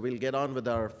disclosure, so we'll get on with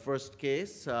our first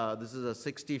case. This is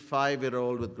a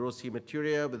 65-year-old with gross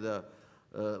hematuria with a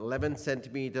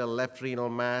 11-centimeter left renal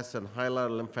mass and hilar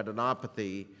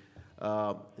lymphadenopathy.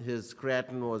 His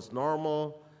creatinine was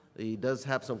normal. He does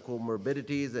have some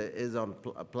comorbidities, is on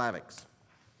Plavix.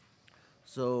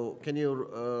 So can you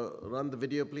run the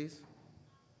video, please?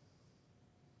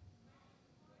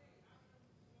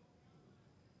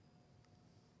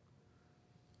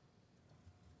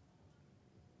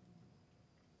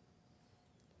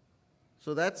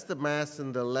 So that's the mass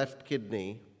in the left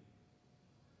kidney.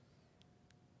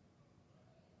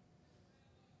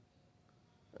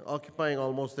 Occupying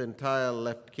almost the entire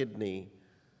left kidney.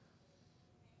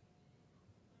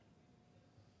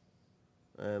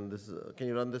 And this is, can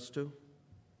you run this too?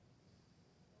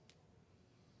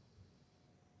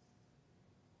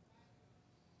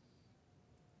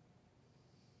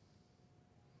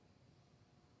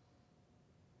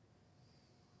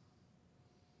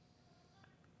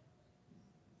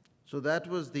 So that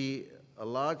was a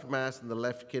large mass in the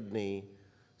left kidney.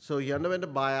 So he underwent a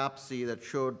biopsy that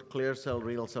showed clear cell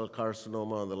renal cell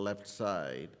carcinoma on the left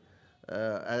side.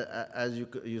 As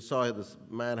you saw, this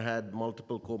man had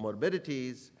multiple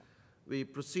comorbidities. We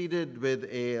proceeded with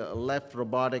a left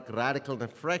robotic radical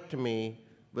nephrectomy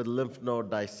with lymph node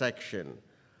dissection.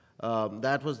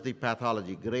 That was the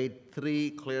pathology, grade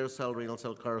 3 clear cell renal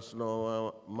cell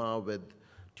carcinoma with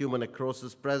tumor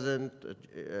necrosis present,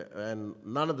 and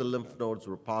none of the lymph nodes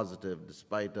were positive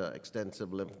despite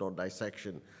extensive lymph node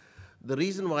dissection. The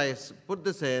reason why I put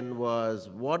this in was,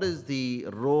 what is the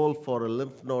role for a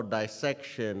lymph node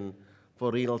dissection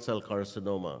for renal cell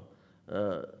carcinoma?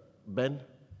 Ben?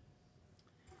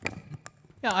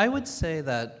 Yeah, I would say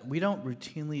that we don't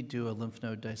routinely do a lymph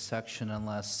node dissection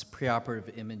unless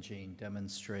preoperative imaging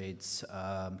demonstrates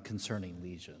concerning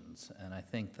lesions. And I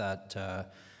think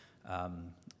that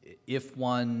if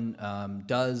one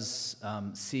does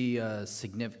see a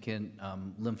significant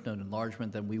lymph node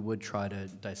enlargement, then we would try to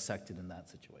dissect it in that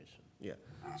situation. Yeah.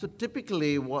 So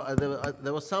typically,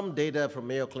 there was some data from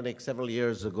Mayo Clinic several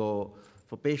years ago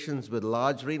for patients with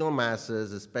large renal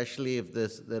masses, especially if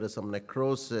there is some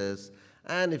necrosis,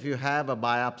 and if you have a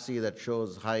biopsy that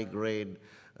shows high-grade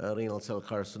renal cell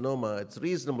carcinoma, it's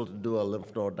reasonable to do a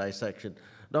lymph node dissection.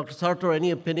 Dr. Sartor,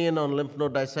 any opinion on lymph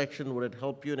node dissection? Would it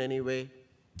help you in any way?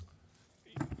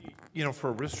 You know,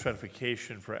 for risk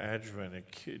stratification for adjuvant,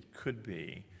 it could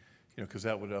be, you know, because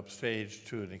that would upstage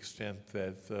to an extent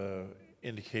that the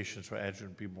indications for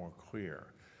adjuvant be more clear.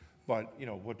 But, you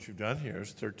know, what you've done here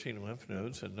is 13 lymph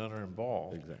nodes and none are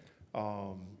involved. Exactly.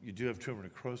 You do have tumor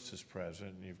necrosis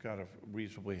present, and you've got a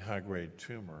reasonably high-grade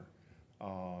tumor,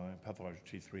 pathologic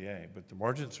T3A, but the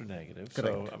margins are negative.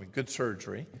 Correct. So, I mean, good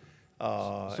surgery.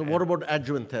 So what about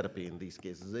adjuvant therapy in these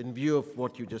cases, in view of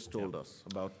what you just told us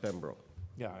about Pembro?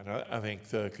 Yeah, and I think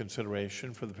the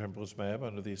consideration for the pembrolizumab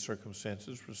under these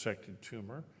circumstances, resected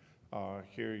tumor,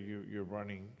 here you're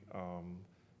running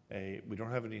we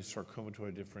don't have any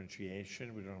sarcomatoid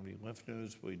differentiation, we don't have any lymph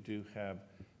nodes, but we do have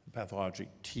pathologic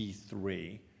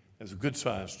T3. It's a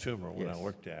good-sized tumor when I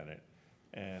looked at it,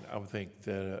 and I would think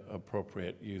that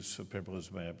appropriate use of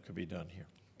pembrolizumab could be done here.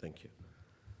 Thank you.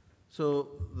 So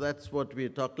that's what we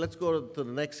talked. Let's go to the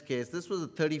next case. This was a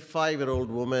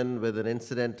 35-year-old woman with an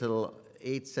incidental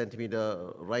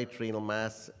 8-centimeter right renal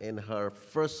mass in her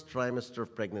first trimester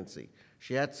of pregnancy.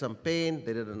 She had some pain.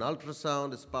 They did an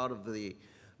ultrasound as part of the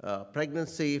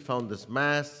pregnancy, found this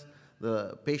mass.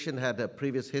 The patient had a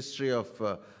previous history of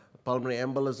pulmonary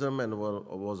embolism and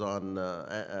was on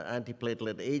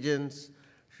antiplatelet agents,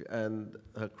 and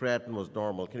her creatinine was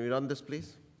normal. Can we run this,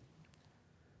 please?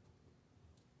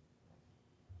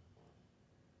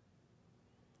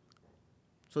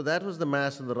 So that was the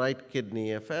mass in the right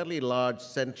kidney, a fairly large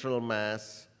central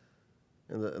mass,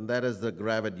 and that is the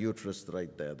gravid uterus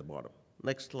right there at the bottom.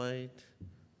 Next slide.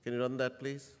 Can you run that,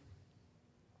 please?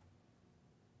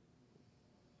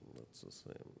 That's the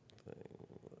same thing.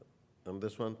 And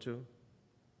this one too?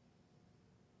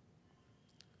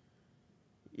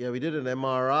 Yeah, we did an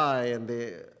MRI, and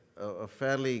they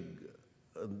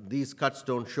these cuts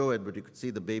don't show it, but you could see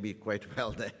the baby quite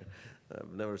well there.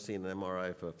 I've never seen an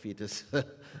MRI for a fetus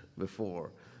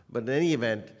before. But in any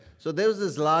event, so there was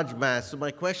this large mass. So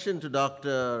my question to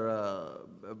Dr.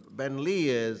 Ben Lee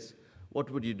is, what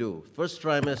would you do? First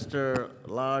trimester,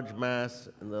 large mass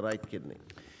in the right kidney.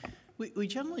 We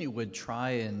generally would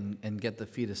try and get the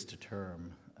fetus to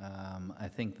term. I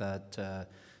think that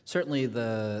certainly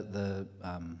the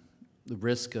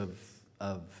risk of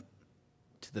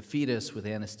to the fetus with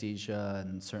anesthesia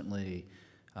and certainly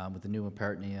with the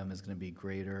pneumoperitoneum is going to be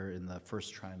greater in the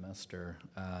first trimester.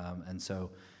 And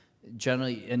so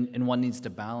generally, and one needs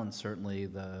to balance certainly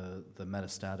the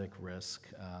metastatic risk,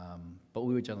 but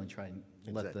we would generally try and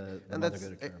let the mother go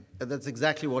to term. And that's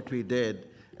exactly what we did.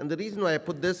 And the reason why I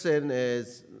put this in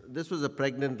is this was a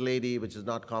pregnant lady, which is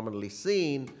not commonly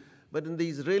seen, but in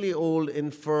these really old,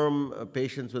 infirm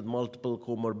patients with multiple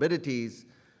comorbidities,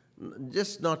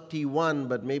 just not T1,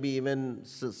 but maybe even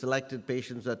selected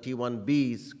patients that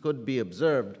T1Bs could be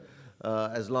observed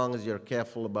as long as you're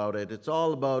careful about it. It's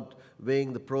all about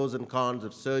weighing the pros and cons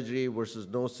of surgery versus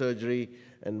no surgery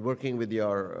and working with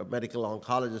your medical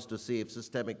oncologist to see if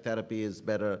systemic therapy is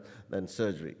better than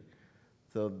surgery.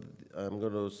 So I'm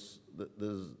not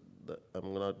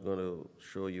going to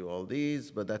show you all these,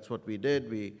 but that's what we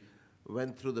did. We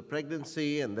went through the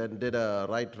pregnancy and then did a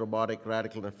right robotic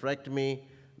radical nephrectomy.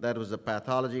 That was a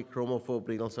pathology, chromophobe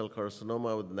renal cell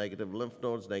carcinoma with negative lymph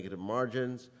nodes, negative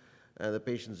margins, and the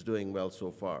patient's doing well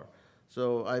so far.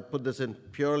 So I put this in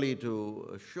purely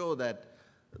to show that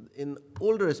in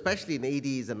older, especially in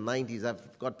 80s and 90s,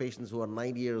 I've got patients who are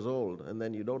 90 years old, and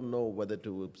then you don't know whether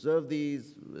to observe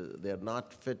these. They're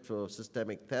not fit for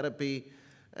systemic therapy,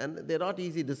 and they're not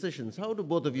easy decisions. How do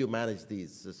both of you manage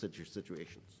these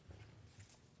situations?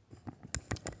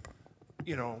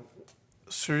 You know,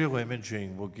 serial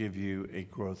imaging will give you a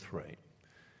growth rate.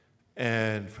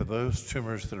 And for those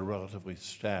tumors that are relatively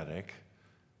static,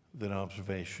 then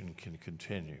observation can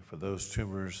continue. For those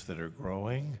tumors that are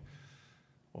growing,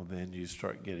 well, then you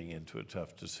start getting into a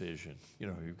tough decision. You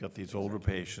know, you've got these older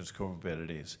patients,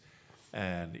 comorbidities,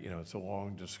 and, you know, it's a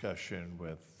long discussion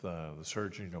with the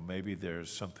surgeon. You know, maybe there's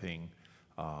something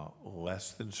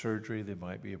less than surgery that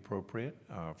might be appropriate.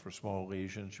 For small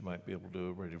lesions, you might be able to do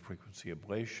a radiofrequency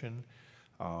ablation.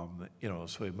 You know,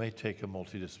 so it may take a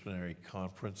multidisciplinary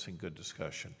conference and good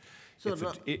discussion. So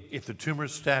if the tumor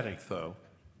is static, though,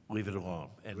 leave it alone.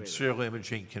 And serial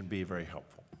imaging can be very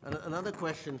helpful. Another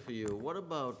question for you. What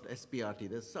about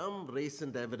SBRT? There's some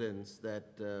recent evidence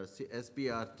that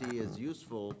SBRT is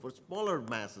useful for smaller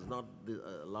masses, not the,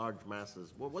 large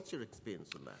masses. What's your experience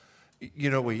on that? You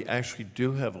know, we actually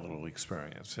do have a little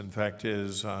experience. In fact,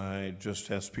 I just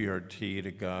SBRT'd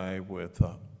a guy with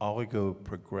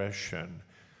oligoprogression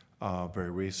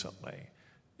very recently.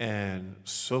 And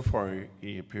so far,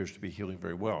 he appears to be healing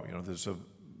very well. You know, there's a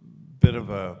bit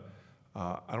of a,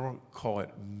 I don't call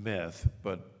it myth,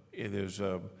 but there's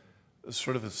a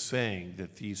sort of a saying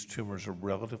that these tumors are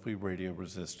relatively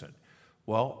radioresistant.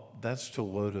 Well, that's to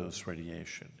low-dose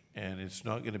radiation, and it's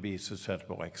not going to be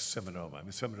susceptible like seminoma. I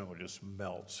mean, seminoma just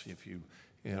melts if you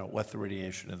let the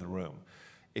radiation in the room.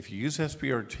 If you use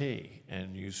SBRT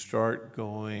and you start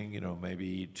going,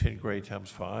 maybe 10 gray times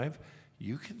 5,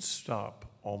 you can stop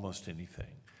almost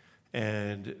anything.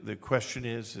 And the question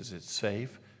is it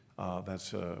safe?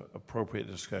 That's an appropriate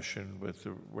discussion with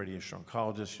the radiation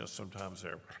oncologist. Sometimes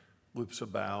there are loops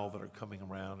of bowel that are coming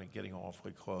around and getting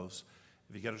awfully close.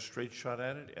 If you got a straight shot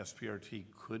at it, SBRT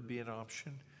could be an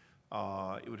option.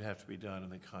 It would have to be done in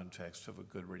the context of a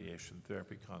good radiation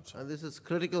therapy consult. And this is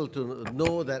critical to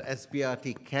know that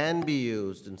SBRT can be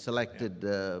used in selected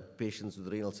patients with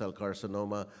renal cell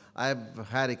carcinoma. I've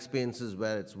had experiences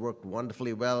where it's worked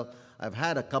wonderfully well. I've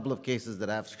had a couple of cases that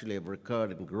actually have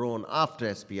recurred and grown after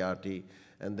SBRT,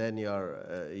 and then you're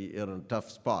in a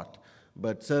tough spot.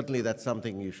 But certainly that's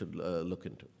something you should look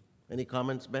into. Any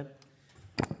comments, Ben?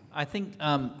 I think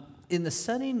in the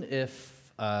setting, if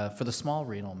For the small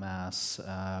renal mass,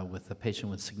 with a patient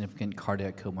with significant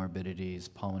cardiac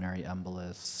comorbidities, pulmonary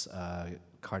embolus,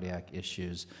 cardiac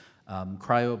issues,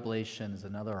 cryoablation is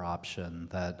another option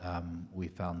that we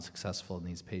found successful in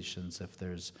these patients if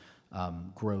there's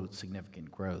growth,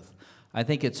 significant growth. I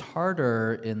think it's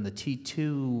harder in the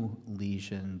T2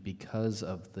 lesion because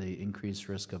of the increased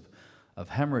risk of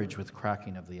hemorrhage with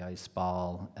cracking of the ice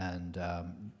ball, and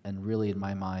really in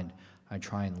my mind, I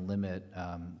try and limit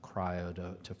cryo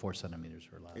to 4 centimeters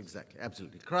or less. Exactly,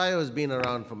 absolutely. Cryo has been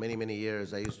around for many, many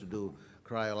years. I used to do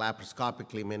cryo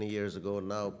laparoscopically many years ago.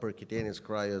 Now percutaneous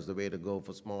cryo is the way to go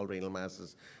for small renal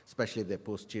masses, especially if they're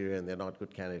posterior and they're not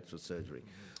good candidates for surgery.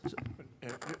 So,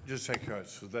 just check your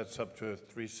eyes. So that's up to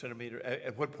 3 centimeter.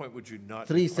 At what point would you not?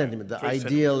 3 do cryo? centimeter. The 3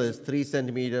 ideal centimeters. is 3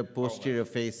 centimeter posterior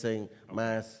facing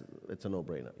mass. It's a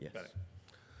no-brainer, yes. Got it.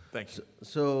 Thank you.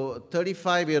 So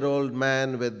 35-year-old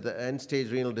man with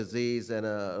end-stage renal disease and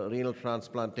a renal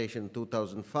transplantation in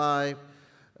 2005,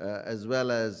 as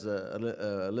well as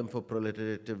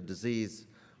lymphoproliferative disease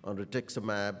on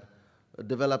rituximab,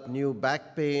 developed new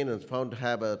back pain and was found to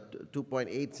have a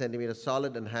 2.8 centimeter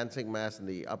solid enhancing mass in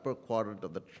the upper quadrant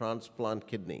of the transplant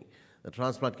kidney. The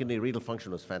transplant kidney renal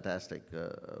function was fantastic.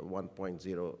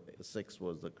 1.06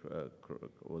 was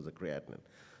the creatinine.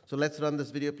 So let's run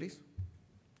this video, please.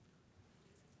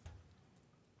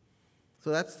 So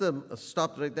that's the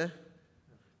stop right there.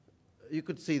 You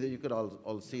could see that, you could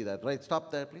all see that, right?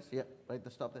 Stop there, please. Yeah, right, the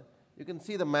stop there. You can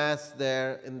see the mass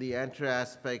there in the anterior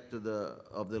aspect of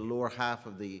the lower half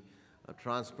of the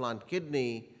transplant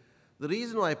kidney. The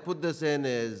reason why I put this in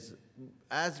is,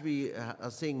 as we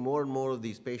are seeing more and more of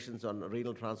these patients on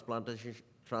renal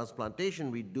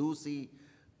transplantation, we do see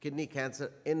kidney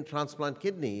cancer in transplant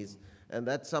kidneys, and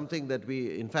that's something that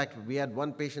in fact, we had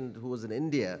one patient who was in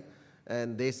India,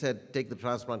 and they said, take the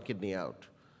transplant kidney out.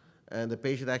 And the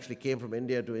patient actually came from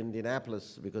India to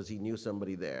Indianapolis because he knew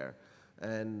somebody there.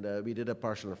 And we did a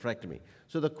partial nephrectomy.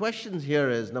 So the questions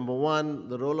here is, number one,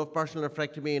 the role of partial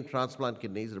nephrectomy in transplant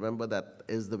kidneys. Remember, that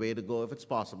is the way to go if it's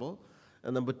possible.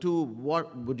 And number two,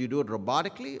 what would you do it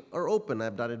robotically or open?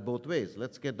 I've done it both ways.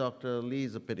 Let's get Dr.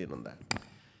 Lee's opinion on that.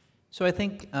 So I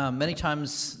think many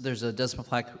times there's a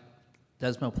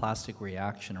desmoplastic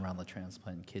reaction around the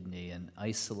transplant kidney, and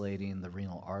isolating the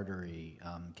renal artery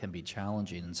can be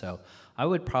challenging. And so I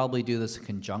would probably do this in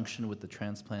conjunction with the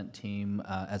transplant team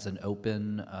as an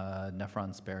open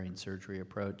nephron-sparing surgery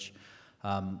approach.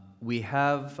 We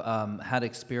have had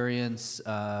experience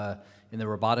in the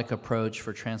robotic approach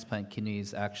for transplant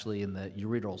kidneys actually in the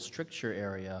ureteral stricture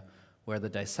area, where the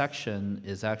dissection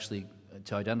is actually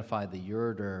to identify the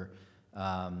ureter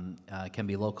can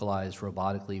be localized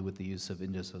robotically with the use of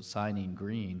indocyanine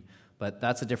green, but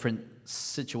that's a different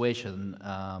situation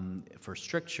for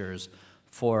strictures.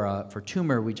 For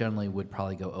tumor, we generally would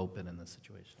probably go open in this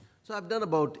situation. So I've done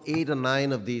about 8 or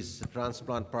 9 of these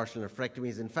transplant partial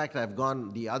nephrectomies. In fact, I've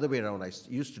gone the other way around. I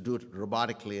used to do it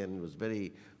robotically and was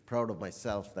very proud of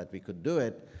myself that we could do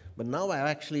it, but now I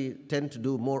actually tend to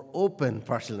do more open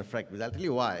partial nephrectomies. I'll tell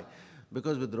you why.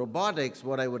 Because with robotics,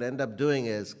 what I would end up doing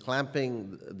is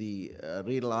clamping the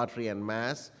renal artery and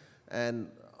mass, and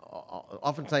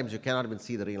oftentimes you cannot even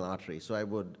see the renal artery. So I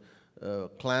would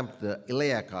clamp the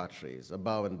iliac arteries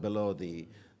above and below the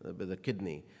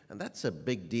kidney. And that's a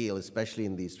big deal, especially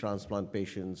in these transplant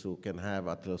patients who can have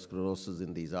atherosclerosis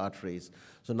in these arteries.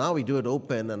 So now we do it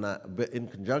open and in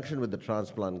conjunction with the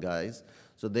transplant guys.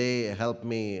 So they help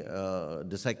me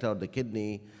dissect out the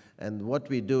kidney. And what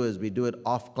we do is we do it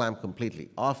off-clamp completely.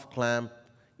 Off-clamp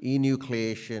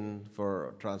enucleation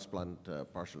for transplant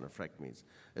partial nephrectomies.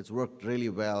 It's worked really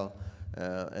well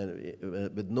and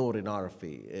with no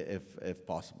renorrhaphy if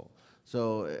possible.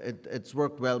 So it's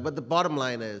worked well. But the bottom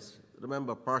line is,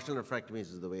 remember, partial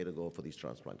nephrectomies is the way to go for these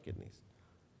transplant kidneys.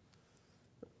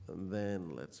 And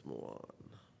then let's move on.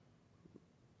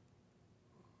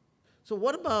 So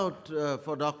what about,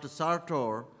 for Dr.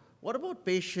 Sartor, what about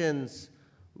patients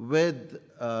with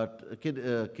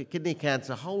kidney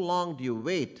cancer? How long do you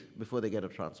wait before they get a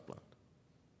transplant?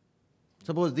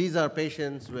 Suppose these are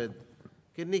patients with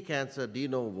kidney cancer de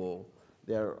novo,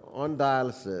 they're on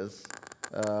dialysis,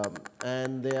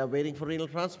 and they are waiting for renal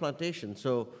transplantation.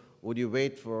 So would you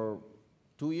wait for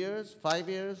 2 years, 5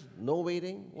 years, no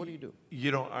waiting? What do you do?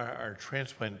 You know, our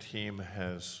transplant team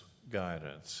has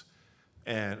guidance,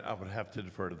 and I would have to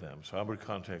defer to them. So I would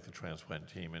contact the transplant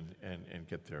team and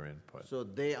get their input. So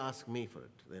they ask me for it,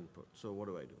 the input. So what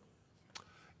do I do?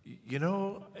 You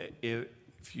know, I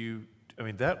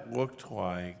mean, that looked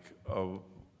like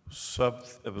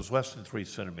it was less than 3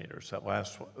 centimeters, that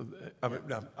last one.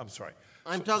 I'm sorry.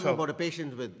 I'm talking about a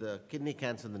patient with kidney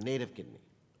cancer in the native kidney.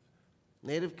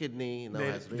 Native kidney now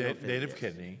has renal failure. Native yes.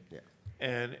 kidney. Yeah.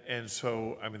 And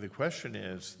so, I mean, the question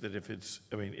is that if it's,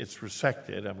 I mean, it's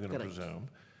resected, I'm going to Correct. presume.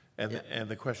 And, Yeah. and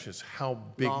the question is, how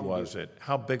big Long was view. it?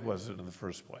 How big was it in the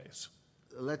first place?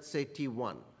 Let's say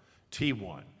T1.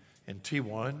 T1. And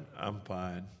T1, I'm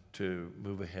fine to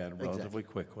move ahead relatively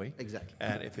quickly. Exactly.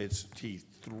 And if it's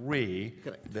T3,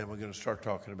 Correct. then we're going to start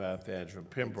talking about the adjuvant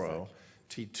Pembro.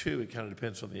 T2, it kind of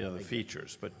depends on the other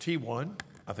features. But T1,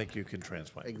 I think you can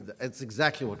transplant. It's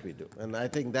exactly what we do, and I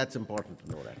think that's important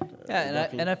to know that. Yeah,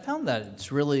 and I found that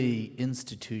it's really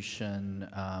institution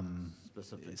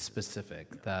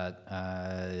specific, that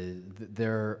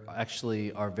there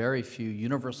actually are very few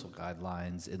universal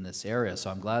guidelines in this area. So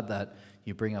I'm glad that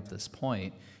you bring up this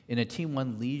point. In a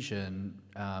T1 lesion,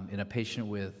 in a patient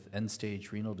with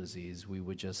end-stage renal disease, we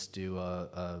would just do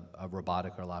a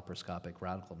robotic or laparoscopic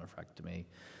radical nephrectomy.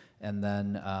 And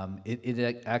then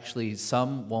it actually,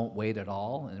 some won't wait at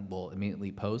all and will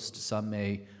immediately post. Some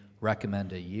may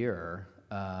recommend a year,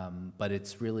 but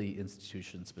it's really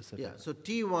institution specific. Yeah, so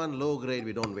T1 low grade,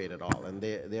 we don't wait at all, and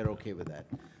they're okay with that.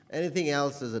 Anything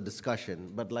else is a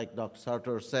discussion, but like Dr.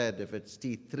 Sartor said, if it's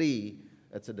T3,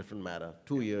 that's a different matter.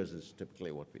 2 years is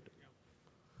typically what we do.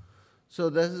 So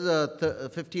this is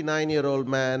a 59-year-old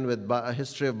man with a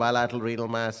history of bilateral renal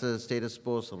masses, status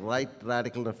post right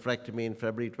radical nephrectomy in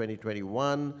February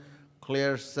 2021,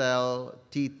 clear cell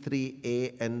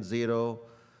T3A N0,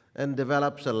 and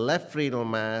develops a left renal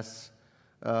mass,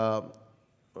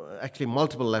 actually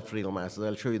multiple left renal masses.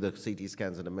 I'll show you the CT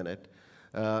scans in a minute.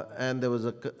 And there was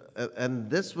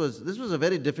this was a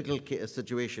very difficult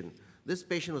situation. This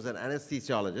patient was an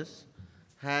anesthesiologist,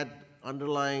 had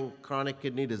underlying chronic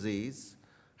kidney disease,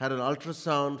 had an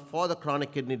ultrasound for the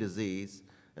chronic kidney disease,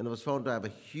 and was found to have a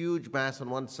huge mass on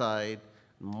one side,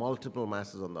 multiple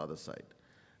masses on the other side.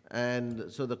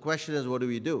 And so the question is, what do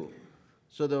we do?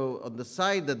 So on the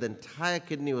side that the entire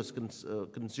kidney was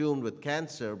consumed with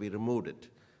cancer, we removed it.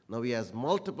 Now he has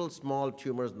multiple small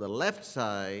tumors on the left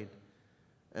side,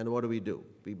 and what do?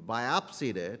 We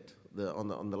biopsied it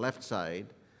on the left side,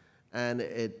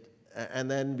 and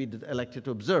then we elected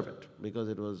to observe it because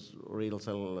it was renal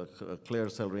cell, clear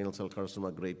cell renal cell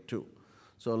carcinoma grade 2.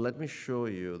 So let me show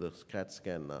you the CAT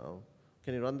scan now.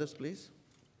 Can you run this, please?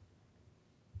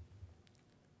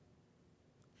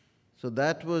 So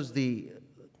that was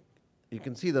you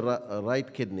can see the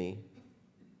right kidney.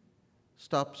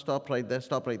 Stop right there,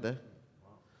 stop right there.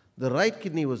 The right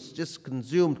kidney was just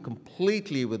consumed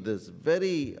completely with this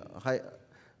very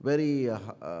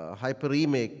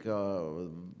hyperemic,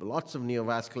 lots of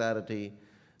neovascularity,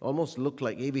 almost looked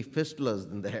like AV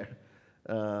fistulas in there.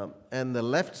 And the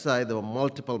left side, there were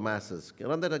multiple masses. Can you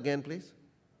run that again, please?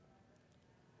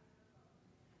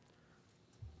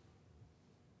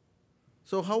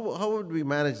 So how would we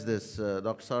manage this,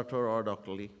 Dr. Sartor or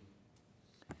Dr. Lee?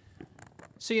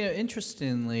 So,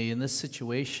 interestingly, in this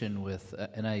situation with,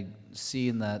 and I see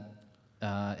in that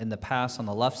in the past on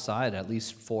the left side, at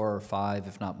least 4 or 5,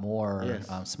 if not more, yes.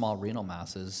 Small renal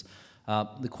masses.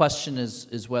 The question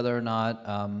is whether or not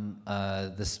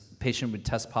this patient would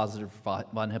test positive for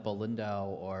von Hippel-Lindau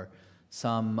or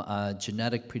some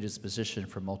genetic predisposition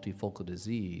for multifocal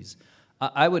disease.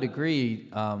 I would agree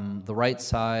the right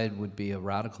side would be a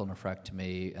radical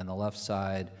nephrectomy and the left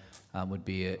side would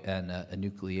be a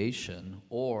enucleation,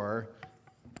 or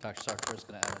Dr. Sartor is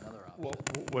going to add another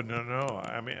option. Well, no.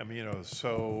 I mean,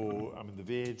 the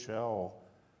VHL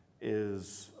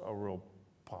is a real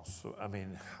possible. I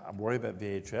mean, I'm worried about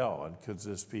VHL, and could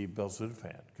this be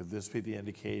belzutifan? Could this be the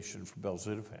indication for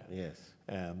belzutifan? Yes.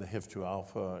 And the HIF2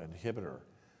 alpha inhibitor.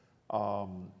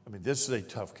 This is a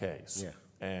tough case. Yeah.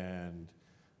 And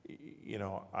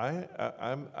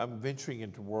I'm venturing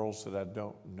into worlds that I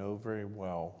don't know very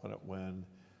well when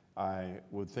I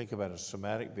would think about a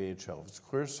somatic VHL. If it's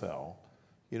clear cell,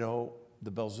 the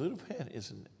belzutifan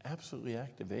is an absolutely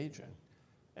active agent.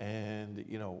 And,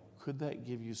 could that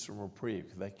give you some reprieve?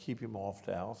 Could that keep him off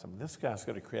dialysis? This guy's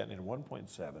got a creatinine of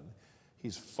 1.7.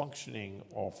 He's functioning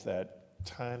off that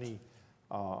tiny,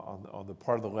 on the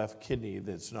part of the left kidney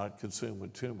that's not consumed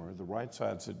with tumor. The right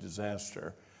side's a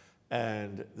disaster.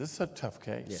 And this is a tough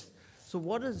case. Yes. So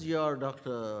what is your,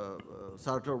 Dr.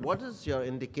 Sartor, what is your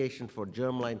indication for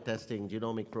germline testing,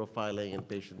 genomic profiling in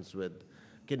patients with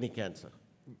kidney cancer?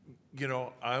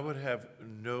 I would have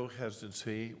no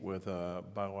hesitancy with a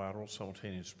bilateral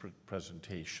simultaneous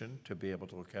presentation to be able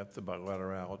to look at the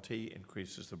bilaterality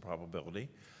increases the probability.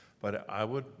 But I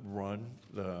would run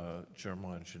the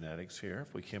germline genetics here.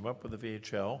 If we came up with a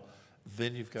VHL,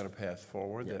 then you've got a path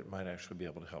forward that might actually be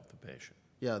able to help the patient.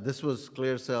 Yeah, this was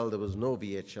clear cell. There was no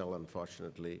VHL,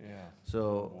 unfortunately. Yeah.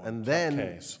 So, Oh, and tough then,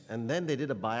 case. and then they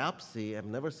did a biopsy. I've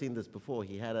never seen this before.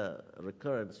 He had a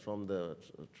recurrence from the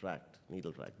tract,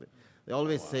 needle tract. They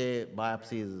always say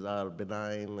biopsies are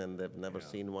benign, and they've never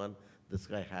seen one. This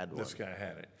guy had one. This guy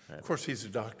had it. Of course, he's a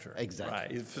doctor. Exactly.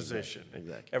 Right, he's a physician.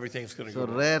 Exactly. Everything's going to So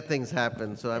go rare things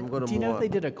happen. So I'm going to Do you move know on. if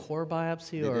they did a core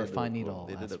biopsy They or a did a fine core- needle?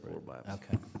 they did a aspirate? core biopsy.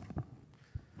 Okay.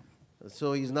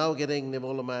 So he's now getting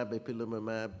nivolumab,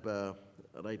 ipilimumab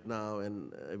right now,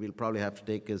 and we'll probably have to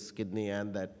take his kidney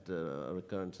and that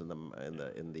recurrence in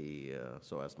the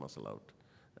psoas muscle out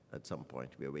at some point.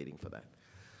 We are waiting for that.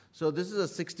 So this is a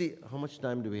 60. How much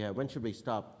time do we have? When should we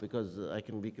stop? Because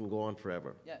we can go on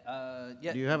forever. Yeah,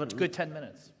 yeah. Do you have it's good 10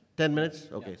 minutes. 10 minutes?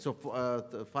 Okay. So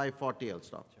 5:40, I'll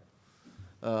stop.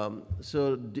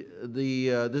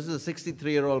 This is a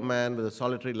 63-year-old man with a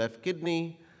solitary left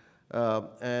kidney.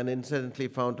 And incidentally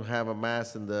found to have a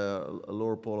mass in the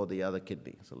lower pole of the other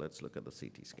kidney. So let's look at the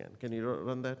CT scan. Can you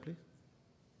run that, please?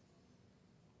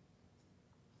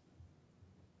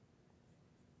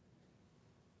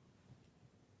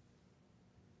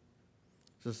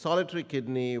 So solitary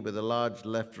kidney with a large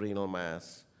left renal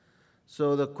mass.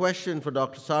 So the question for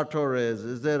Dr. Sartor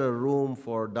is there a room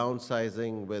for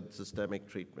downsizing with systemic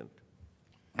treatment?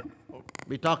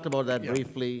 We talked about that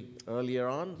briefly earlier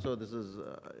on, so this is,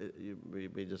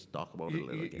 we just talk about it a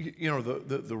little again. You know,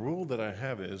 the rule that I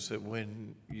have is that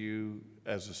when you,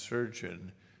 as a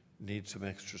surgeon, need some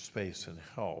extra space and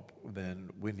help, then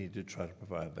we need to try to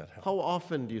provide that help. How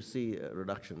often do you see a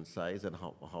reduction in size, and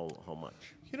how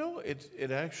much? You know,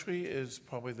 it actually is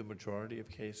probably the majority of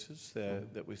cases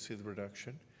that we see the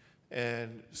reduction.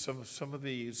 And some of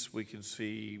these we can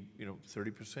see,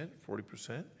 30%,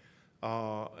 40%.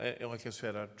 And like I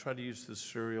said, I try to use the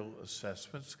serial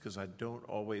assessments because I don't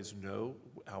always know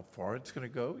how far it's going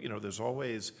to go. There's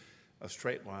always a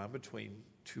straight line between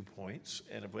 2 points.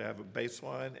 And if we have a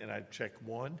baseline and I check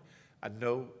one, I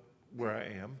know where I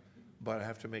am, but I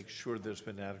have to make sure there's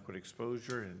been adequate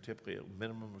exposure and typically a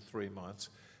minimum of 3 months.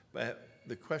 But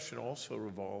the question also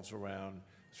revolves around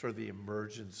sort of the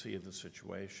emergency of the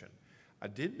situation. I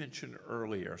did mention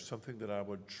earlier something that I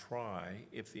would try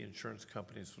if the insurance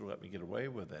companies would let me get away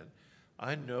with it.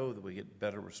 I know that we get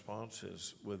better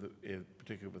responses,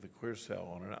 particularly with the clear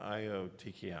cell on an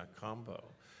IO-TKI combo.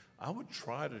 I would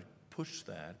try to push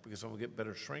that because I'm going to get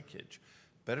better shrinkage.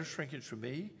 Better shrinkage for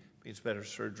me means better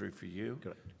surgery for you.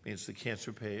 Correct. Means the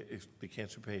cancer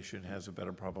patient has a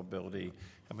better probability.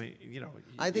 I mean,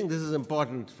 I think this is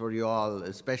important for you all,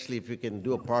 especially if you can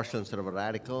do a partial instead of a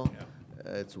radical. Yeah.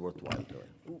 It's worthwhile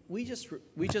doing. We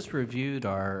just reviewed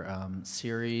our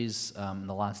series in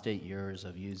the last 8 years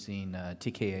of using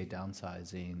TKA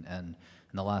downsizing, and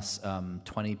in the last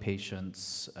 20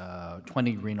 patients,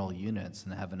 20 renal units,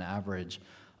 and have an average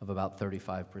of about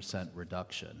 35%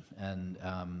 reduction.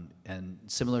 And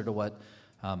similar to what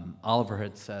Oliver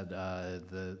had said,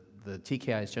 the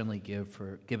TKI is generally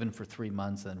given for 3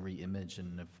 months and re-image,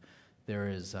 and if there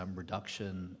is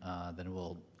reduction, then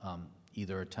we'll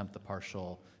either attempt the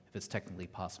partial, if it's technically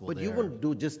possible. But you wouldn't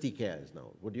do just TKIs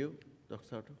now, would you, Dr.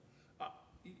 Sartor?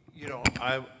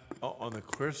 On the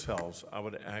clear cells, I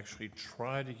would actually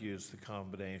try to use the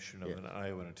combination of an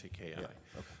IO and a TKI. Yeah.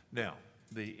 Okay. Now,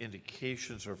 the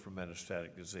indications are for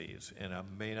metastatic disease, and I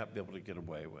may not be able to get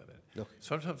away with it. Okay.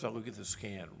 Sometimes I look at the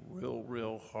scan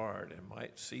real hard and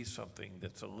might see something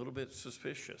that's a little bit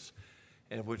suspicious,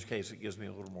 in which case it gives me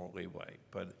a little more leeway.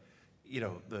 But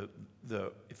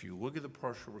if you look at the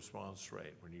partial response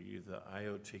rate when you use the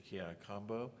IO-TKI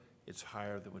combo, it's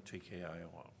higher than with TKI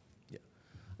alone. Yeah.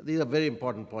 These are very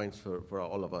important points for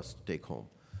all of us to take home.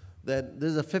 Then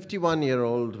there's a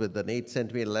 51-year-old with an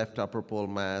 8-centimeter left upper pole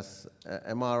mass,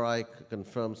 MRI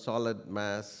confirmed solid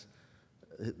mass.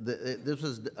 This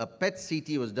was a PET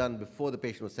CT was done before the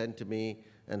patient was sent to me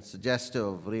and suggestive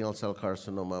of renal cell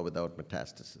carcinoma without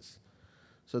metastasis.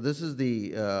 So this is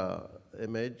the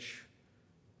image.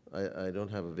 I don't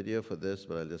have a video for this,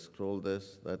 but I'll just scroll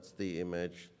this. That's the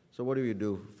image. So what do you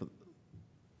do?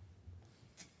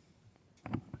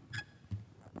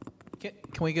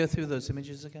 Can we go through those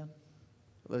images again?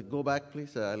 Go back,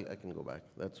 please. I can go back.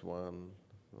 That's one.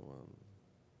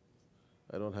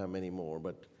 I don't have many more,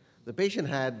 but the patient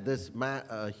had this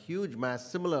huge mass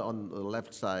similar on the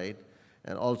left side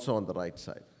and also on the right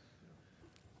side.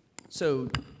 So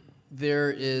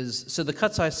so the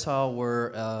cuts I saw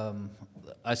were,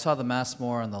 I saw the mass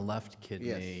more on the left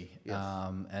kidney, Yes.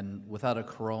 and without a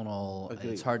coronal,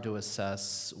 Agreed. it's hard to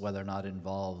assess whether or not it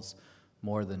involves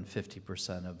more than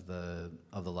 50%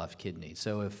 of the left kidney.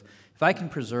 So if I can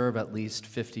preserve at least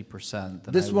 50%,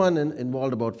 then This one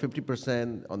involved about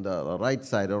 50% on the right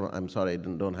side. I'm sorry, I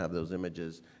don't have those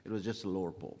images. It was just a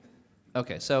lower pole.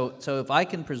 Okay, so if I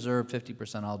can preserve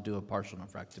 50%, I'll do a partial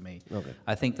nephrectomy. Okay.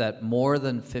 I think that more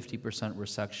than 50%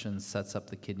 resection sets up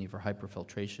the kidney for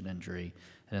hyperfiltration injury,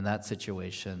 and in that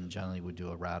situation, generally would do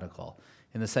a radical.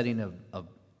 In the setting of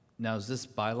now, is this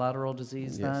bilateral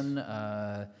disease Yes.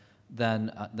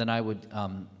 then I would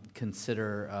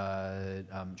consider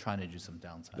trying to do some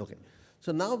downsizing. Okay.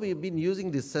 So now we've been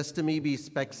using this Sesame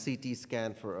SPECT CT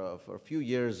scan for a few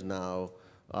years now,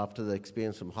 after the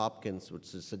experience from Hopkins, which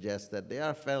suggests that they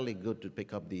are fairly good to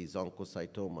pick up these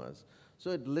oncocytomas.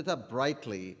 So it lit up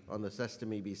brightly on the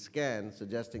Sesame scan,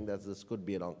 suggesting that this could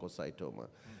be an oncocytoma.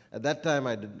 At that time,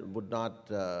 I would not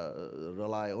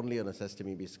rely only on a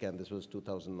Sesame scan. This was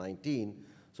 2019.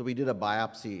 So we did a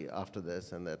biopsy after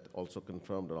this, and that also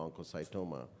confirmed an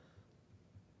oncocytoma.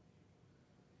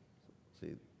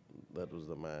 See, that was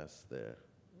the mass there.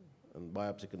 And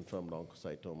biopsy confirmed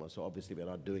oncocytoma, so obviously we're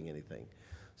not doing anything.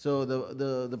 So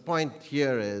the point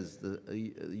here is the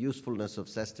usefulness of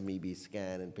Sesame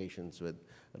scan in patients with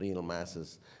renal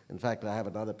masses. In fact, I have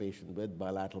another patient with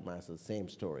bilateral masses, same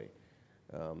story.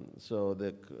 So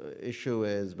the issue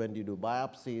is, when do you do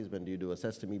biopsies, when do you do a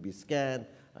Sesame scan?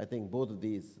 I think both of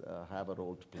these have a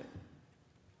role to play.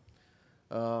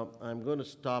 I'm going to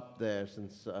stop there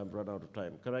since I've run out of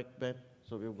time. Correct, Ben?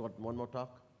 So we've got one more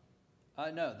talk?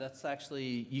 No, that's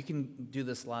actually, you can do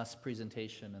this last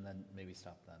presentation and then maybe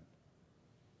stop then.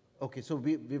 Okay, so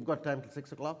we've got time till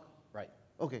 6 o'clock? Right.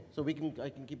 Okay, so I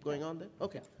can keep going on then?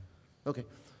 Okay. Okay.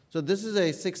 So this is a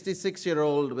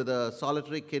 66-year-old with a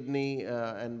solitary kidney,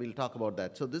 and we'll talk about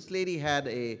that. So this lady had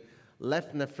a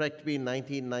left nephrectomy in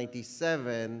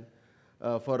 1997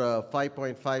 for a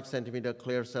 5.5 centimeter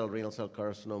clear cell renal cell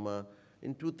carcinoma.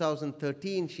 In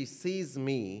 2013, she sees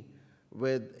me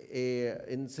with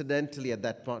incidentally at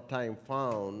that time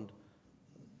found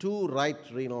 2 right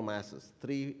renal masses,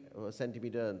 3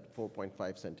 centimeter and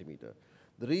 4.5 centimeter.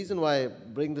 The reason why I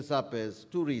bring this up is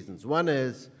 2 reasons. One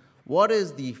is, what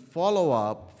is the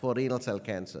follow-up for renal cell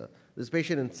cancer? This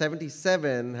patient in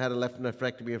 77 had a left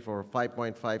nephrectomy for a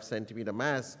 5.5 centimeter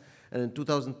mass, and in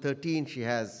 2013 she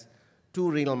has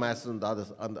 2 renal masses on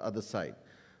the other side.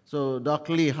 So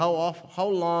Dr. Lee, how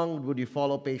long would you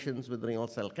follow patients with renal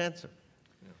cell cancer?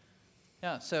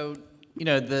 Yeah, so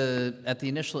at the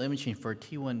initial imaging for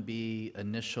T1B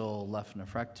initial left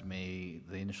nephrectomy,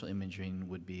 the initial imaging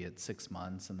would be at 6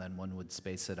 months, and then one would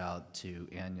space it out to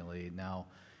annually. Now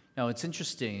it's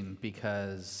interesting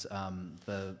because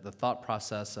the thought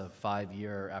process of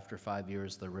after 5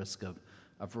 years, the risk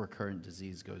of recurrent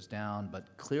disease goes down,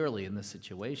 but clearly in this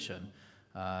situation,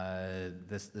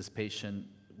 this patient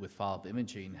with follow-up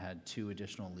imaging had 2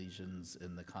 additional lesions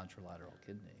in the contralateral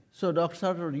kidney. So, Dr.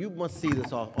 Sartor, you must see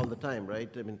this all the time, right?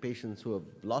 I mean, patients who have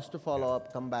lost a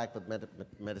follow-up come back with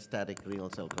metastatic renal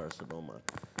cell carcinoma.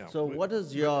 Yeah, So what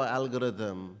is your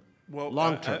algorithm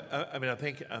long-term? I mean, I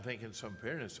think in some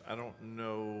fairness, I don't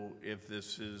know if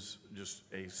this is just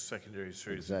a secondary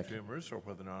series of tumors or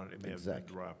whether or not it may have been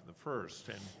dropped in the first.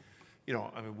 And,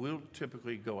 I mean, we'll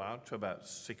typically go out to about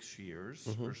 6 years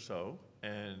or so.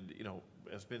 And,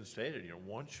 as been stated,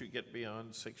 once you get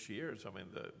beyond 6 years, I mean,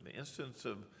 the incidence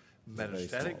of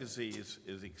metastatic disease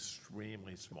is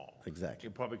extremely small. Exactly. You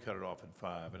can probably cut it off at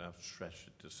 5, and I've stretched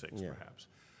it to 6 perhaps.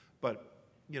 But,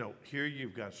 here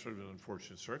you've got sort of an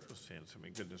unfortunate circumstance. I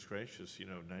mean, goodness gracious,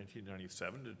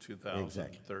 1997 to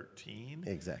 2013.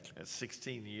 Exactly. That's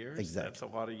 16 years. Exactly. That's a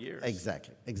lot of years.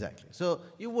 Exactly. So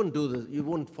you wouldn't do this, you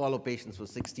wouldn't follow patients for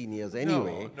 16 years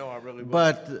anyway. No, I really wouldn't.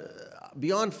 But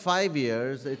beyond 5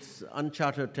 years, it's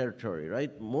uncharted territory,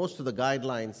 right? Most of the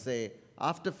guidelines say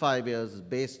after 5 years is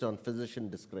based on physician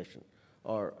discretion,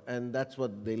 and that's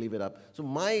what they leave it up. So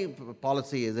my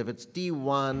policy is, if it's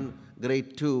T1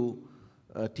 grade 2,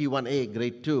 T1A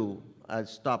grade 2, I'll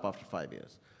stop after 5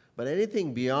 years. But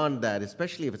anything beyond that,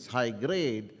 especially if it's high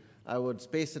grade, I would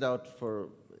space it out for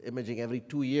imaging every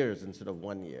 2 years instead of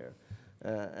 1 year.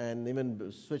 And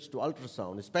even switch to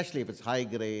ultrasound, especially if it's high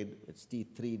grade, it's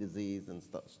T3 disease and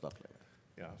stuff like that.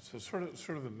 Yeah, so sort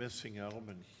of the missing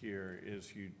element here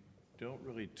is you don't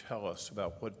really tell us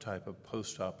about what type of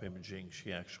post-op imaging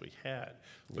she actually had.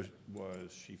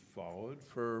 Was she followed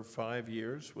for 5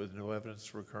 years with no evidence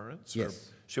of recurrence? Yes.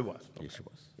 Or she was? Okay. Yes, she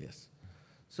was, yes.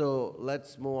 So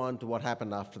let's move on to what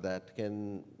happened after that.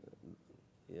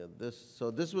 This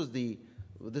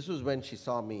was when she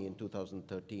saw me in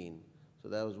 2013. So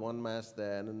there was one mass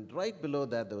there, and then right below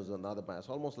that there was another mass,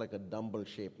 almost like a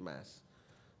dumbbell-shaped mass.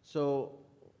 So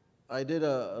I did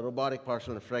a robotic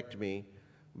partial nephrectomy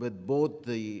with both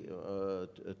the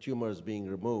tumors being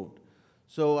removed.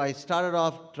 So I started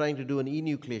off trying to do an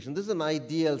enucleation. This is an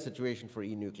ideal situation for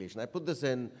enucleation. I put this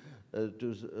in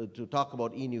to talk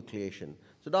about enucleation.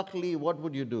 So Dr. Lee, what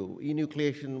would you do?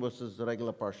 Enucleation versus the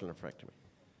regular partial nephrectomy?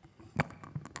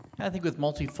 I think with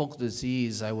multifocal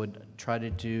disease, I would try to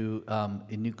do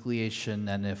enucleation,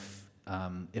 and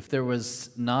if there was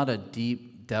not a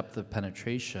deep depth of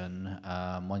penetration,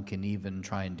 one can even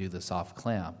try and do this off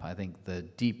clamp. I think the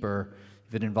deeper,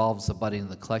 if it involves the budding and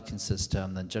the collecting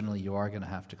system, then generally you are going to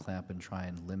have to clamp and try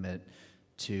and limit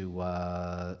to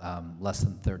less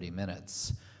than 30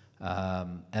 minutes.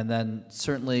 And then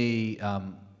certainly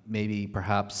maybe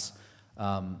perhaps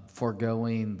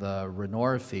foregoing the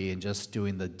renorrhaphy and just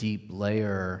doing the deep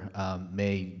layer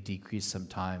may decrease some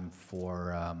time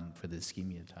for the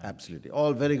ischemia time. Absolutely.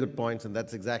 All very good points, and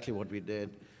that's exactly what we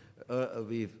did.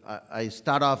 I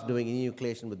start off doing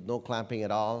enucleation with no clamping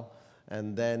at all,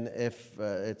 and then if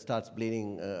it starts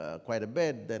bleeding quite a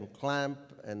bit, then clamp,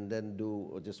 and then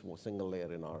do just a single layer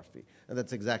renorrhaphy. And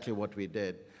that's exactly what we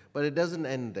did. But it doesn't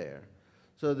end there.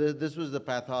 So this was the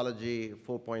pathology,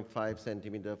 4.5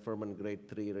 centimeter Furman grade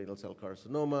 3 renal cell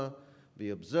carcinoma. We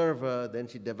observe her, then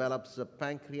she develops a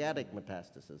pancreatic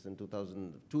metastasis in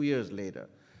 2 years later.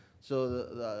 So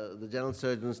the general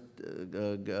surgeons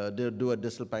do a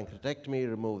distal pancreatectomy,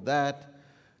 remove that.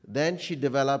 Then she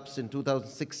develops in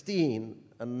 2016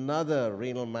 another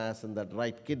renal mass in that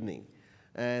right kidney.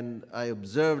 And I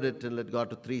observed it till it got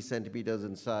to 3 centimeters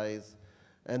in size.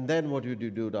 And then what would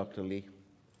you do, Dr. Lee?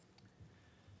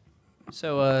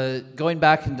 So going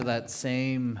back into that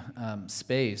same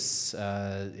space,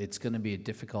 it's going to be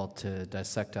difficult to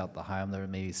dissect out the hyalum. There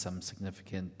may be some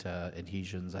significant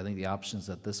adhesions. I think the options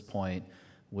at this point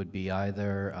would be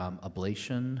either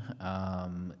ablation,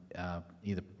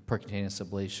 either percutaneous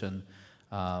ablation,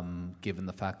 given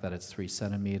the fact that it's 3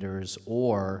 centimeters,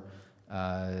 or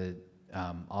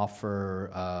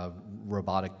offer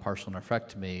robotic partial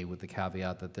nephrectomy with the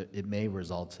caveat that it may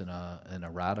result in a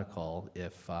radical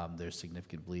if there's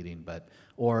significant bleeding,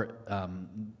 or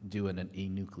do an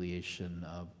enucleation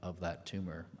of that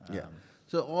tumor. Yeah.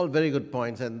 So all very good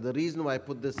points, and the reason why I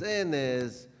put this in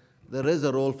is there is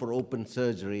a role for open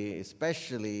surgery,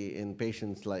 especially in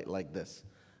patients like this.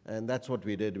 And that's what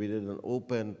we did. We did an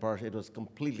open partial. It was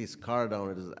completely scarred down.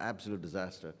 It was an absolute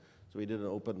disaster. So we did an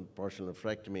open partial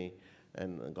nephrectomy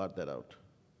and got that out.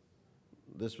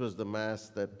 This was the mass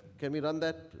that, can we run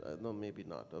that? No, maybe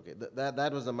not. Okay,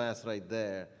 that was the mass right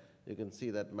there. You can see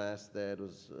that mass there. It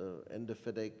was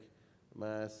endophytic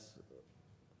mass.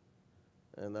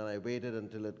 And then I waited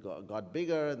until it got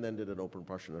bigger and then did an open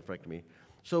partial nephrectomy.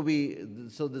 So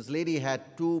this lady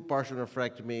had 2 partial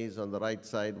nephrectomies on the right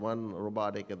side, one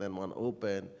robotic and then one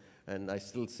open, and I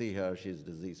still see her, she's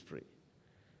disease-free.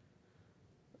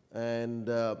 And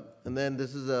then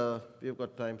this is we've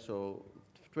got time, so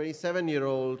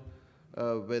 27-year-old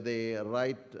with a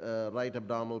right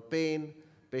abdominal pain.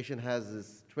 Patient has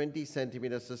this 20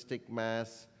 centimeter cystic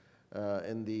mass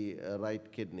in the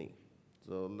right kidney.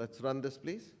 So let's run this,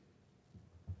 please.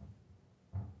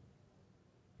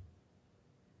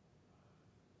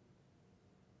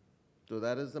 So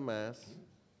that is the mass,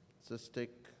 cystic,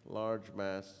 large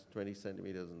mass, 20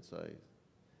 centimeters in size.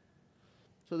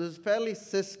 So this is fairly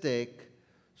cystic.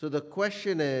 So the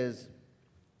question is,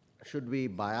 should we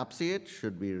biopsy it?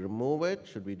 Should we remove it?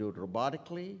 Should we do it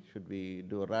robotically? Should we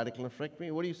do a radical nephrectomy?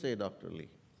 What do you say, Dr. Lee?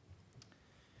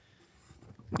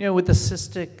 You know, with the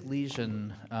cystic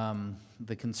lesion,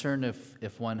 the concern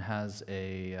if one has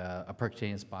a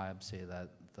percutaneous biopsy, that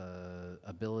the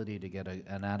ability to get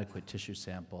an adequate tissue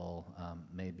sample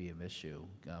may be an issue.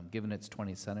 Given it's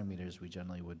 20 centimeters, we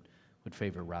generally would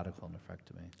favor radical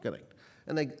nephrectomy. Correct.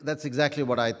 And that's exactly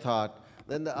what I thought.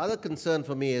 Then the other concern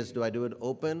for me is, do I do it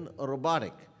open or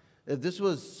robotic? If this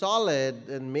was solid,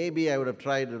 then maybe I would have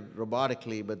tried it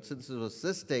robotically, but since it was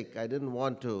cystic, I didn't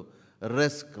want to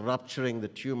risk rupturing the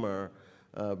tumor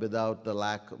without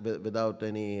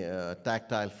any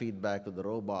tactile feedback of the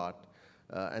robot.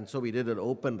 And so we did an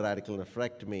open radical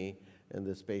nephrectomy in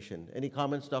this patient. Any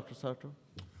comments, Dr. Sartor?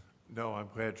 No, I'm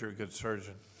glad you're a good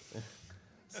surgeon.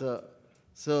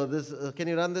 So this, can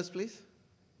you run this, please?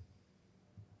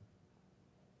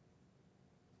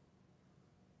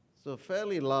 So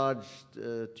fairly large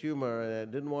tumor, and I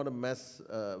didn't want to mess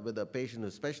with a patient,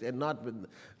 especially, and not with,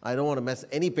 I don't want to mess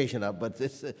any patient up, but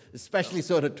it's especially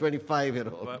so to a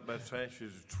 25-year-old. But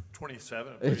she's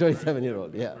 27.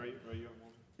 27-year-old, yeah. Very young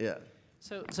woman. Yeah.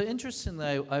 So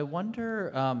interestingly, I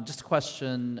wonder, just a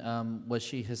question, was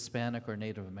she Hispanic or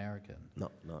Native American? No.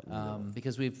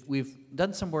 Because we've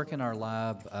done some work in our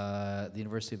lab at the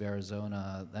University of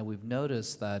Arizona, and we've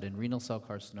noticed that in renal cell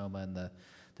carcinoma,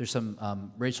 there's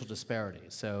some racial disparity.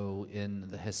 So in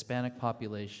the Hispanic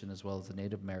population as well as the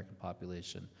Native American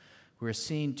population, we're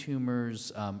seeing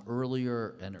tumors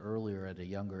earlier and earlier at a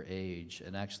younger age,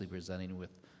 and actually presenting with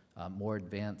more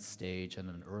advanced stage and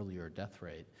an earlier death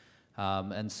rate.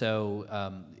 And so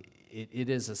it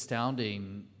is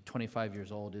astounding. 25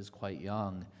 years old is quite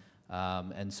young.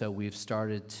 And so we've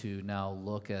started to now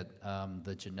look at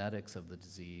the genetics of the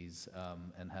disease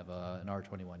and have an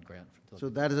R21 grant. So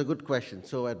that is a good question.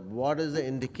 So what is the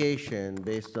indication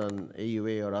based on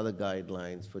AUA or other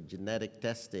guidelines for genetic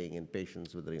testing in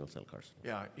patients with renal cell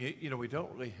carcinoma? Yeah, we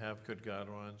don't really have good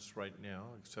guidelines right now,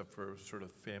 except for sort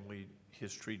of family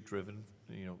history-driven,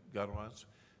 guidelines.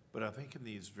 But I think in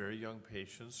these very young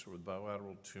patients with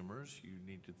bilateral tumors, you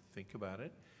need to think about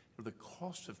it. The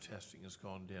cost of testing has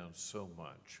gone down so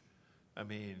much. I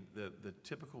mean, the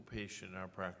typical patient in our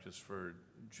practice for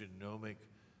genomic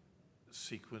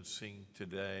sequencing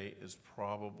today is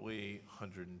probably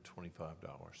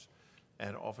 $125.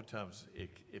 And oftentimes,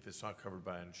 if it's not covered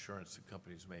by insurance, the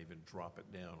companies may even drop it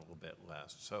down a little bit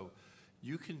less. So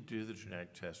you can do the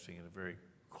genetic testing in a very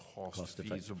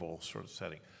cost-feasible sort of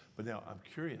setting. But now I'm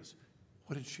curious,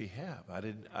 what did she have? I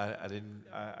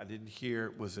didn't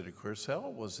hear. Was it a clear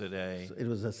cell? Was it a? So it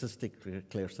was a cystic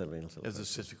clear cell renal cell. It was a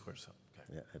cystic clear cell. Okay.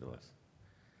 Yeah, it was.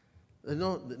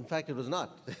 No, in fact, it was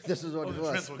not. This is what it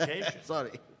was. Translocation.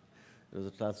 Sorry, it was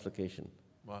a translocation.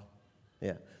 Wow.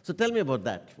 Yeah. So tell me about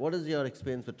that. What is your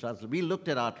experience with translocation? We looked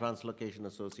at our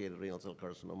translocation-associated renal cell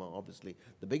carcinoma. Obviously,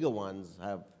 the bigger ones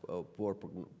have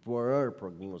poorer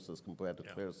prognosis compared to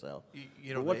clear cell.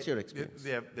 What's your experience? They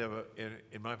have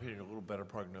in my opinion, a little better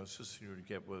prognosis than you would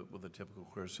get with a typical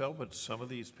clear cell, but some of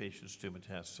these patients do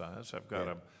metastasize. I've got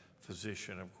a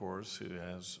physician, of course, who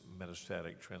has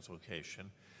metastatic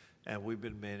translocation, and we've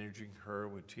been managing her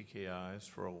with TKIs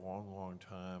for a long, long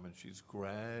time, and she's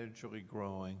gradually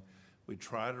growing. We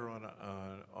tried her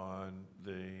on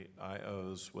the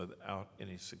IOs without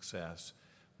any success.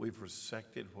 We've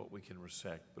resected what we can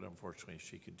resect, but unfortunately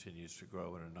she continues to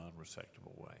grow in a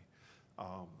non-resectable way.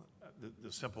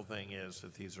 The simple thing is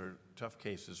that these are tough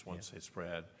cases once they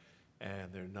spread,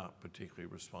 and they're not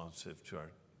particularly responsive to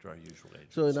our usual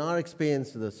agents. So in our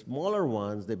experience, the smaller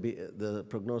ones, the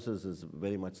prognosis is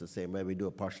very much the same, where we do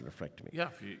a partial nephrectomy. Yeah,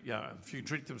 if you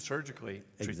treat them surgically,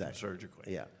 treat them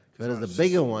surgically. Yeah. Whereas the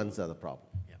bigger ones are the problem.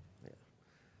 Yeah.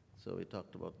 So we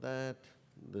talked about that.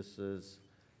 This is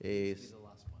a... This is the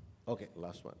last one. Okay,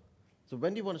 last one. So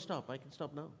when do you want to stop? I can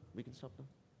stop now. We can stop now.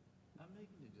 I'm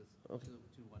making it just one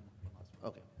last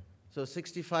one. Okay. So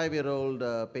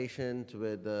 65-year-old patient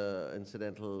with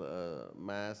incidental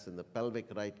mass in the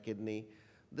pelvic right kidney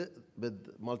with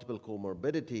multiple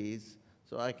comorbidities.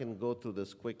 So I can go through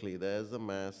this quickly. There's the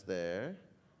mass there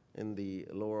in the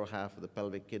lower half of the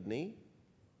pelvic kidney.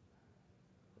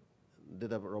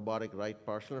 Did a robotic right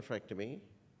partial nephrectomy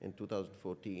in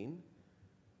 2014.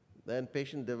 Then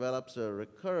patient develops a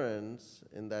recurrence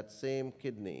in that same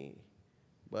kidney,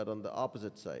 but on the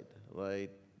opposite side,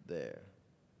 right there.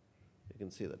 You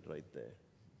can see that right there.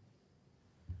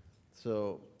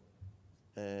 So,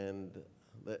 and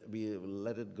we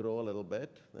let it grow a little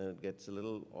bit, and it gets a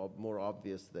little more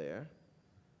obvious there.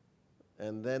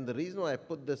 And then the reason why I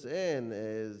put this in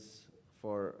is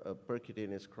for a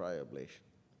percutaneous cryoablation.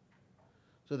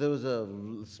 So there was a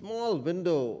small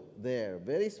window there,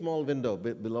 very small window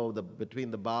below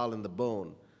between the bowel and the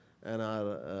bone. And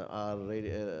our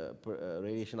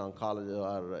radiation oncologist,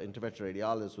 our interventional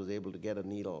radiologist was able to get a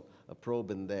needle, a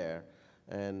probe in there,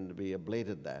 and we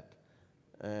ablated that.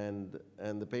 And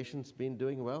the patient's been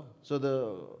doing well. So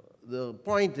the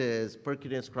point is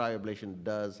percutaneous cryoablation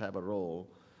does have a role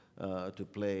to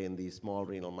play in these small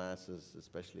renal masses,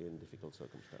 especially in difficult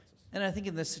circumstances. And I think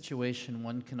in this situation,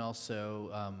 one can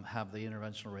also have the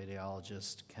interventional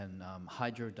radiologist can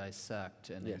hydrodissect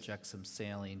and inject some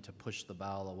saline to push the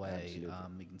bowel away.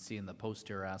 You can see in the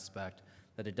posterior aspect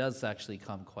that it does actually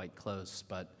come quite close,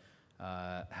 but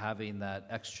having that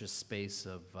extra space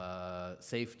of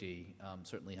safety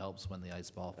certainly helps when the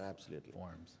ice ball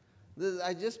forms.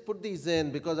 I just put these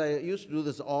in because I used to do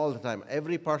this all the time.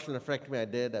 Every partial nephrectomy I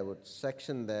did, I would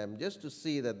section them just to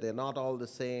see that they're not all the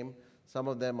same. Some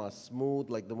of them are smooth,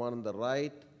 like the one on the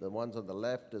right. The ones on the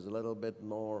left is a little bit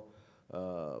more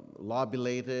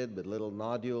lobulated with little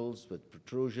nodules, with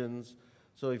protrusions.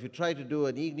 So if you try to do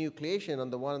an enucleation on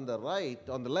the one on the right,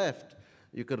 on the left,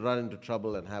 you could run into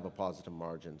trouble and have a positive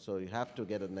margin. So you have to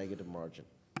get a negative margin.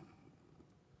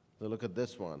 So look at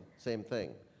this one, same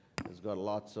thing. It's got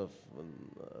lots of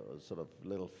sort of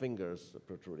little fingers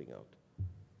protruding out.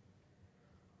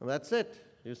 And that's it.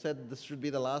 You said this should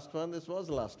be the last one. This was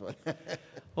the last one.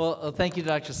 Well, thank you,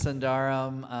 Dr.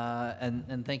 Sundaram,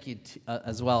 and thank you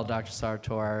as well, Dr.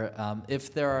 Sartor.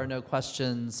 If there are no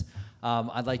questions,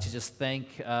 I'd like to just thank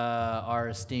our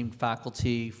esteemed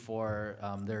faculty for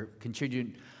their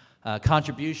continued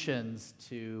contributions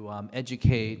to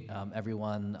educate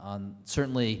everyone on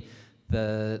certainly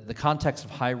the context of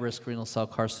high-risk renal cell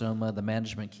carcinoma. The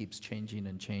management keeps changing,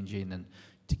 and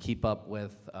to keep up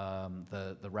with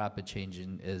the rapid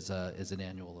changing is an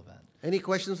annual event. Any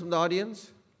questions from the audience?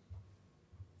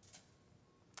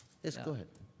 Yes, Yeah. go ahead.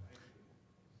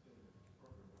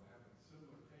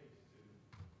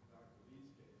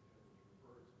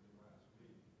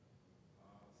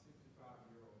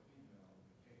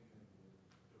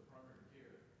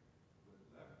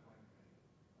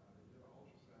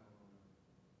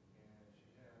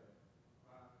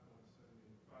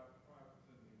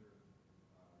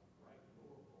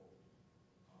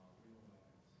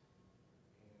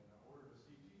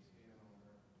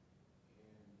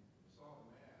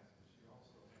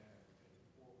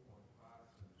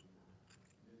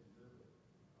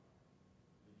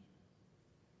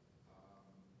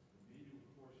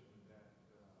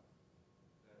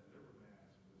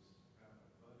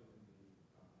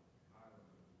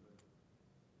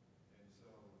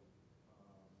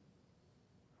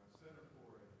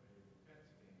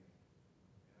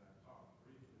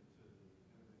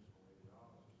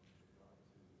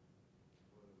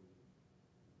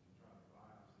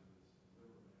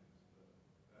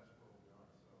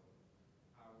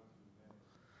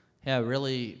 Yeah,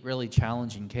 really, really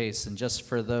challenging case. And just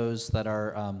for those that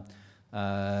are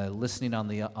listening on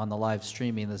the live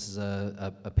streaming, this is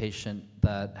a patient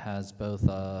that has both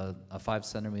a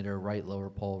 5-centimeter right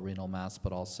lower pole renal mass,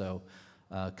 but also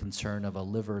concern of a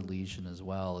liver lesion as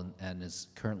well, and is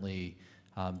currently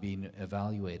being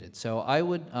evaluated. So I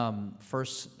would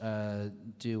first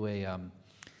do a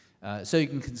so you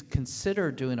can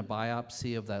consider doing a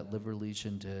biopsy of that liver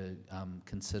lesion to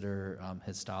consider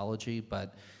histology,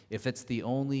 but if it's the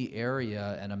only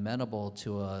area and amenable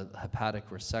to a hepatic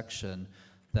resection,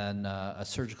 then a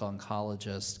surgical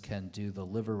oncologist can do the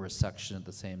liver resection at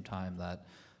the same time that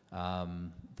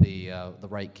the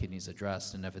right kidney is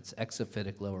addressed. And if it's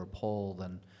exophytic lower pole,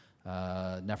 then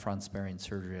nephron-sparing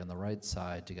surgery on the right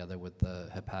side together with the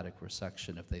hepatic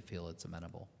resection if they feel it's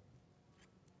amenable.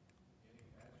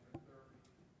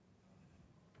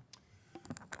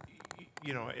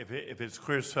 You know, if it's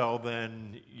clear cell,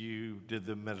 then you did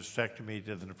the metastectomy,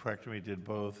 did the nephrectomy, did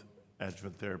both.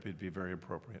 Adjuvant therapy would be very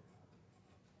appropriate.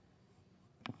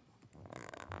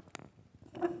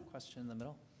 Question in the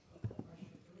middle?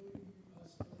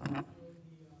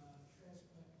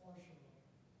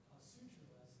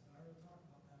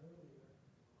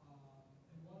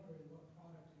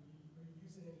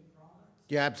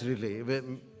 Yeah, absolutely.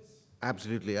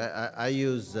 Absolutely.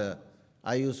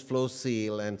 I use Flow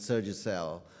Seal and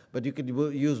Surgicel, but you could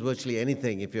use virtually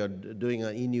anything if you're doing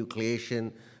an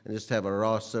enucleation and just have a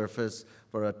raw surface.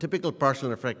 For a typical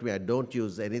partial nephrectomy, I don't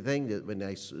use anything when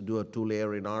I do a 2-layer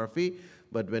rhinorrhaphy,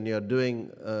 but when you're doing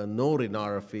no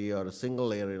rhinorrhaphy or a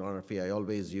single-layer rhinorrhaphy, I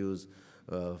always use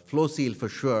Flow Seal for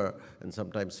sure, and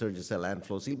sometimes Surgicel and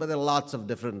Flow Seal, but there are lots of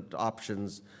different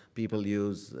options people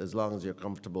use. As long as you're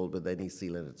comfortable with any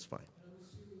sealant, it's fine.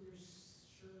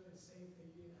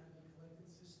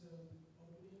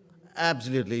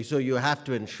 Absolutely. So you have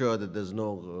to ensure that there's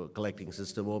no collecting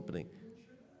system opening.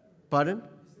 Pardon?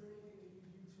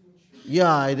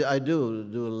 Yeah, I do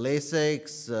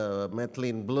Lasix,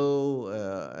 methylene blue,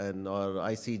 and or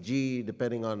ICG,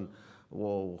 depending on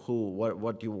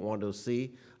what you want to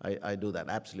see. I do that,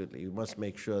 absolutely. You must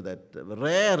make sure that,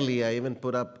 rarely I even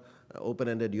put up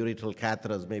open-ended urethral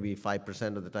catheters, maybe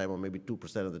 5% of the time or maybe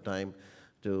 2% of the time,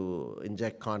 to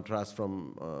inject contrast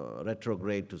from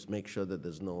retrograde to make sure that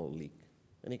there's no leak.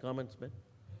 Any comments, Ben? I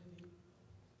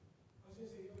was going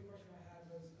to say, the other question I had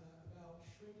was about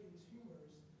shrinking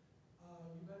tumors.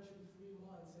 You mentioned 3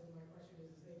 months, and my question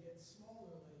is, as they get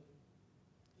smaller, like,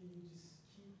 do you just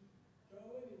keep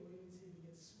going and wait and see if it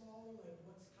gets smaller? Like,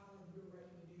 what's kind of your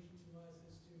recommendation to us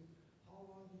as to how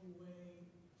long do you wait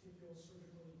to feel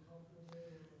surgically comfortable?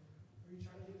 Or are you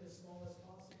trying to get it as small as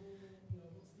possible? You know,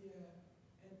 what's the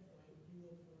endpoint you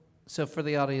look for? So for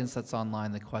the audience that's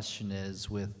online, the question is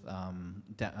with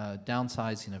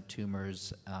downsizing of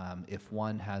tumors, if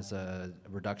one has a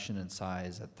reduction in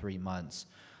size at 3 months,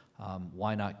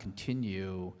 why not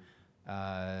continue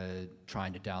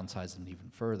trying to downsize them even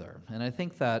further? And I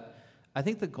think that I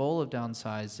think the goal of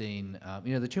downsizing,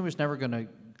 the tumor's never going to,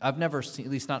 I've never seen,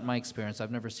 at least not in my experience,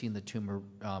 I've never seen the tumor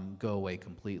go away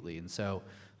completely. And so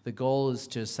the goal is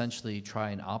to essentially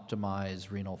try and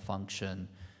optimize renal function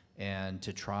and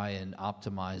to try and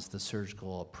optimize the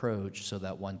surgical approach so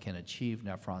that one can achieve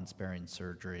nephron-sparing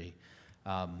surgery.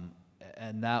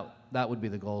 And that would be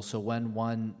the goal. So when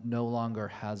one no longer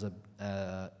has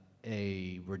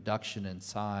a reduction in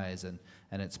size and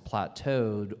it's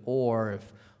plateaued, or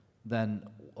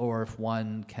if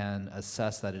one can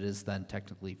assess that it is then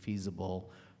technically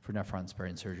feasible for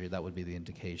nephron-sparing surgery, that would be the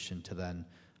indication to then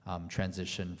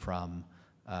transition from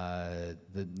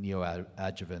the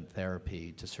neoadjuvant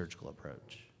therapy to surgical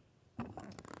approach.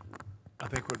 I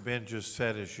think what Ben just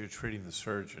said is you're treating the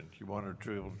surgeon. You want to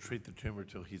be able to treat the tumor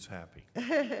till he's happy.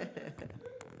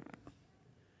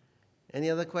 Any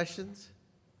other questions?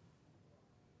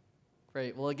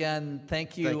 Great. Well, again,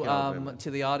 thank you all very much.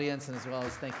 to the audience, and as well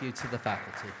as thank you to the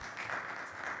faculty.